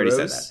Potting I already Bros.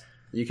 said that.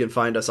 You can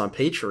find us on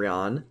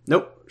Patreon.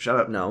 Nope. Shut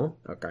up. No?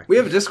 Okay. We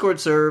have a Discord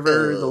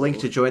server. The link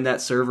to join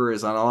that server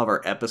is on all of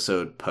our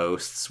episode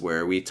posts,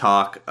 where we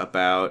talk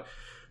about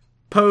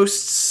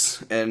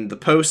posts and the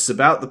posts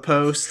about the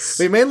posts.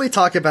 We mainly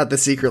talk about the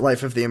secret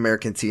life of the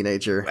American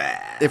teenager,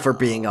 if we're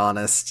being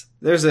honest.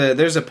 There's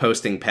a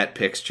posting pet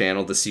pics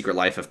channel, The Secret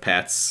Life of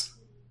Pets.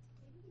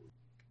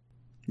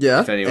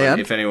 Yeah, If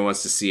anyone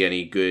wants to see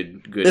any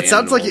good it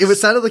sounds like it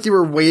sounded like you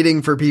were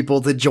waiting for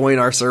people to join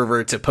our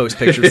server to post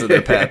pictures of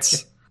their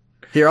pets.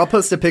 Here, I'll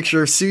post a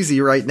picture of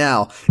Susie right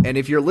now, and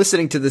if you're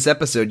listening to this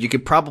episode, you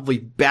could probably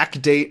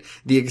backdate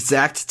the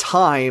exact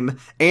time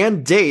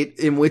and date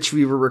in which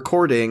we were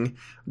recording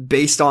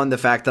based on the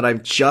fact that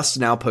I'm just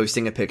now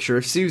posting a picture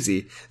of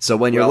Susie. So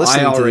when you're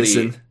listening to this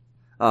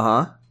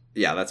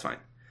yeah, that's fine.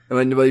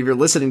 when you're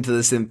listening to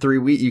this in 3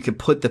 weeks, you can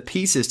put the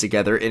pieces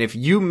together. And if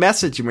you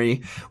message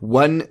me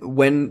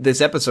when this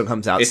episode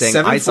comes out, It's saying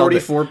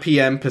 7:44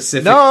 p.m.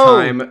 Pacific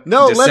time, let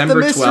the December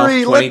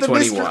mystery, 12th, let the 2021.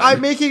 mystery.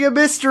 I'm making a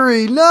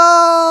mystery.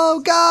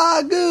 No,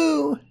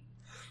 Gagu.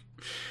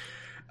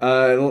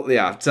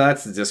 Yeah, so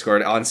that's the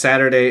Discord. On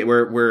Saturday,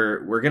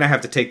 we're gonna have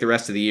to take the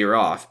rest of the year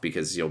off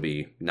because you'll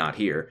be not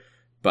here.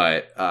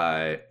 But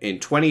in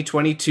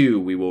 2022,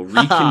 we will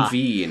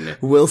reconvene.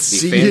 We'll the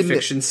see you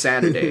Fanfiction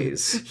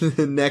Saturdays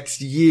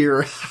next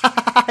year.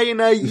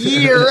 In a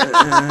year.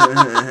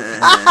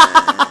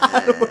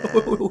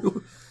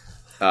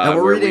 And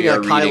we're reading a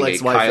Kyle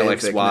XY Kyle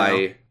fanfic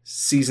XY now.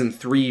 Season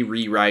 3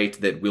 rewrite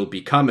that will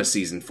become a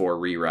Season 4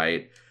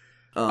 rewrite.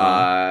 That's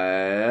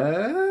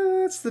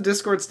the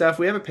Discord stuff.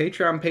 We have a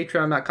Patreon,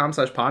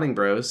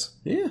 patreon.com/pottingbros,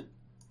 Yeah.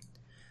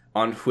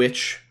 on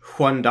which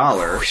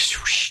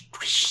 $1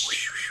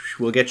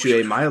 will get you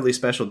a mildly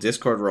special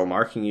Discord role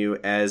marking you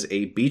as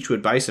a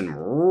Beechwood Bison.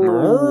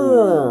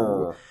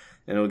 And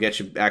it'll get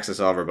you access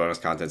to all of our bonus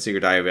content. Secret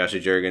Diary of Ashley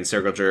Jurgen,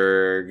 Circle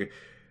Jerg,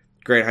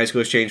 Grand High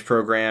School Exchange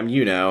Program,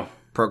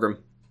 Program.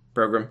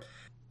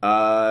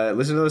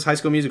 Listen to those High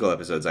School Musical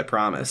episodes, I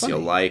promise.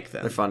 You'll like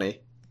them. They're funny.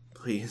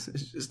 Please,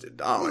 it's just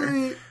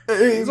 $1.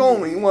 It's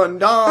only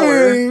 $1.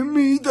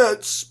 Amy,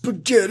 that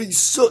spaghetti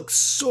sucks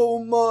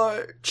so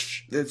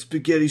much. That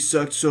spaghetti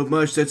sucked so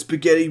much. That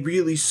spaghetti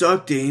really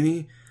sucked,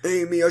 Amy.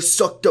 Amy, I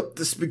sucked up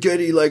the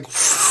spaghetti like...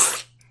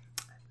 $5.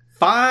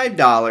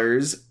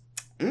 It's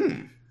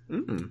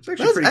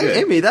actually pretty good.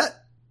 Amy,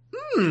 that...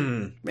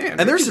 Man,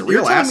 And Ricky's a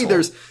real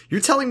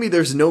you're telling me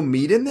there's no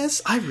meat in this?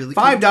 I really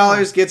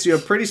 $5 gets you a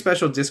pretty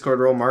special Discord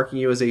role marking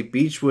you as a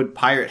Beechwood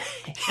pirate.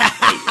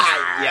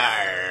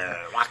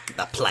 Walk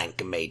the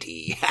plank,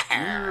 matey.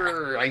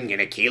 I'm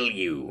gonna kill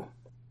you.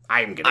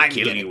 I'm gonna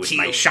kill you with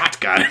my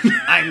shotgun.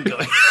 I'm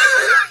going...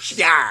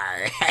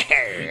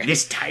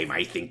 This time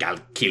I think I'll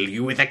kill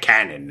you with a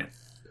cannon.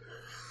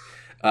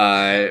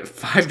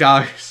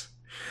 $5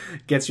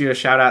 gets you a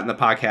shout out in the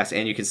podcast,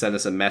 and you can send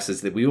us a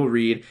message that we will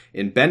read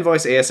in Ben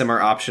voice ASMR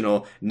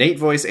optional, Nate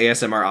voice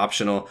ASMR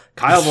optional,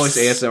 Kyle voice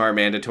ASMR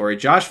mandatory,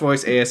 Josh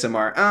voice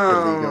ASMR.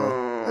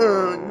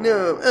 Oh,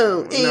 no.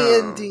 Oh,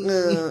 Andy.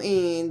 No,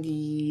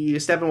 Andy.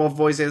 Steppenwolf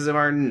voice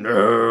ASMR.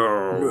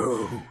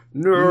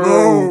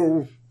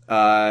 No.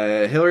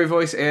 Hillary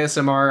voice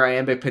ASMR,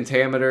 iambic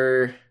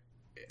pentameter.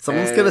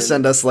 Someone's gonna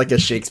send us like a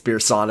Shakespeare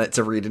sonnet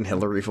to read in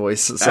Hillary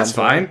voice. At That's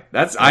some point.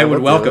 fine. I would we'll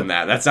do welcome it.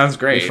 that. That sounds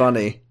great. Be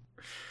funny.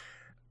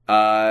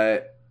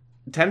 $10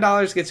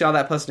 gets you all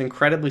that plus an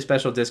incredibly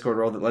special Discord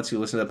role that lets you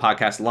listen to the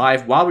podcast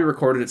live while we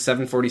record it at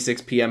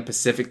 7:46 p.m.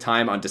 Pacific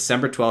time on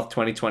December 12th,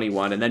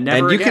 2021, and then never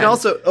And you again. can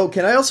also...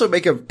 can I also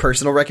make a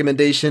personal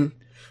recommendation?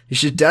 You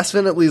should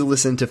definitely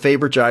listen to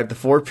Faber Jive, the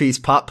 4-piece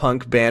pop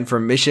punk band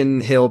from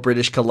Mission Hill,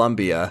 British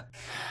Columbia.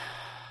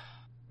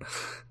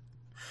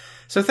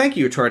 So thank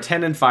you to our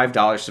 $10 and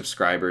 $5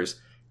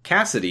 subscribers: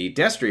 Cassidy,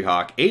 Destry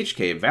Hawk,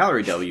 HK,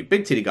 Valerie W,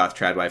 Big Titty Goth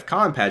Tradwife,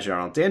 Colin Padgett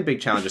Arnold, Dan Big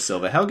Challenger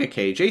Silva, Helga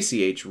K,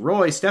 JCH,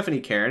 Roy,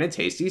 Stephanie Karen, and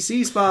Tasty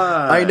Sea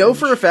Sponge. I know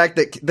for a fact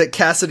that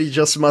Cassidy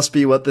just must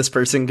be what this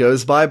person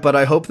goes by, but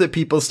I hope that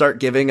people start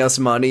giving us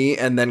money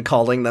and then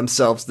calling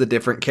themselves the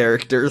different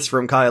characters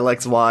from Kyle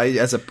XY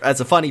as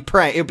a funny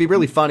prank. It would be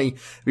really funny.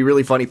 It'd be a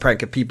really funny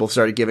prank if people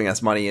started giving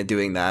us money and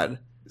doing that.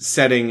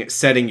 Setting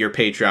your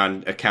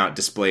Patreon account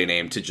display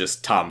name to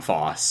just Tom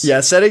Foss.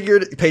 Yeah, setting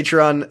your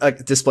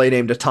Patreon display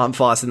name to Tom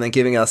Foss and then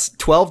giving us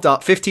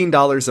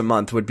 $15 a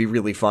month would be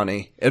really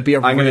funny. It'd be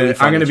I'm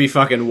gonna be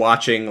fucking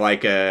watching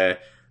like a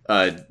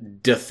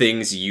Da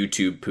Things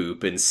YouTube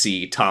poop and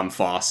see Tom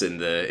Foss in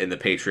the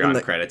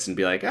Patreon credits and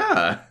be like,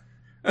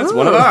 that's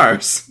one of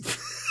ours.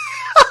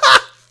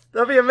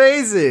 That'd be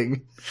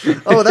amazing.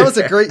 Oh, that was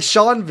a great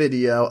Sean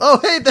video. Oh,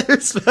 hey,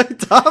 there's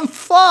Tom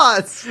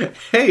Floss.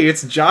 Hey,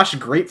 it's Josh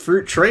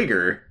Grapefruit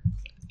Traeger.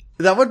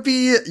 That would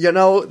be,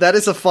 that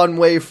is a fun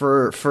way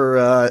for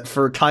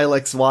Kyle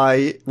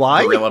XY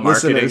Guerrilla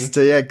listeners marketing.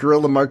 to,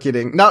 guerrilla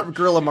marketing. Not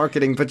guerrilla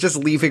marketing, but just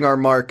leaving our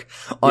mark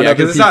on other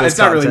people's because it's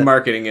not really content.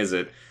 marketing, is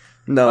it?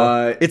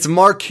 No, it's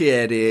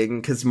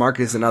marketing, because Mark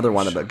is another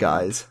one of the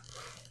guys.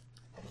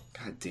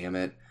 God damn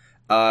it.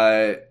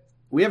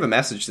 We have a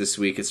message this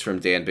week. It's from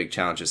Dan Big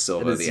Challenges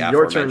Silva, It's the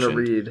your turn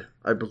aforementioned. to read,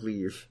 I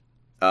believe.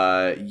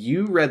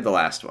 You read the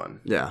last one.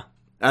 Yeah.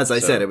 As I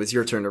said, it was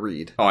your turn to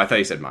read. Oh, I thought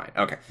you said mine.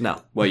 Okay.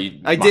 No. Well,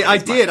 I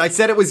did. I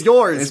said it was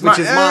yours, which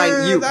is mine.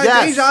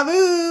 Yes. Deja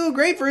vu,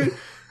 grapefruit.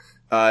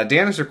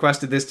 Dan has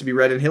requested this to be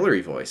read in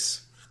Hillary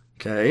voice.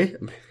 Okay.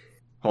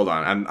 Hold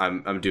on,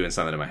 I'm doing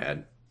something in my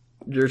head.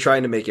 You're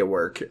trying to make it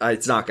work.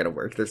 It's not going to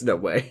work. There's no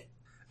way.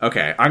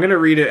 Okay, I'm gonna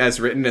read it as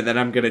written, and then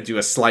I'm gonna do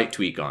a slight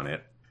tweak on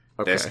it.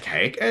 Okay. This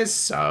cake is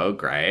so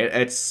great.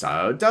 It's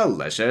so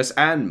delicious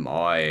and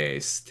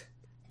moist.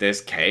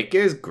 This cake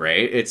is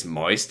great. It's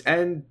moist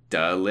and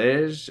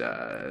delicious.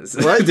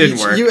 What? Didn't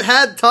work. You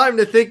had time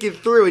to think it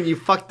through, and you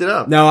fucked it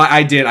up. No,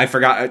 I did. I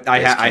forgot. I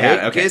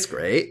had. Okay. It's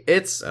great.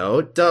 It's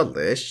so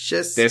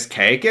delicious. This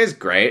cake is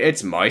great.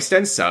 It's moist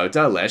and so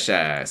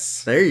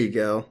delicious. There you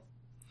go.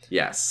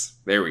 Yes.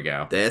 There we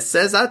go. This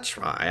is a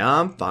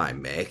triumph by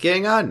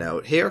making a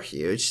note here.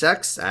 Huge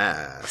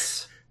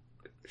success.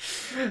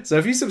 So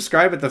if you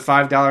subscribe at the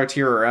 $5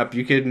 tier or up,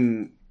 you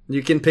can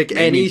pick Maybe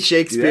any do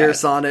Shakespeare that.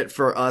 sonnet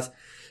for us.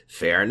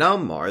 Fear no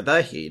more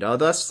the heat of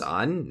the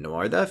sun,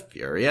 nor the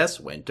furious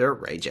winter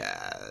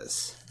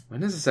rages.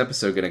 When is this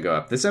episode going to go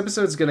up? This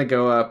episode's going to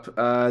go up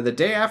the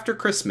day after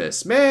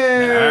Christmas.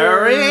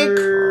 Merry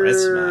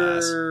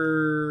Christmas.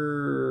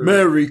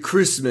 Merry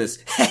Christmas.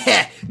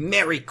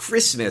 Merry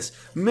Christmas.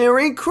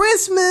 Merry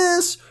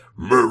Christmas.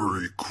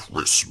 Merry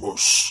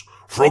Christmas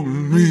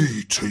from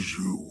me to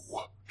you,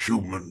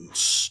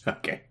 humans.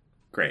 Okay,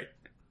 great.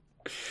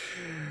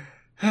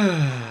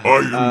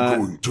 I am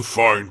going to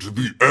find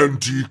the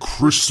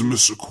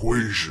anti-Christmas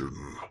equation.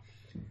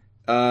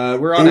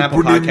 We're on Apple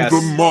Opening Podcasts.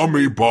 the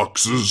mommy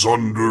boxes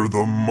under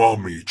the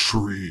mommy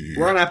tree.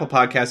 We're on Apple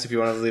Podcasts if you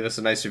want to leave us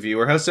a nice review.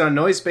 We're hosted on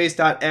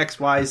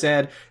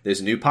Noisepace.xyz.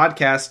 There's a new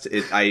podcast.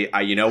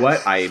 You know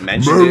what? I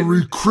mentioned it.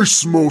 Merry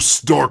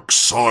Christmas,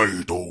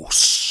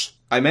 Darksidos.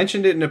 I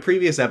mentioned it in a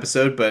previous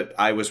episode, but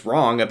I was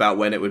wrong about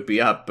when it would be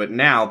up. But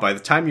now, by the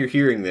time you're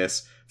hearing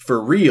this, for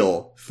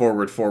real,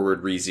 Forward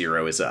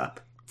ReZero is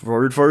up.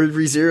 Forward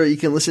ReZero. You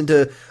can listen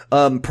to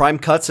Prime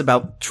Cuts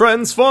about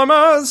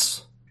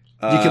Transformers.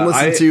 You can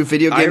listen to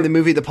Video Game the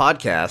Movie, the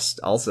podcast.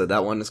 Also,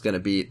 that one is going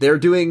to be... They're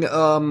doing...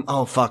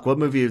 what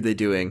movie are they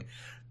doing?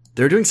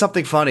 They're doing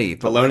something funny.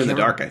 But Alone in the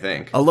Dark, I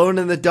think. Alone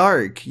in the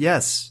Dark,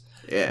 yes.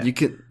 Yeah. You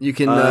can...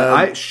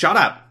 Shut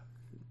up!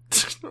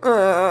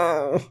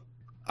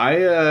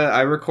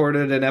 I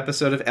recorded an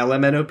episode of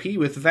LMNOP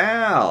with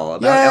Val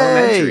about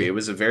Elementary. It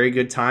was a very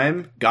good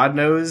time. God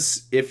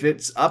knows if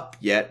it's up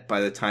yet by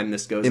the time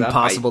this goes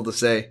Impossible to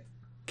say.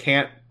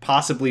 Can't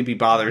possibly be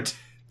bothered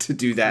to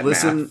do that.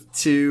 Listen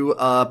to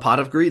Pot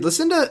of Greed.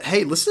 Listen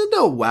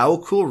to Wow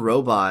Cool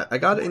Robot. I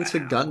got into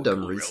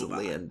Gundam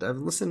recently, and I've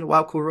listened to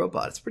Wow Cool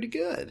Robot. It's pretty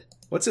good.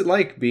 What's it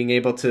like being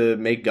able to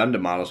make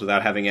Gundam models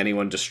without having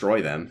anyone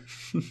destroy them?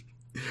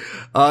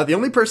 The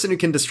only person who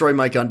can destroy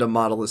my Gundam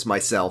model is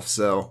myself,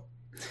 so...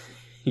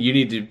 You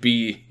need to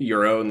be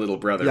your own little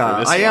brother for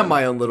this I am one.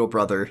 my own little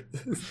brother.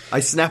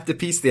 I snapped a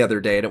piece the other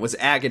day, and it was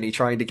agony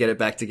trying to get it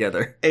back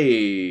together.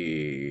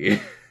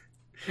 Hey...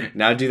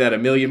 Now do that a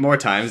million more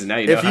times, and now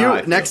you know how I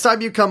feel. Next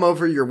time you come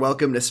over, you're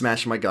welcome to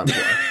smash my gun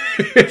floor.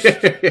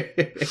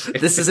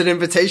 This is an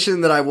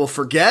invitation that I will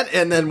forget,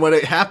 and then when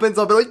it happens,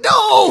 I'll be like,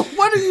 no!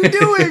 What are you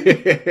doing?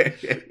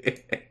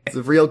 It's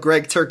a real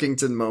Greg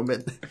Turkington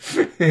moment.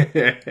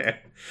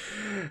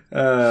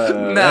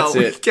 Now that's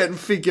we it. can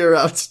figure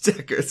out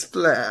Decker's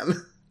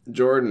plan.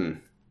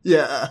 Jordan,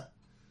 Yeah.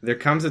 there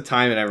comes a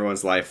time in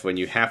everyone's life when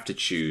you have to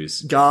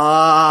choose.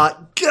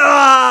 God!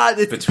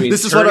 Between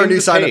this is what our turning new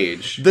the sign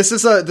page- up. This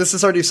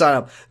is our new sign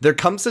up. There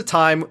comes a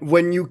time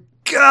when you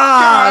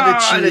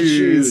gotta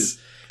choose.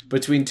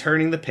 Between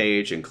turning the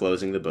page and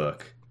closing the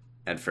book.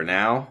 And for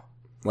now,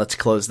 Let's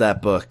close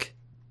that book.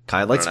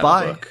 Kyle I likes don't have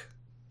a Spy. book.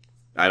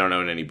 I don't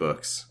own any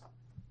books.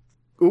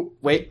 Ooh,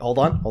 wait, hold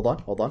on.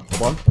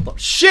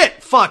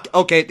 Shit! Fuck!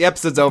 Okay, the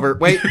episode's over.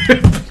 Wait.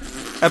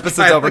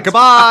 Episode's over.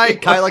 Goodbye!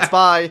 Kyle likes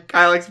Spy.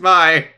 Kyle likes bye.